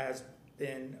 and it has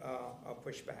been a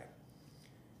pushback.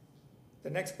 The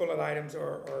next bullet items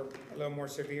are a little more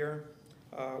severe.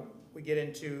 We get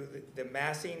into the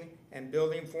massing and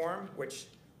building form, which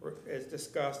is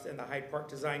discussed in the Hyde Park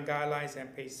Design Guidelines on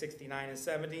page 69 and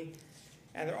 70,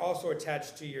 and they're also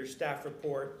attached to your staff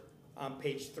report on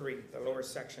page 3, the lower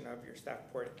section of your staff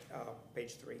report,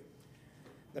 page 3.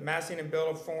 The massing and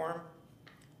build form,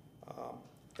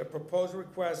 the proposed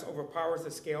request overpowers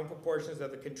the scale and proportions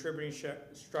of the contributing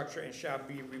structure and shall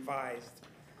be revised.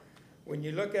 When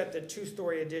you look at the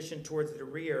two-story addition towards the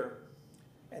rear,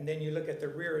 and then you look at the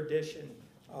rear addition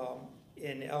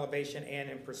in elevation and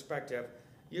in perspective,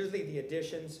 usually the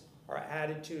additions are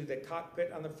added to the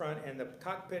cockpit on the front, and the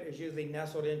cockpit is usually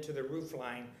nestled into the roof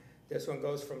line. This one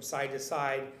goes from side to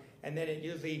side, and then it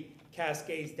usually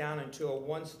cascades down into a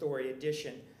one-story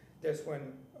addition. This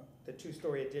one, the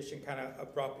two-story addition, kind of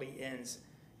abruptly ends,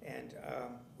 and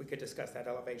we could discuss that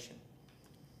elevation.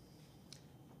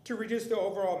 To reduce the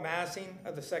overall massing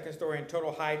of the second story and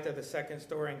total height of the second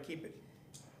story and keep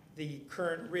the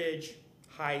current ridge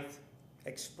height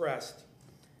expressed,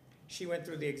 she went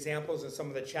through the examples of some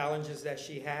of the challenges that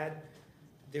she had.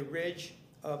 The ridge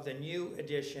of the new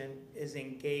addition is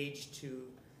engaged to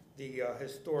the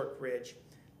historic ridge.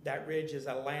 That ridge is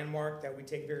a landmark that we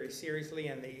take very seriously,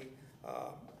 and the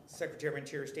Secretary of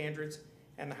Interior standards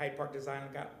and the Hyde Park Design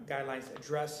Guidelines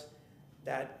address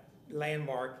that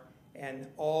landmark, and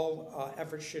all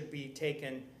efforts should be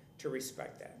taken to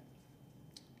respect that.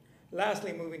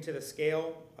 Lastly, moving to the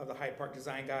scale of the Hyde Park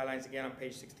Design Guidelines, again on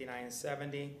page 69 and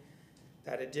 70,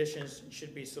 that additions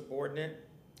should be subordinate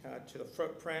to the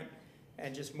footprint,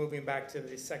 and just moving back to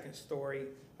the second story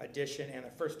addition and the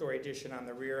first story addition on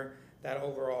the rear, that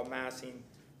overall massing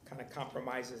kind of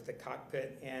compromises the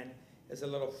cockpit and is a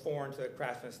little foreign to the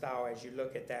Craftsman style as you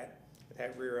look at that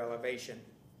rear elevation.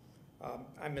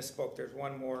 I misspoke, there's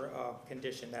one more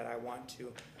condition that I want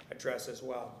to address as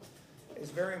well. It's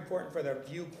very important for the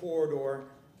view corridor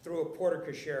through a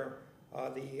porte-cochere.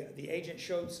 The agent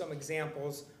showed some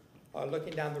examples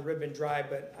looking down the Ribbon Drive,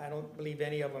 but I don't believe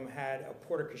any of them had a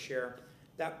porte-cochere.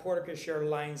 That porte-cochere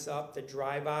lines up the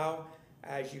drive aisle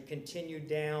as you continue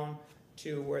down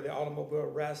to where the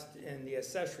automobile rests in the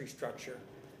accessory structure.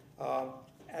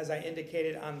 As I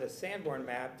indicated on the Sanborn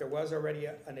map, there was already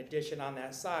an addition on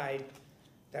that side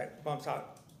that bumps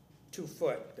out 2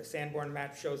 foot. The Sanborn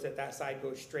map shows that that side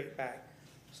goes straight back.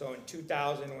 So in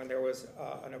 2000, when there was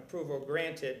an approval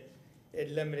granted, it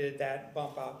limited that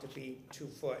bump out to be 2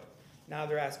 foot. Now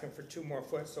they're asking for 2 more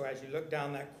foot, so as you look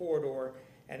down that corridor,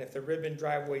 and if the ribbon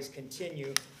driveways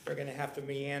continue, they're gonna have to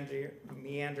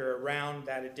meander around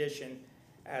that addition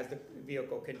as the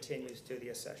vehicle continues to the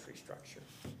accessory structure.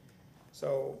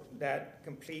 So that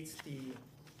completes the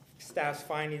staff's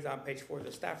findings on page 4 of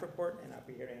the staff report, and I'll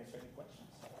be here to answer any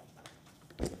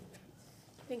questions.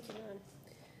 Thank you,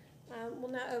 Ron.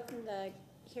 We'll now open the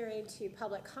hearing to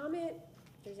public comment.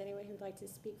 If there's anyone who'd like to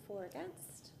speak for or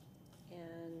against.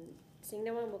 And seeing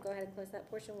no one, we'll go ahead and close that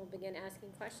portion. We'll begin asking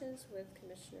questions with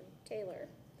Commissioner Taylor.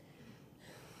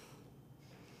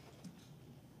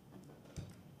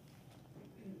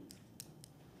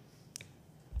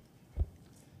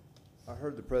 I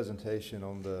heard the presentation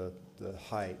on the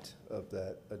height of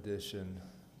that addition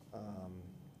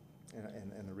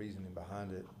and the reasoning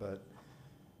behind it, but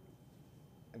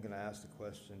I'm going to ask the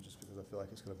question just because I feel like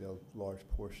it's going to be a large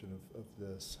portion of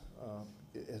this.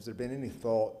 Has there been any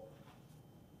thought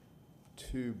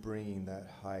to bringing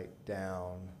that height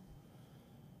down,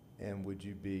 and would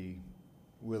you be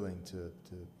willing to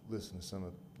listen to some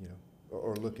of,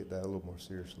 or look at that a little more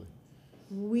seriously?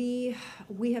 We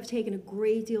have taken a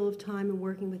great deal of time in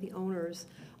working with the owners.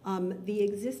 The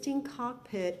existing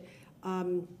cockpit,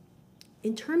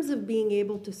 in terms of being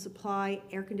able to supply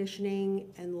air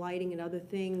conditioning and lighting and other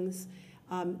things,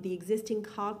 the existing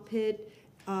cockpit,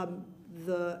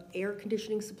 the air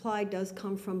conditioning supply does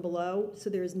come from below, so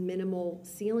there's minimal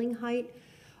ceiling height.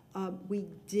 We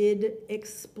did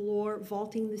explore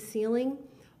vaulting the ceiling,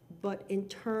 but in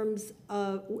terms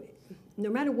of, no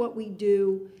matter what we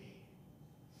do,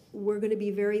 we're going to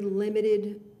be very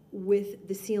limited with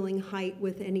the ceiling height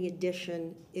with any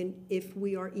addition if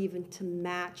we are even to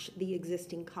match the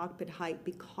existing cockpit height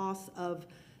because of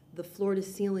the floor to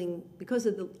ceiling, because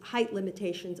of the height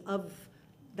limitations of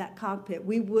that cockpit.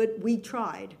 We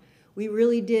tried, we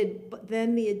really did, but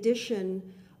then the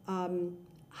addition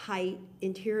height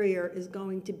interior is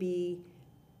going to be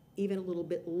even a little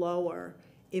bit lower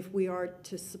if we are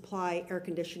to supply air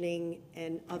conditioning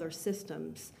and other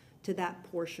systems to that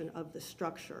portion of the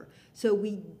structure. So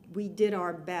we did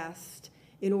our best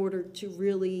in order to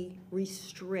really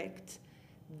restrict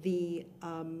the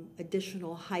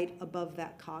additional height above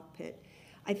that cockpit.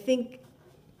 I think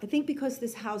because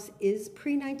this house is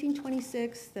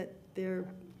pre-1926, that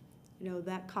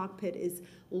that cockpit is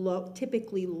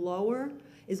typically lower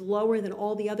than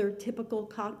all the other typical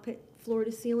cockpit floor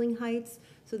to ceiling heights.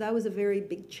 So that was a very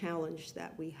big challenge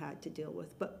that we had to deal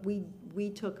with. But we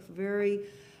took very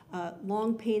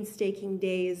long, painstaking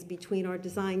days between our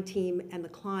design team and the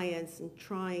clients and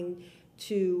trying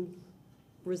to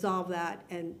resolve that,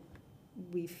 and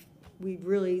we'd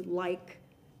really like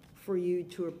for you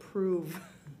to approve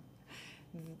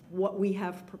what we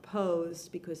have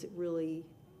proposed, because it really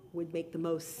would make the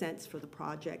most sense for the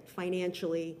project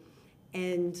financially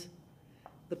and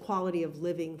the quality of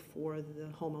living for the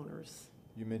homeowners.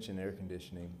 You mentioned air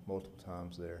conditioning multiple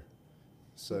times there.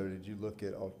 So did you look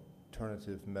at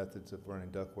alternative methods of running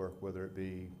ductwork, whether it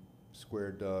be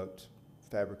square duct,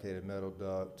 fabricated metal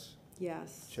duct?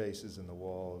 Yes. Chases in the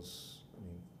walls? I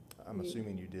mean, I'm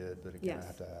assuming you did, but again, yes. I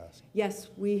have to ask. Yes,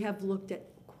 we have looked at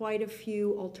quite a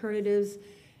few alternatives,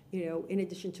 in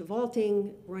addition to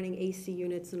vaulting, running AC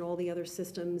units and all the other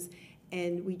systems,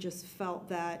 and we just felt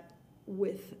that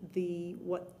with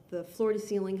what the floor to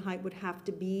ceiling height would have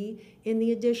to be in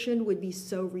the addition would be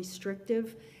so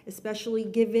restrictive, especially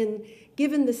given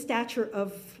the stature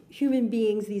of human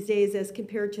beings these days as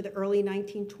compared to the early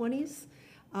 1920s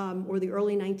or the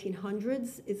early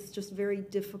 1900s. It's just very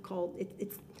difficult.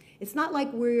 It's not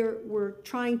like we're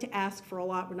trying to ask for a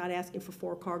lot. We're not asking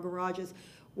for 4-car garages.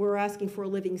 We're asking for a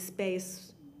living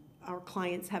space our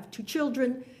clients have 2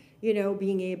 children, you know,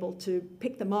 being able to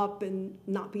pick them up and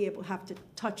not be able to have to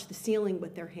touch the ceiling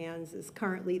with their hands as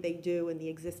currently they do in the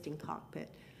existing cockpit.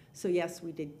 So yes,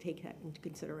 we did take that into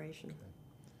consideration.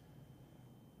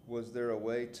 Was there a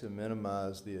way to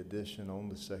minimize the addition on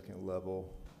the second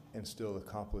level and still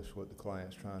accomplish what the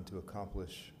client's trying to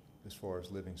accomplish as far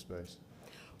as living space?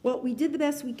 Well, we did the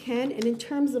best we can, and in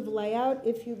terms of layout,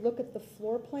 if you look at the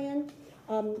floor plan,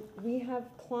 we have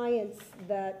clients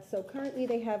that, so currently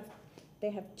they have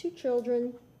 2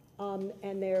 children,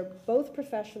 and they're both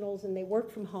professionals and they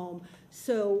work from home.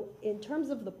 So in terms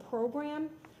of the program,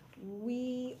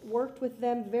 we worked with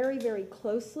them very, very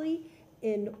closely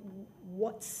in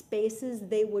what spaces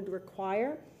they would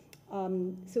require.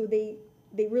 So they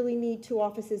really need 2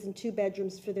 offices and 2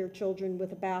 bedrooms for their children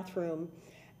with a bathroom,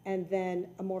 and then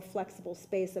a more flexible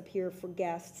space up here for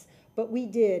guests. But we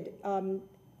did,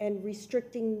 and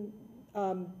restricting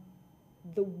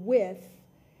the width.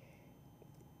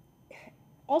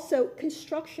 Also,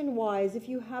 construction-wise, if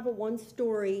you have a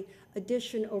 1-story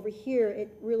addition over here,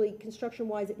 it really,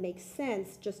 construction-wise, it makes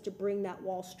sense just to bring that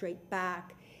wall straight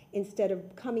back instead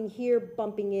of coming here,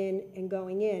 bumping in, and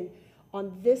going in.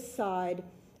 On this side,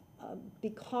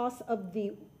 because of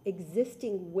the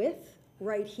existing width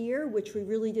right here, which we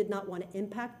really did not want to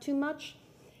impact too much,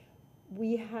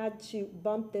 we had to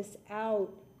bump this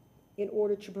out in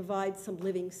order to provide some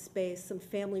living space, some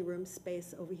family room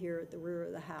space over here at the rear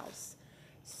of the house.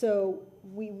 So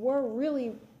we were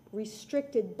really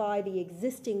restricted by the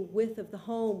existing width of the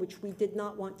home, which we did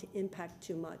not want to impact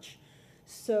too much.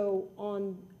 So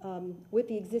on, with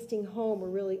the existing home, we're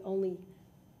really only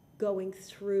going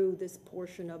through this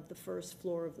portion of the first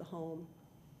floor of the home.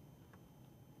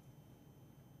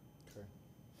 Okay.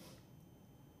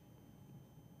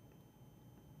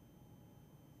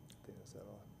 I think that's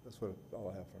all. That's what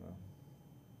all I have for now.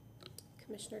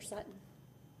 Commissioner Sutton.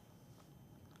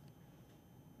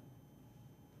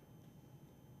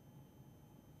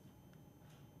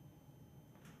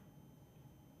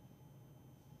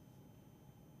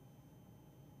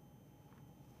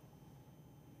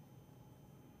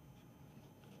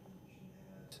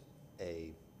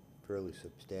 A fairly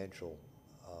substantial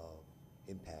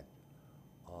impact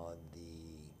on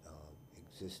the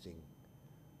existing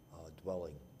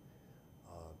dwelling.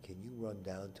 Can you run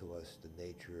down to us the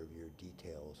nature of your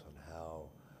details on how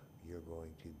you're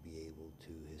going to be able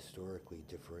to historically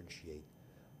differentiate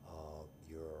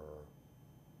your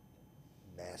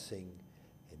massing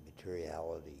and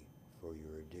materiality for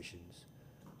your additions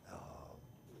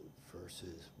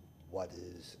versus what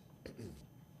is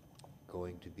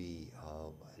going to be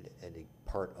any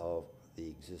part of the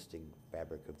existing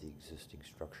fabric of the existing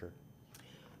structure?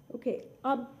 Okay,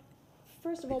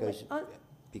 first of all,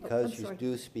 Because you sorry.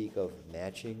 do speak of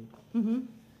matching Mhm.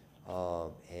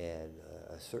 And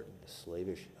a certain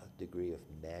slavish degree of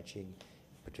matching,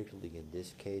 particularly in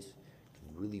this case,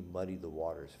 can really muddy the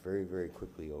waters very, very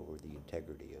quickly over the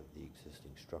integrity of the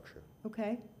existing structure.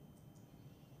 Okay.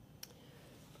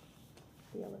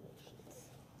 The elevations.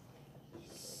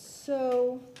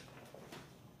 So,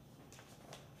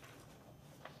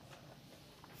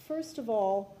 first of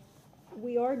all,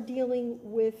 we are dealing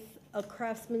with a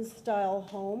craftsman-style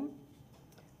home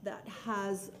that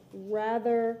has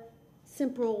rather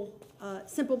simple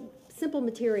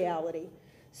materiality.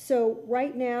 So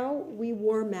right now, we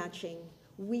were matching.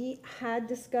 We had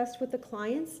discussed with the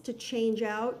clients to change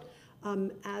out,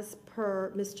 as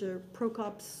per Mr.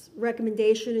 Prokop's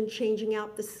recommendation, and changing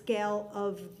out the scale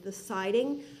of the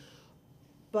siding.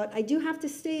 But I do have to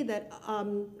say that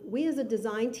we as a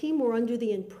design team were under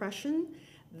the impression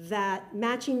that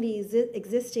matching the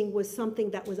existing was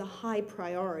something that was a high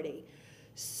priority.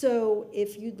 So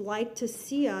if you'd like to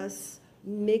see us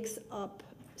mix up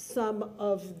some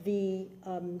of the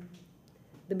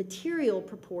material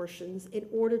proportions in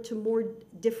order to more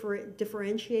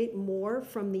differentiate more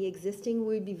from the existing,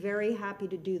 we'd be very happy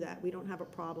to do that. We don't have a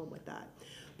problem with that.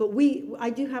 But I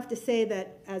do have to say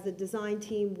that as a design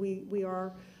team, we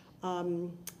are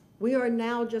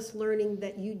now just learning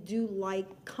that you do like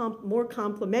more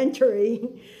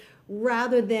complementary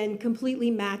rather than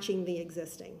completely matching the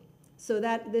existing. So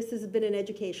this has been an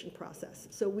education process.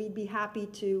 So we'd be happy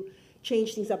to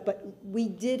change things up, but we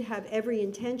did have every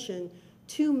intention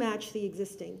to match the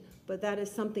existing, but that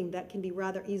is something that can be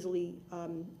rather easily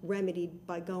remedied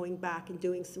by going back and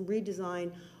doing some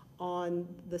redesign on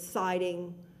the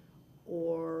siding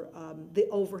or the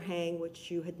overhang, which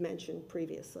you had mentioned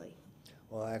previously.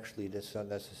 Well, actually, that's not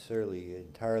necessarily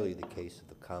entirely the case of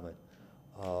the comment.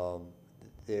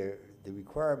 The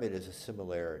requirement is a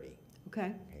similarity.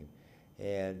 Okay.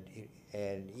 And,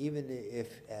 and even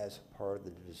if as part of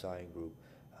the design group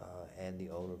and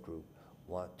the owner group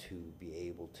want to be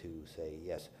able to say,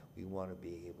 yes, we want to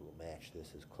be able to match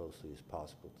this as closely as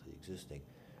possible to the existing,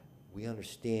 we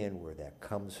understand where that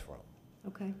comes from.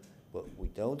 Okay. What we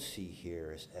don't see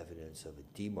here is evidence of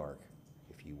a demarc,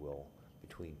 if you will,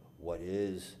 between what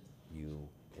is new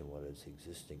and what is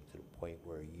existing, to the point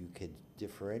where you can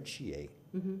differentiate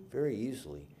very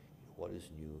easily what is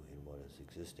new and what is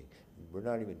existing. We're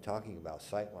not even talking about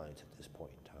sightlines at this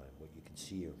point in time, what you can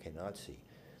see or cannot see.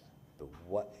 But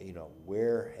what,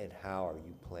 where and how are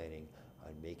you planning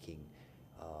on making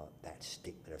that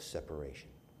statement of separation?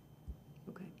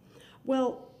 Okay.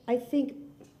 Well, I think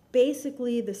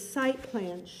basically the site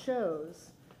plan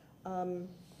shows, well,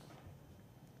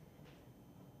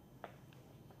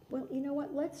 you know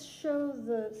what, let's show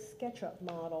the SketchUp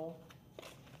model.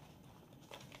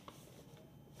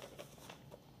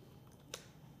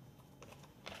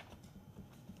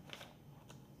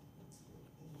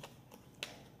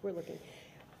 We're looking.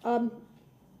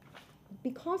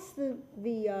 Because the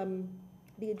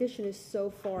addition is so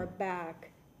far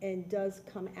back and does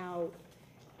come out,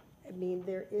 I mean,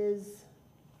 there is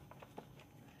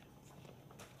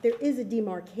a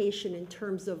demarcation in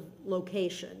terms of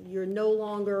location. You're no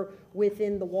longer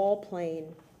within the wall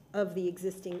plane of the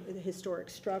existing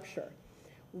historic structure.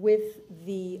 With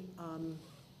the,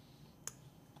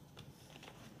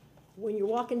 when you're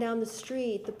walking down the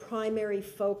street, the primary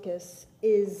focus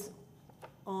is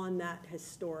on that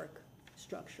historic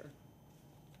structure.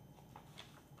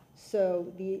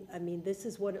 So I mean, this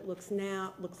is what it looks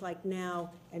like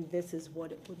now, and this is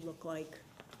what it would look like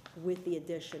with the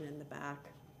addition in the back.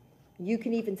 You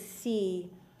can even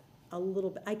see a little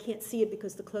bit, I can't see it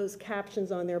because the closed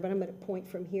caption's on there, but I'm going to point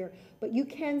from here. But you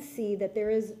can see that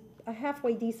there is a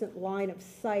halfway decent line of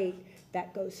sight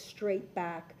that goes straight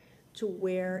back to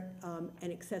where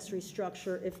an accessory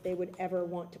structure, if they would ever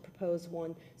want to propose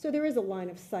one. So there is a line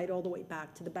of sight all the way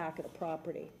back to the back of the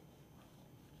property.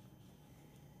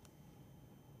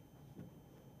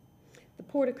 The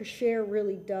porte cochere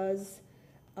really does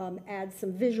add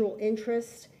some visual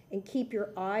interest and keep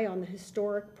your eye on the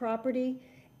historic property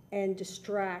and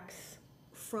distracts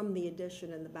from the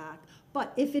addition in the back.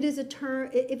 But if it is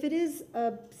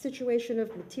a situation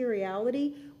of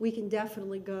materiality, we can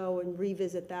definitely go and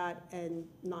revisit that and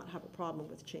not have a problem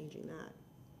with changing that.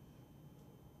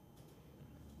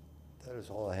 That is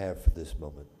all I have for this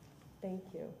moment. Thank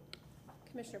you.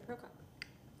 Commissioner Prokop.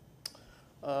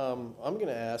 I'm going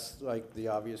to ask like the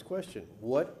obvious question.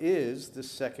 What is the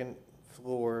second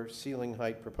floor ceiling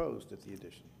height proposed at the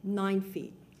addition? 9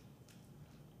 feet.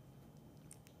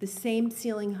 The same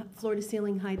floor to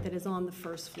ceiling height that is on the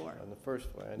first floor. On the first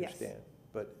floor, I Yes. understand.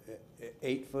 But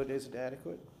 8 foot isn't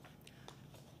adequate?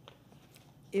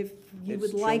 If you It's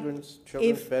would like,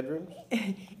 children's bedrooms?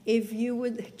 if you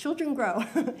would, children grow.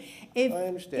 I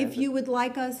understand. If you would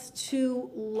like us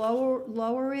to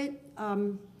lower it,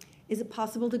 is it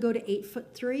possible to go to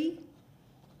 8'3"?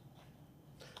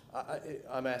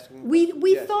 I'm asking. We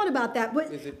yes. thought about that,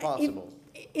 but. Is it possible?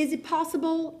 Is it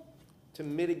possible? To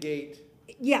mitigate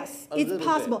Yes, a it's little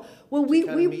possible. bit, Well, to we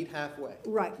kind of meet halfway?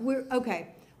 Right, okay.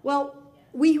 Well,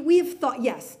 we have thought,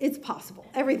 yes, it's possible.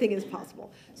 Everything is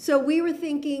possible. So we were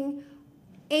thinking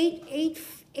 8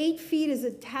 feet is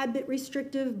a tad bit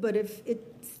restrictive, but if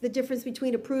it's the difference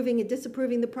between approving and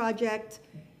disapproving the project,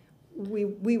 we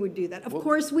would do that. Of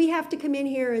course, we have to come in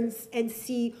here and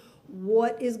see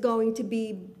what is going to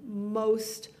be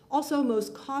most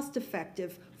cost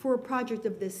effective for a project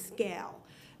of this scale.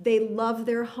 They love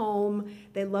their home.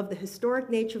 They love the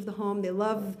historic nature of the home. They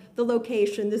love the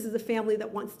location. This is a family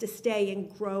that wants to stay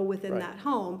and grow within that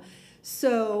home.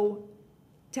 So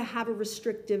to have a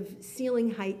restrictive ceiling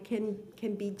height can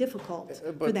be difficult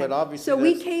for them. But obviously so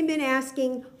we came in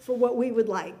asking for what we would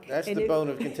like. That's and the bone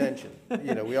of contention.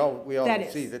 You know, we all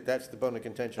see that that's the bone of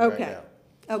contention right now.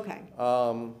 Okay.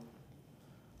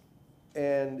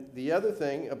 And the other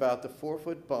thing about the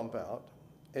 4-foot bump out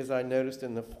is I noticed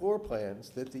in the floor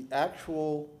plans that the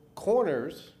actual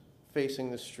corners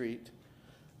facing the street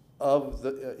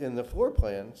in the floor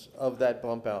plans of that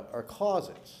bump out are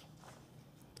closets.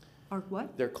 Are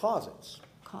what? They're closets.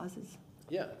 Causes.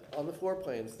 Yeah, on the floor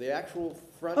plans, the actual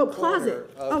front Oh, corner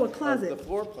closet. Oh, a closet. of the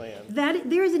floor plan.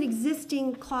 There is an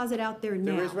existing closet out there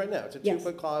now. There is right now. It's a Yes.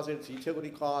 2-foot closet. It's a utility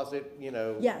closet.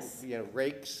 Yes.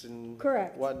 Rakes and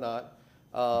Correct. whatnot.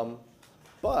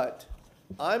 But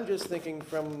I'm just thinking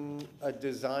from a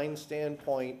design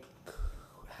standpoint.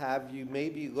 Have you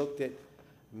maybe looked at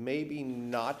maybe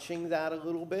notching that a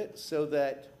little bit so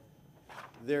that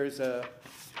there's a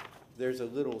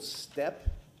little step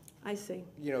I see.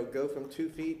 you know, go from 2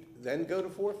 feet, then go to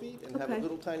 4 feet, and have a Okay.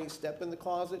 little tiny step in the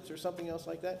closets or something else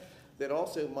like that, that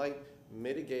also might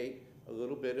mitigate a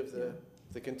little bit of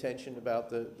the contention about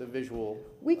the visual.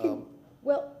 We can,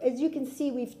 well, as you can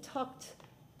see, we've tucked,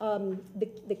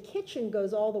 the kitchen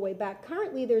goes all the way back.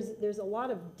 Currently, there's a lot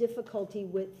of difficulty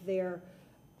with their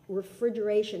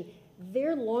refrigeration.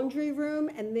 Their laundry room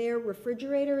and their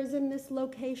refrigerator is in this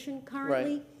location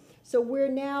currently. Right. So we're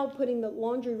now putting the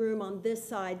laundry room on this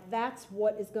side. That's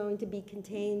what is going to be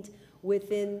contained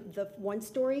within the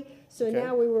 1-story. So Okay.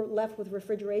 now we were left with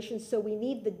refrigeration, so we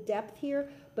need the depth here,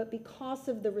 but because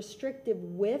of the restrictive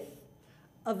width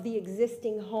of the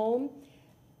existing home,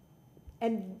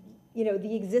 and, you know,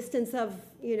 the existence of,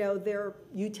 you know, their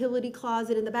utility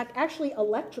closet in the back, actually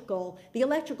the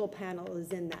electrical panel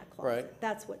is in that closet. Right.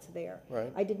 That's what's there.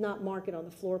 Right. I did not mark it on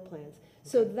the floor plans.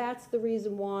 So that's the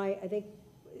reason why I think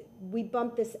we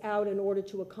bumped this out in order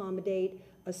to accommodate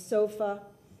a sofa.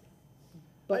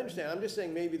 I understand, I'm just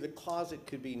saying maybe the closet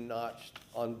could be notched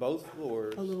on both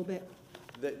floors. A little bit.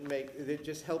 That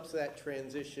just helps that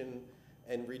transition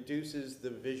and reduces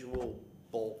the visual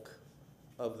bulk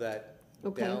of that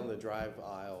Okay. down the drive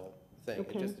aisle thing.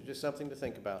 Okay. Just something to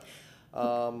think about.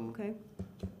 Okay.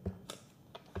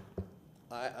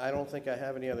 I don't think I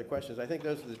have any other questions. I think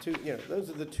those are the two, you know, those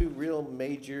are the two real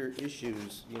major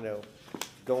issues, you know,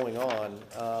 going on.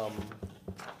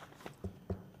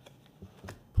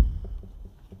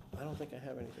 I don't think I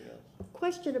have anything else.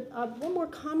 Question, one more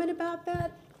comment about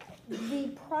that. The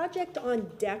project on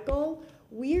Deckel,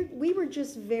 we were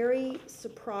just very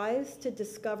surprised to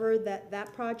discover that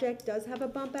that project does have a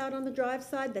bump out on the drive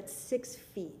side that's 6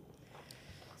 feet.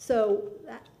 So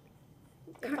that.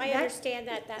 If I that- understand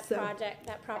that so-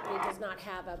 that property does not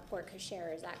have a porte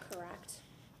cochere, is that correct?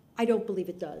 I don't believe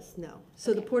it does, no.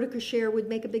 So the Okay. porte cochere would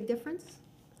make a big difference?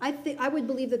 I would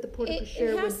believe that the porte It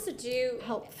cochere would. has to do,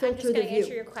 help I'm filter just the gonna answer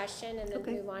view. your question and then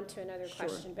Okay. move on to another Sure.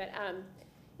 question. But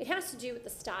it has to do with the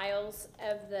styles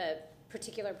of the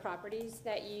particular properties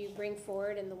that you bring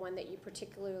forward and the one that you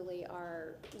particularly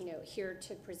are, you know, here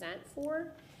to present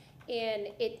for. And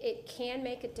it can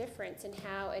make a difference in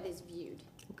how it is viewed.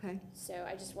 Okay, So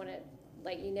I just want to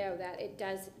let you know that it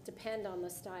does depend on the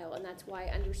style, and that's why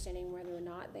understanding whether or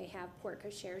not they have porte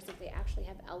cocheres, if they actually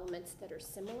have elements that are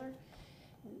similar,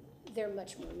 they're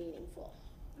much more meaningful.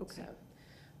 Okay.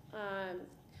 So,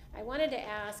 I wanted to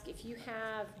ask if you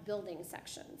have building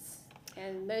sections,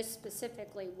 and most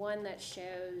specifically, one that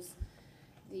shows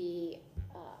the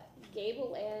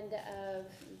gable end of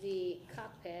the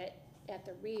cockpit at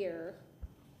the rear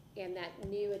and that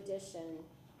new addition.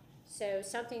 So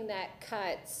something that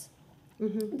cuts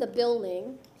the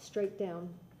building straight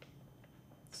down.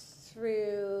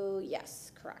 through,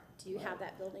 yes, correct. Do you have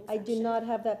that building I section? do not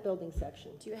have that building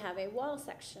section. Do you have a wall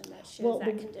section that Well, shows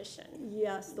that the- condition?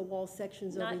 Yes, the wall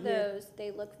section's over Not here. those,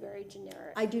 they look very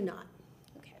generic. I do not.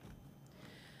 Okay.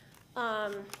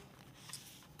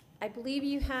 I believe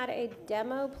you had a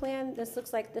demo plan. This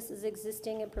looks like this is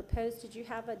existing and proposed. Did you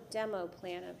have a demo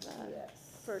plan of the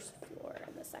Yes. first floor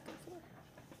and the second floor?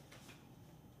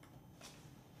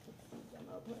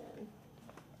 Demo plan.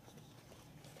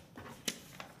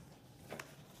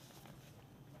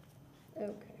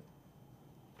 Okay.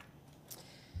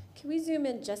 Can we zoom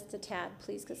in just a tad,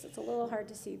 please, because it's a little hard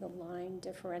to see the line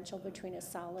differential between a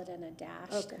solid and a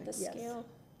dashed Okay, at the yes. scale?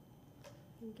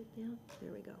 Can you get down?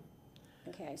 There we go.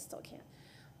 Okay, I still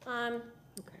can't.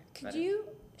 Okay. Could you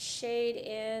shade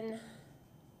in,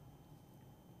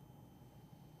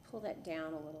 pull that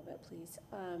down a little bit, please?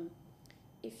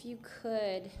 If you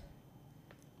could,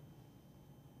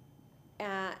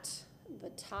 at the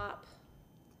top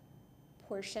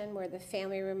portion where the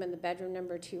family room and the bedroom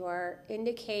number 2 are,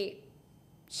 indicate,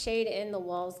 shade in the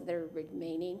walls that are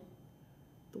remaining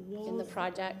The in the walls.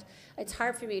 project. It's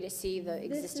hard for me to see the This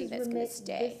existing is that's gonna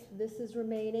stay, This is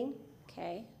remaining.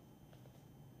 okay?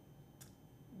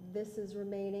 This is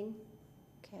remaining.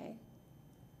 Okay,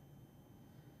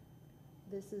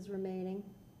 This is remaining.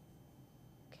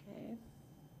 okay.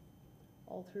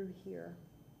 All through here.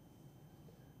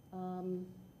 On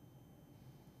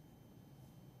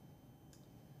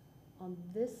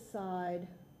this side,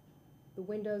 the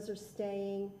windows are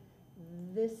staying.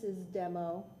 This is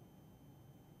demo.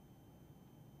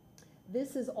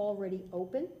 This is already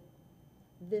open.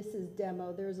 This is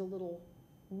demo. There's a little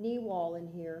knee wall in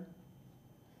here.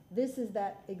 This is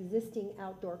that existing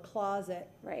outdoor closet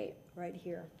Right, right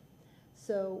here.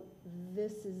 So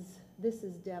this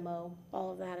is demo.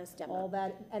 all of that is demo. All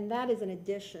that, and that is an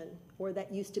addition, or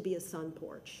that used to be a sun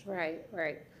porch. Right,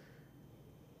 right.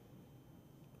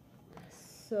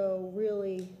 So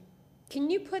really, Can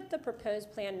you put the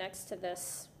proposed plan next to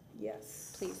this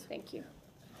Yes. Please, thank you.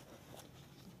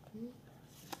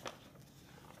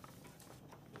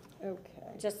 Okay.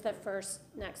 Just the first,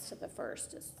 next to the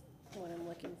first is what I'm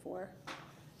looking for.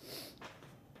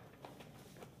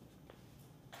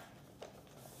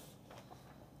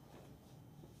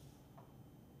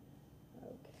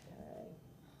 Okay.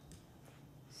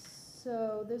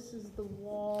 So this is the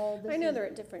wall. I know they're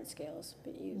at different scales,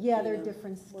 but you. Yeah, you they're know,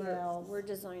 different scales. We're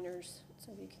designers,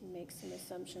 so we can make some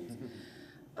assumptions.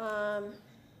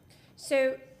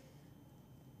 So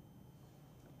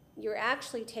you're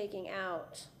actually taking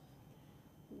out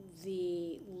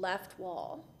the left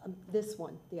wall. This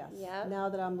one, yes. Yep. Now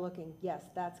that I'm looking, yes,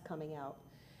 that's coming out.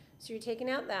 So you're taking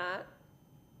out that,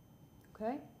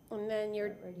 Okay? and then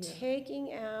you're Right here.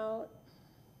 taking out,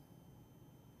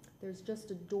 There's just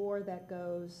a door that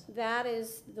goes that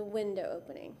is the window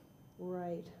opening.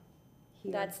 right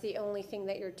here. That's the only thing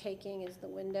that you're taking is the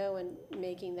window and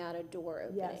making that a door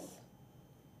opening. Yes.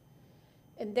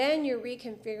 And then you're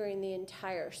reconfiguring the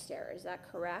entire stair, is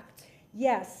that correct?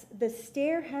 Yes, the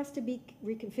stair has to be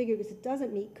reconfigured because it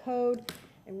doesn't meet code.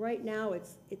 And right now,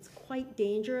 it's quite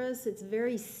dangerous. It's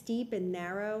very steep and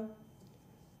narrow.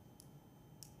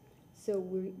 So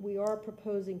we are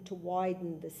proposing to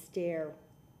widen the stair.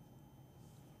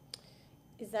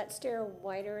 Is that stair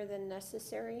wider than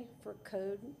necessary for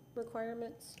code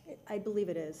requirements? I believe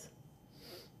it is.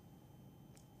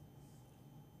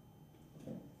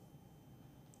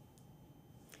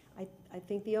 I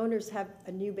think the owners have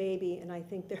a new baby, and I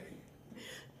think they're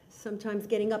sometimes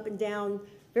getting up and down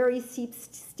very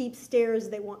steep stairs.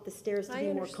 They want the stairs to I be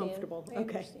more understand. comfortable. I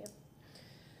Okay. understand.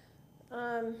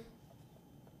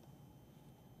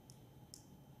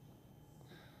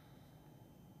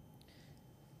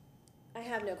 I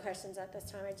have no questions at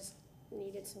this time. I just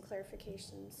needed some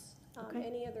clarifications. Okay.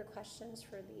 Any other questions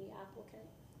for the applicant?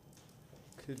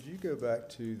 Could you go back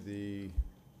to the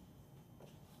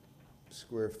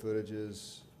square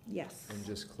footages Yes. and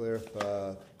just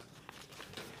clarify I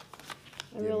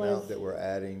the realize- amount that we're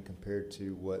adding compared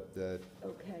to what the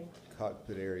Okay.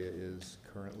 cockpit area is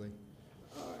currently?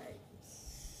 All right.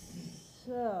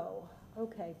 So,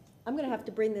 okay. I'm going to have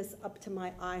to bring this up to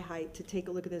my eye height to take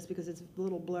a look at this because it's a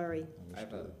little blurry. I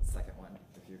have a Understood. second one,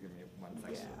 if you give me 1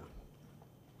 second. Yeah.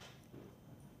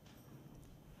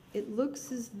 It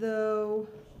looks as though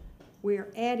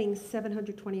we're adding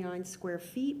 729 square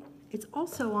feet. It's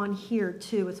also on here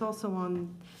too. It's also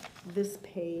on this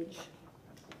page.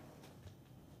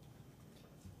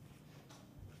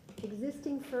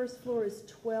 Existing first floor is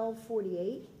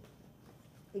 1248.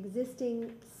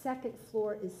 Existing second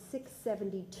floor is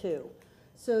 672.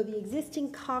 So the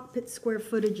existing cockpit square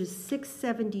footage is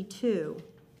 672.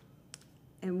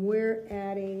 And we're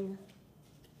adding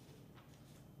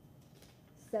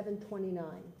 729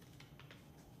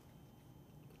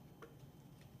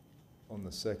 On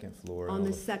the second floor? on and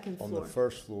the second On floor. the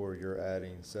first floor, you're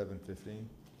adding 715?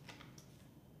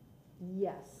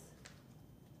 Yes,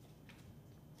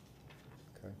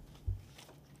 Okay.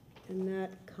 and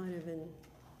that kind of in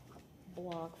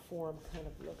block form kind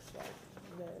of looks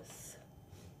like this.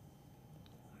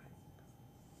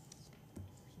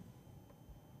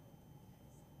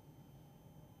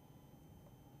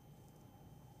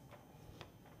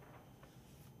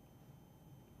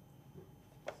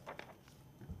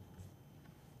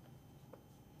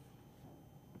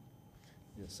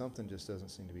 Yeah, something just doesn't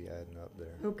seem to be adding up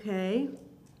there. Okay,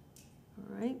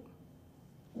 all right.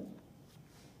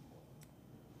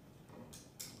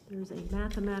 There's a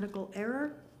mathematical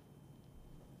error.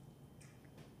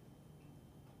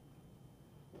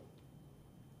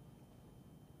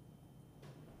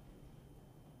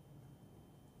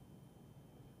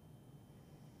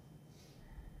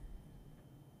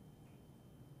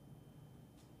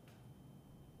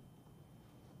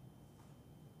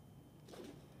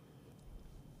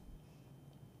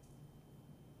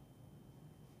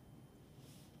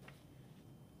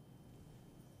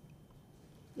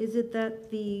 Is it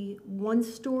that the one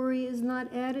story is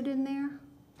not added in there?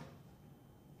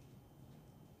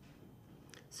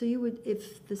 So you would,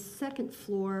 if the second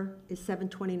floor is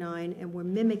 729 and we're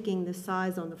mimicking the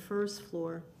size on the first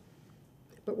floor,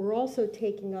 but we're also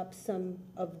taking up some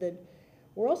of the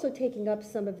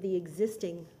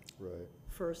existing Right.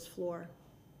 first floor.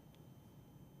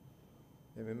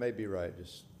 I mean, it may be right,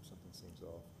 just something seems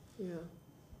off. Yeah.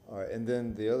 All right, and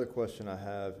then the other question I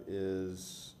have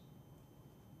is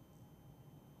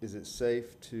it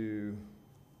safe to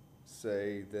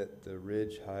say that the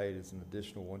ridge height is an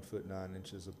additional 1 foot 9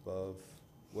 inches above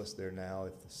what's there now?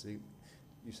 If the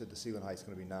you said the ceiling height's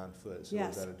gonna be 9 foot, so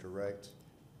Yes. is that a direct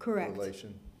Correct.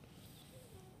 correlation?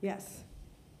 Yes.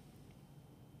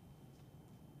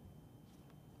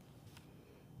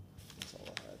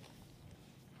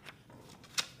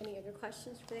 other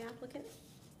questions for the applicant?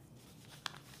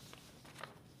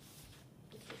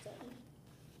 Mr. Sutton?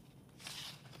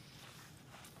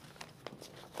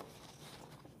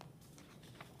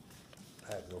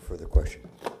 I have no further question.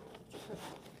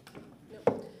 No.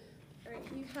 All right,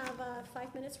 you have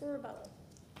 5 minutes for rebuttal.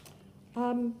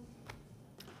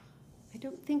 I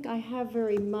don't think I have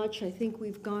very much. I think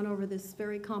we've gone over this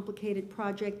very complicated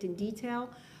project in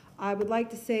detail. I would like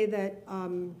to say that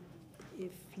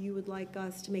if you would like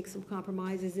us to make some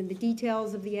compromises in the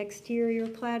details of the exterior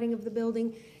cladding of the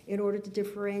building in order to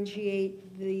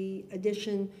differentiate the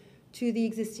addition to the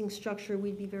existing structure,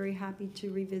 we'd be very happy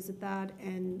to revisit that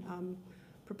and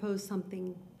propose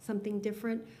something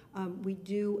different. We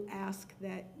do ask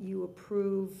that you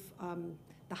approve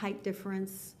the height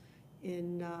difference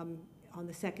in on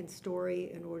the second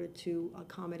story in order to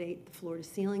accommodate the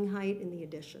floor-to-ceiling height in the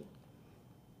addition.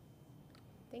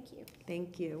 Thank you.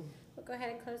 Thank you. We'll go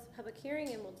ahead and close the public hearing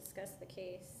and we'll discuss the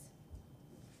case.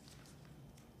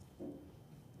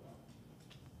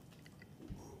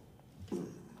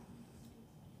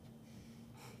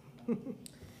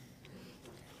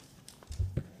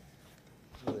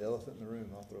 The elephant in the room,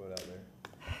 I'll throw it out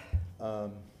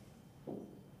there.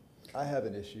 I have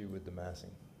an issue with the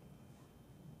massing.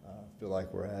 I feel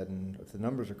like we're adding, if the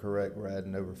numbers are correct, we're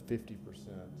adding over 50%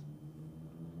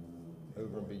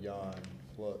 over and beyond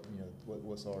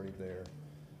what's already there.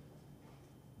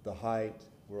 The height,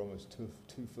 we're almost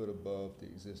two foot above the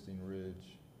existing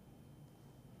ridge.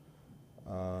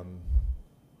 And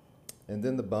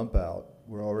then the bump out,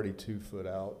 we're already 2 foot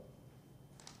out.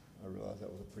 I realize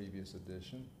that was a previous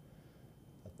addition.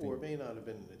 Or it may not have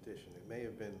been an addition. It may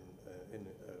have been in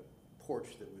a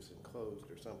porch that was enclosed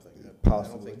or something. Possibly.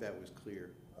 I don't think that was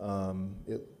clear. I'm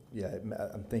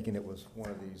thinking it was one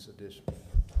of these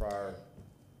prior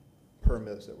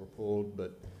permits that were pulled,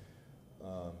 but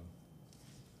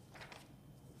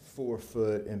 4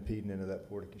 foot impeding into that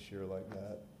portico like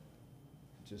that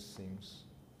just seems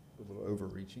a little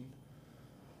overreaching.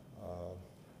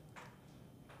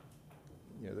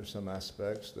 There's some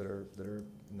aspects that are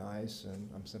nice, and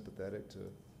I'm sympathetic to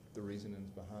the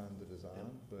reasonings behind the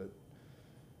design, but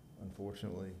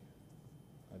unfortunately,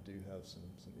 I do have some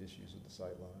issues with the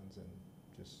sight lines, and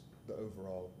just the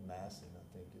overall massing,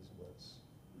 I think, is what's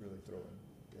really throwing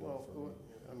it off for me.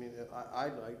 I mean,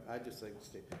 I just like to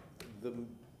state,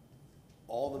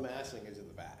 all the massing is in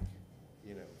the back.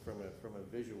 From a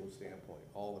visual standpoint,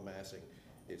 all the massing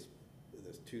is,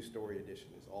 this 2-story addition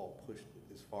is all pushed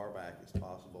as far back as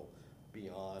possible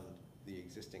beyond the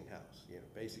existing house.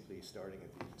 Basically starting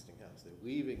at the existing house. They're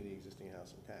leaving the existing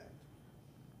house intact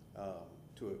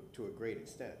to a great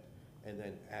extent, and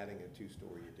then adding a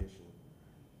 2-story addition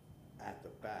at the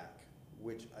back,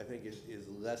 which I think is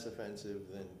less offensive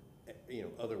than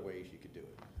other ways you could do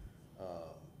it.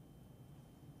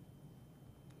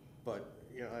 But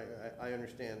I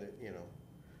understand that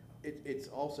it's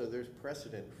also, there's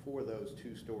precedent for those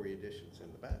 2-story additions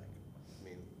in the back. I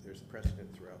mean, there's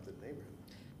precedent throughout the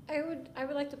neighborhood. I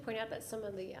would like to point out that some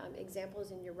of the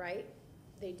examples, and you're right,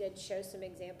 they did show some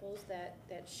examples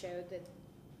that showed that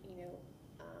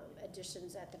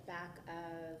additions at the back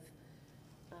of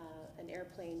an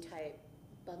airplane type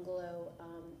bungalow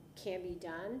can be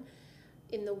done.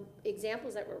 In the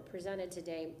examples that were presented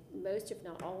today, most if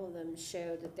not all of them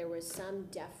showed that there was some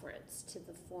deference to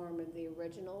the form of the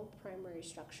original primary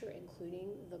structure, including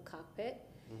the cockpit,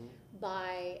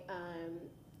 by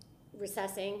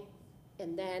recessing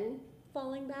and then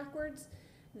falling backwards.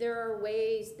 There are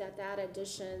ways that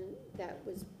addition that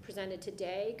was presented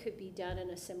today could be done in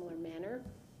a similar manner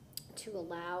to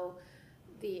allow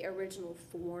the original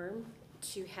form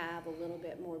to have a little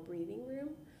bit more breathing room.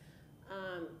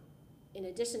 In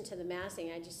addition to the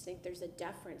massing, I just think there's a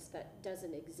deference that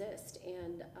doesn't exist,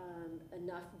 and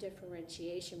enough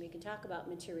differentiation. We can talk about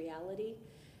materiality,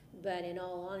 but in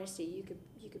all honesty, you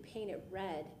could paint it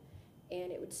red, and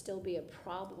it would still be a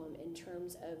problem in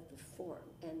terms of the form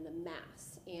and the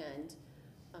mass. And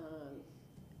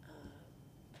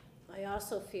I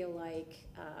also feel like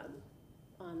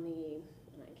on the,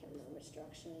 and I can't remember which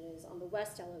direction it is, on the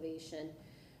west elevation,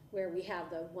 where we have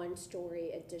the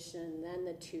 1-story addition, then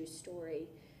the 2-story,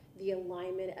 the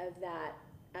alignment of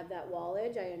that wall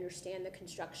edge, I understand the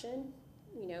construction,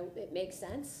 it makes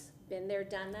sense. Been there,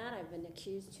 done that. I've been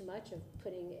accused too much of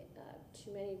putting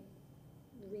too many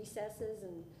recesses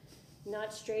and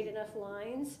not straight enough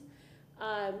lines.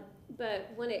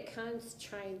 But when it comes to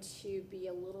trying to be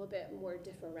a little bit more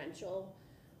differential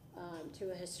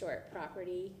to a historic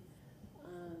property,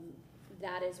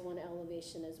 that is one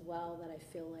elevation as well that I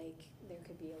feel like there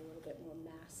could be a little bit more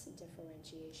mass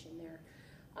differentiation there.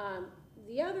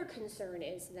 The other concern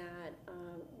is that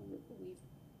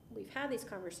we've had these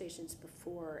conversations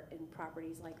before in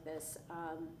properties like this.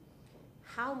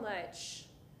 How much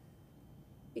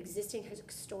existing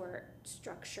historic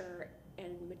structure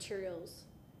and materials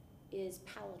is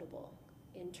palatable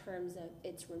in terms of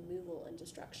its removal and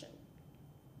destruction?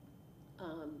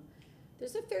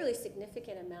 There's a fairly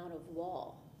significant amount of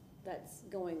wall that's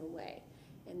going away,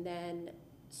 and then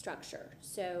structure.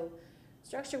 So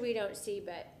structure we don't see,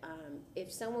 but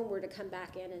if someone were to come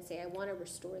back in and say, I want to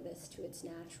restore this to its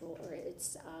natural or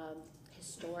its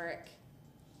historic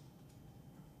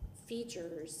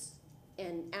features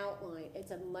and outline,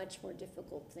 it's a much more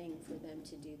difficult thing for them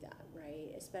to do that,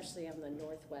 right? Especially on the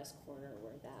northwest corner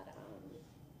where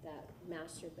that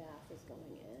master bath is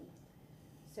going in.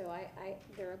 So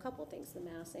there are a couple things: the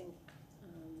massing,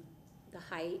 the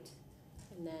height,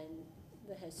 and then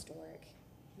the historic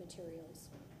materials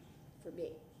for me.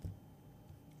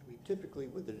 I mean, typically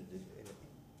with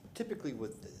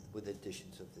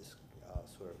additions of this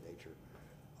sort of nature,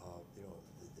 you know,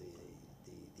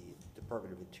 the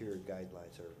Department of Interior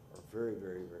guidelines are very,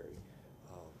 very, very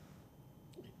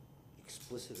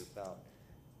explicit about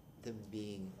them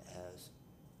being as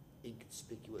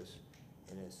inconspicuous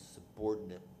and as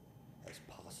subordinate as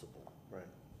possible. Right.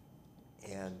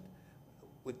 And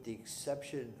with the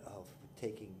exception of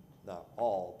taking not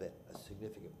all, but a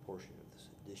significant portion of this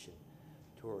addition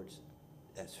towards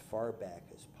as far back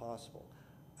as possible,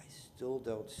 I still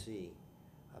don't see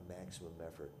a maximum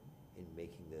effort in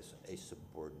making this a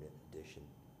subordinate addition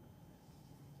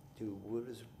to what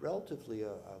is relatively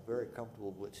a very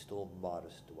comfortable but still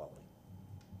modest dwelling.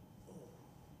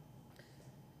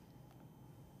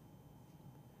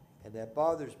 And that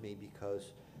bothers me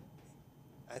because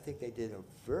I think they did a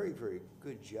very, very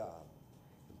good job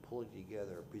in pulling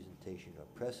together a presentation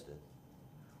of precedent,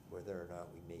 whether or not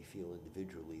we may feel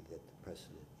individually that the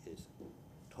precedent is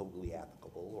totally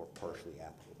applicable or partially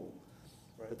applicable.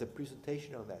 Right. But the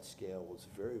presentation on that scale was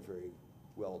very, very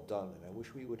well done, and I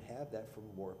wish we would have that from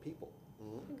more people.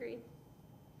 Mhm. Agreed.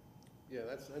 Yeah,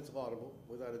 that's laudable,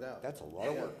 without a doubt. That's a lot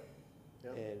of work.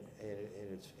 Yeah. And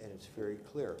it's very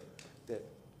clear that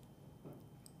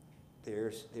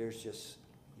there's just,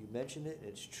 you mentioned it, and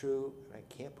it's true, and I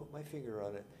can't put my finger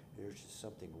on it, there's just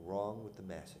something wrong with the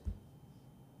massing.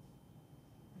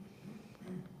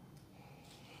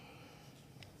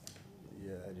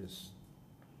 Yeah,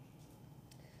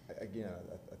 again,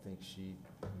 I think she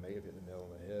may have hit the nail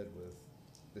on the head with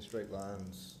the straight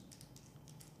lines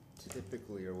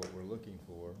typically are what we're looking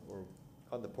for, or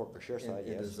On the pork or share side,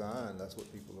 in yes. design, that's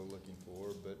what people are looking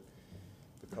for, but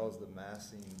because the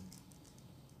massing,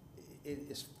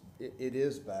 it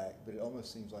is back, but it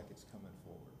almost seems like it's coming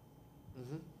forward.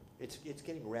 Mhm. It's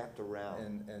getting wrapped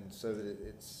around. And so that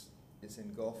it's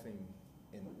engulfing,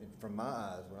 from my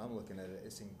eyes, when I'm looking at it,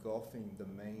 it's engulfing the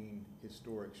main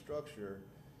historic structure,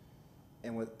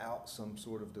 and without some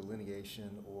sort of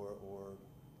delineation or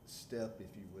step,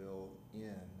 if you will,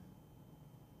 in,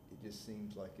 it just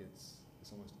seems like it's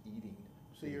almost eating.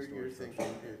 So the you're historic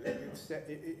thinking,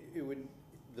 structure. it would,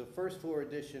 the first floor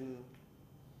addition,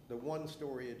 the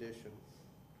one-story addition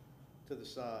to the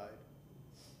side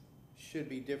should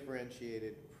be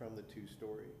differentiated from the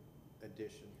two-story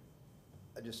addition.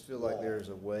 I just feel like there's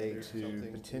a way There's to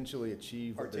something- potentially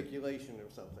achieve what they're Articulation or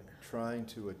something. trying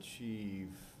to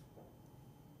achieve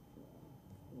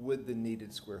with the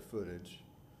needed square footage.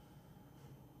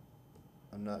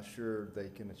 I'm not sure they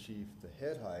can achieve the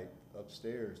head height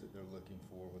upstairs that they're looking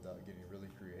for without getting really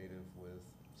creative with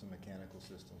some mechanical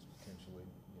systems potentially.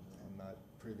 You know, I'm not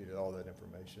privy to all that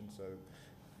information, so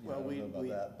Well, I don't know about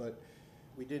that. But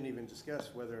we didn't even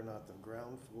discuss whether or not the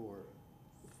ground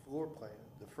floor plan,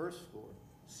 the first floor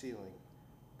ceiling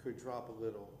could drop a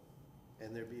little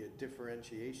and there'd be a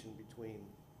differentiation between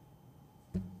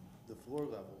the floor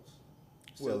levels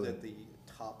so Well, that the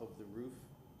top of the roof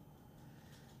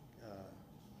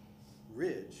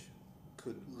ridge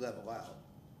could level out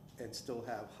and still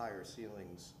have higher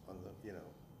ceilings on the,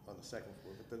 on the second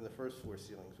floor, but then the first floor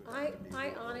ceilings would have to be.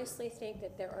 I honestly think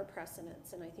that there are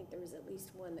precedents, and I think there was at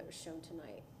least one that was shown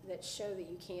tonight, that show that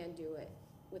you can do it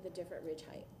with a different ridge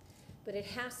height. But it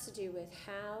has to do with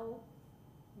how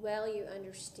well you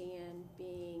understand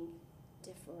being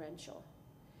differential.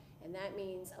 And that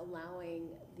means allowing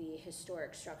the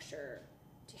historic structure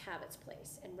to have its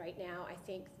place. And right now, I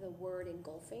think the word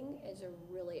engulfing is a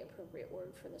really appropriate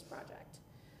word for this project.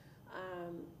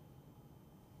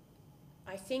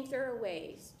 I think there are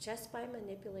ways, just by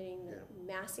manipulating the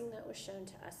massing that was shown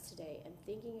to us today and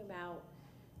thinking about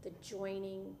the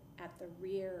joining at the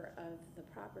rear of the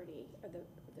property or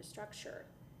the structure,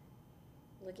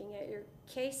 looking at your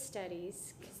case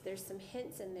studies, because there's some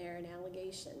hints in there and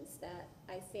allegations that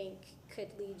I think could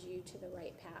lead you to the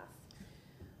right path.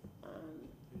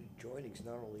 Joining's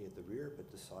not only at the rear,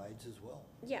 but the sides as well.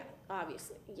 Yeah,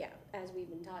 obviously, yeah, as we've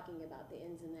been talking about the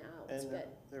ins and the outs, And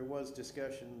but, there was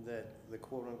discussion that the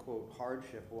quote-unquote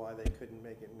hardship, why they couldn't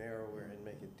make it narrower and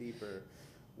make it deeper,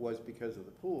 was because of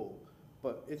the pool.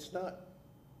 But it's not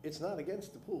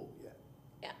against the pool yet.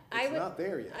 yeah, It's not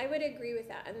there yet. I would agree with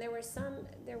that, and there was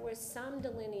some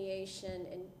delineation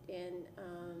in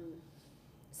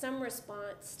some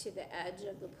response to the edge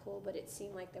of the pool, but it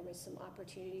seemed like there was some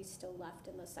opportunities still left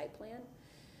in the site plan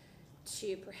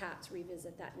to perhaps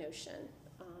revisit that notion,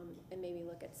 and maybe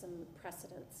look at some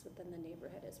precedents within the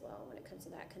neighborhood as well when it comes to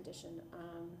that condition.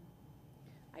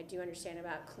 I do understand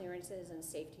about clearances and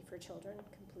safety for children,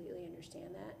 completely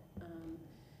understand that.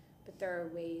 But there are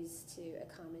ways to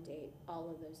accommodate all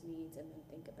of those needs and then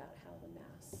think about how the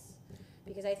mass,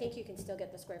 because I think you can still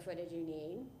get the square footage you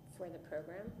need for the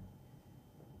program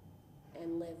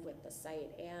and live with the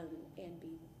site and be,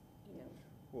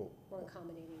 Well, more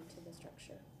accommodating to the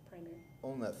structure, primary.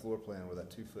 on that floor plan where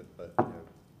that 2-foot,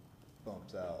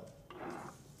 bumps out,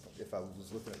 if I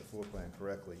was looking at the floor plan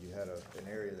correctly, you had an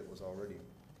area that was already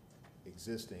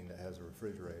existing that has a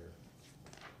refrigerator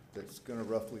that's gonna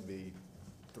roughly be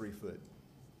 3 foot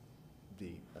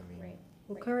deep. I mean, Right.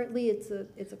 Well, currently, it's a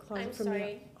closet I'm from the.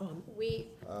 sorry,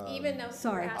 even though we're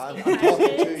Sorry. asking I'm talking to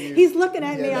questions. you. He's looking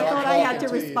at me, Yeah, I no, I'm thought I had to talking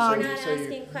to you, respond. We're not so you-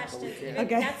 asking questions, even,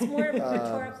 Okay. that's more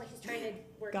rhetorical, he's trying to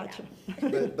work it out.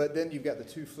 Gotcha. But then you've got the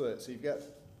 2 foot, so you've got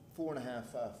 4.5,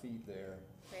 5 feet there.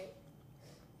 Right,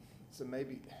 So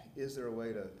maybe, is there a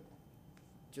way to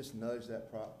just nudge that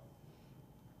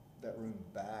room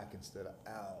back instead of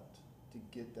out to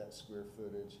get that square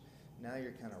footage? Now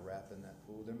you're kind of wrapping that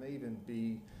pool. There may even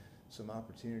be some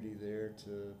opportunity there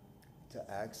to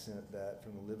accent that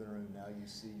from the living room. Now you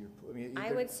see your pool. I mean,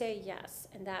 I would say yes,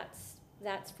 and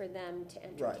that's for them to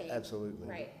entertain. Right, absolutely.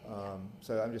 Right.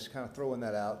 So I'm just kind of throwing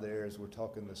that out there as we're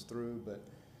talking this through, but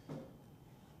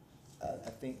I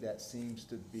think that seems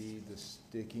to be the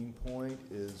sticking point,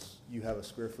 is you have a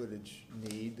square footage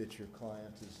need that your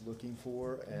client is looking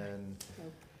for, and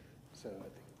So I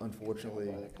think. Unfortunately,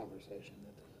 By the conversation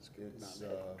that this is good, not it's,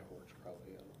 heading towards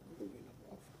probably moving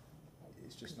off.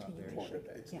 it's just not there.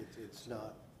 It's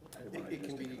not, it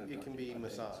can be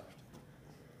massaged.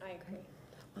 I agree.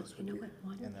 Oh, you know what?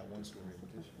 One And that one-story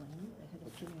addition. that had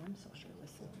a few arms, so sure,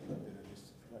 listen.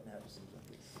 Right now, it seems like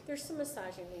it's. There's some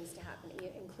massaging needs to happen,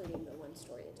 including the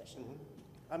one-story addition.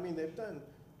 I mean, they've done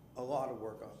a lot of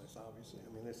work on this, obviously.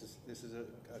 I mean, this is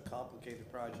a complicated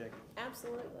project.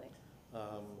 Absolutely.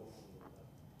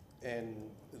 And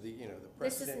the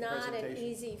This is precedent not an presentation.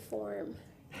 easy form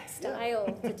style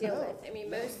to deal with. I mean,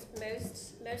 most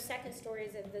second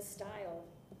stories of this style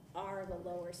are the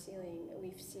lower ceiling.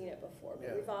 We've seen it before, but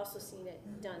Yeah. we've also seen it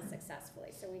done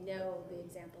successfully. So we know the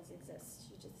examples exist.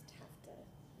 You just have to,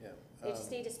 Yeah. you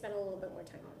just need to spend a little bit more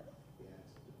time on it.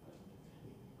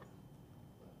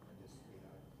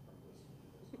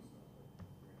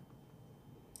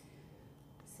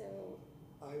 So,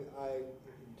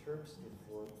 In terms of the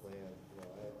floor plan,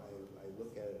 I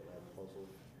look at it and I'm puzzled.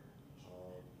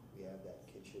 We have that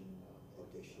kitchen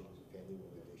addition, family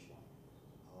room addition,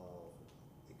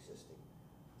 existing,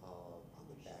 on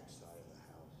the back side of the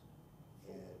house.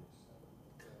 And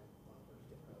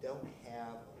we don't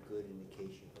have a good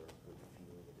indication or a good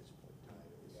feeling at this point in time.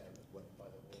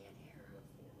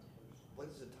 What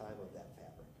is the time of that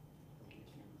fabric?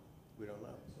 We don't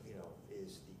know.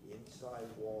 Is the inside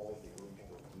wall the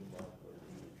original demarc, or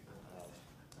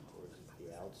is it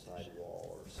the outside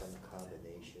wall, or some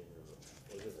combination,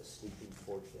 or was it a sleeping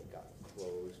porch that got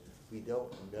closed? We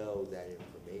don't know that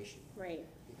information. right,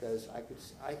 Because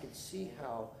I could see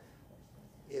how,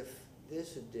 if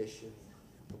this addition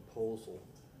proposal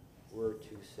were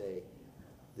to say,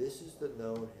 this is the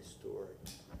known historic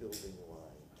building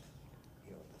line,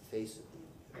 the face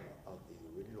of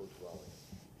the original dwelling,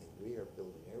 and we are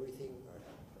building everything,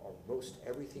 or most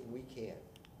everything we can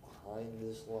behind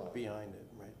this line. Behind it,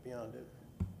 right, beyond it.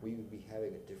 We would be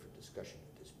having a different discussion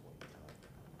at this point in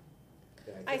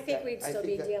time. And I think that- we'd I still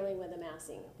think be that- dealing with a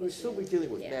massing. We'd still be issue. dealing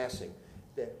with Yeah. massing,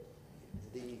 that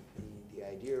the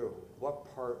idea of what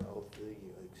part of the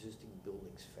existing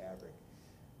building's fabric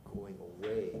going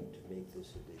away to make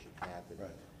this addition happen Right.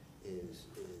 is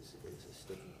a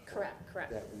sticking point.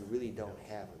 Correct. That we really don't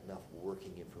have enough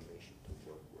working information to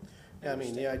work with. Yeah, I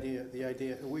mean, the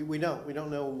idea, we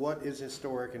don't know what is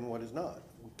historic and what is not,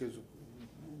 because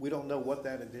we don't know what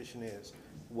that addition is,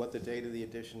 what the date of the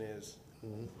addition is,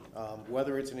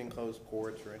 whether it's an enclosed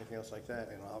porch or anything else like that.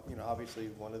 And, obviously,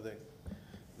 one of the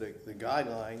the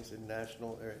guidelines in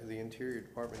national, or the Interior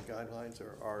Department guidelines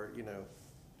are, you know,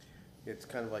 it's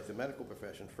kind of like the medical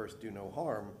profession, first do no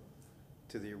harm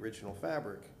to the original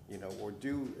fabric, you know, or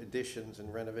do additions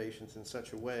and renovations in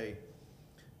such a way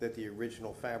that the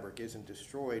original fabric isn't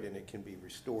destroyed and it can be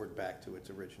restored back to its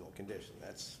original condition.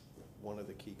 That's one of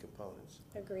the key components.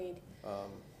 Agreed.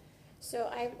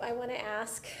 So I want to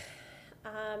ask,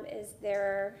 is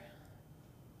there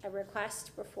a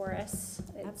request before us?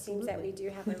 It seems that we do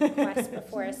have a request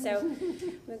before us, so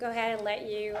we'll go ahead and let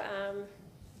you,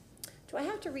 do I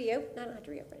have to reopen? No, I don't have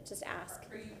to reopen it, just ask.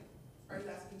 Are you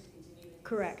asking to continue?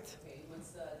 Correct. Okay, when's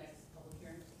the next public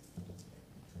hearing?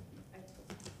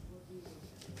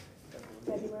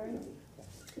 February?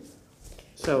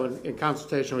 So in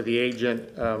consultation with the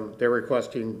agent, they're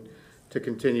requesting to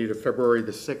continue to February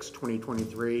the 6th,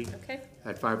 2023 Okay,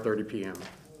 at 5:30 PM.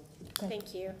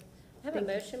 thank you. I have a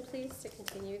motion, please, to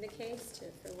continue the case to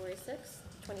February 6th,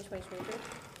 2023.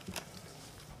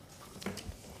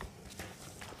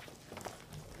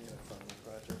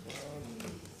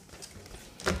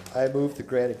 I move to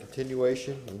grant a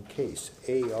continuation in case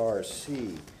ARC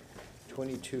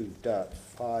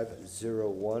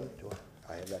 22.501, do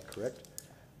I have that correct?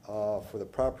 For the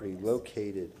property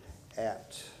located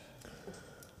at,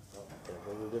 oh, gotta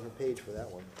go to a different page for that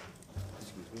one,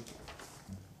 excuse me.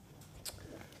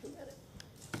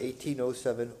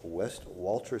 1807 West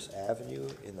Walters Avenue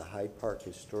in the Hyde Park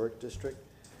Historic District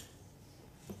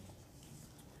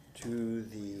to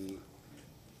the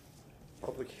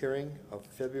public hearing of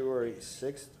February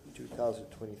 6th,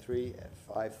 2023 at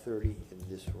 5:30 in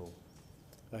this room.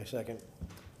 I second.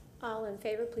 All in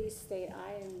favor, please state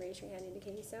aye and raise your hand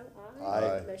indicating so.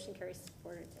 Aye. Motion carries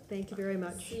forward. Thank you very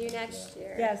much. See you next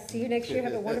year. Yes, see you next year.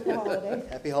 Have a wonderful holiday.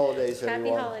 Happy holidays, everyone.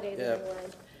 Happy holidays, Yeah.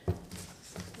 everyone.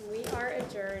 We are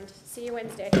adjourned. See you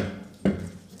Wednesday.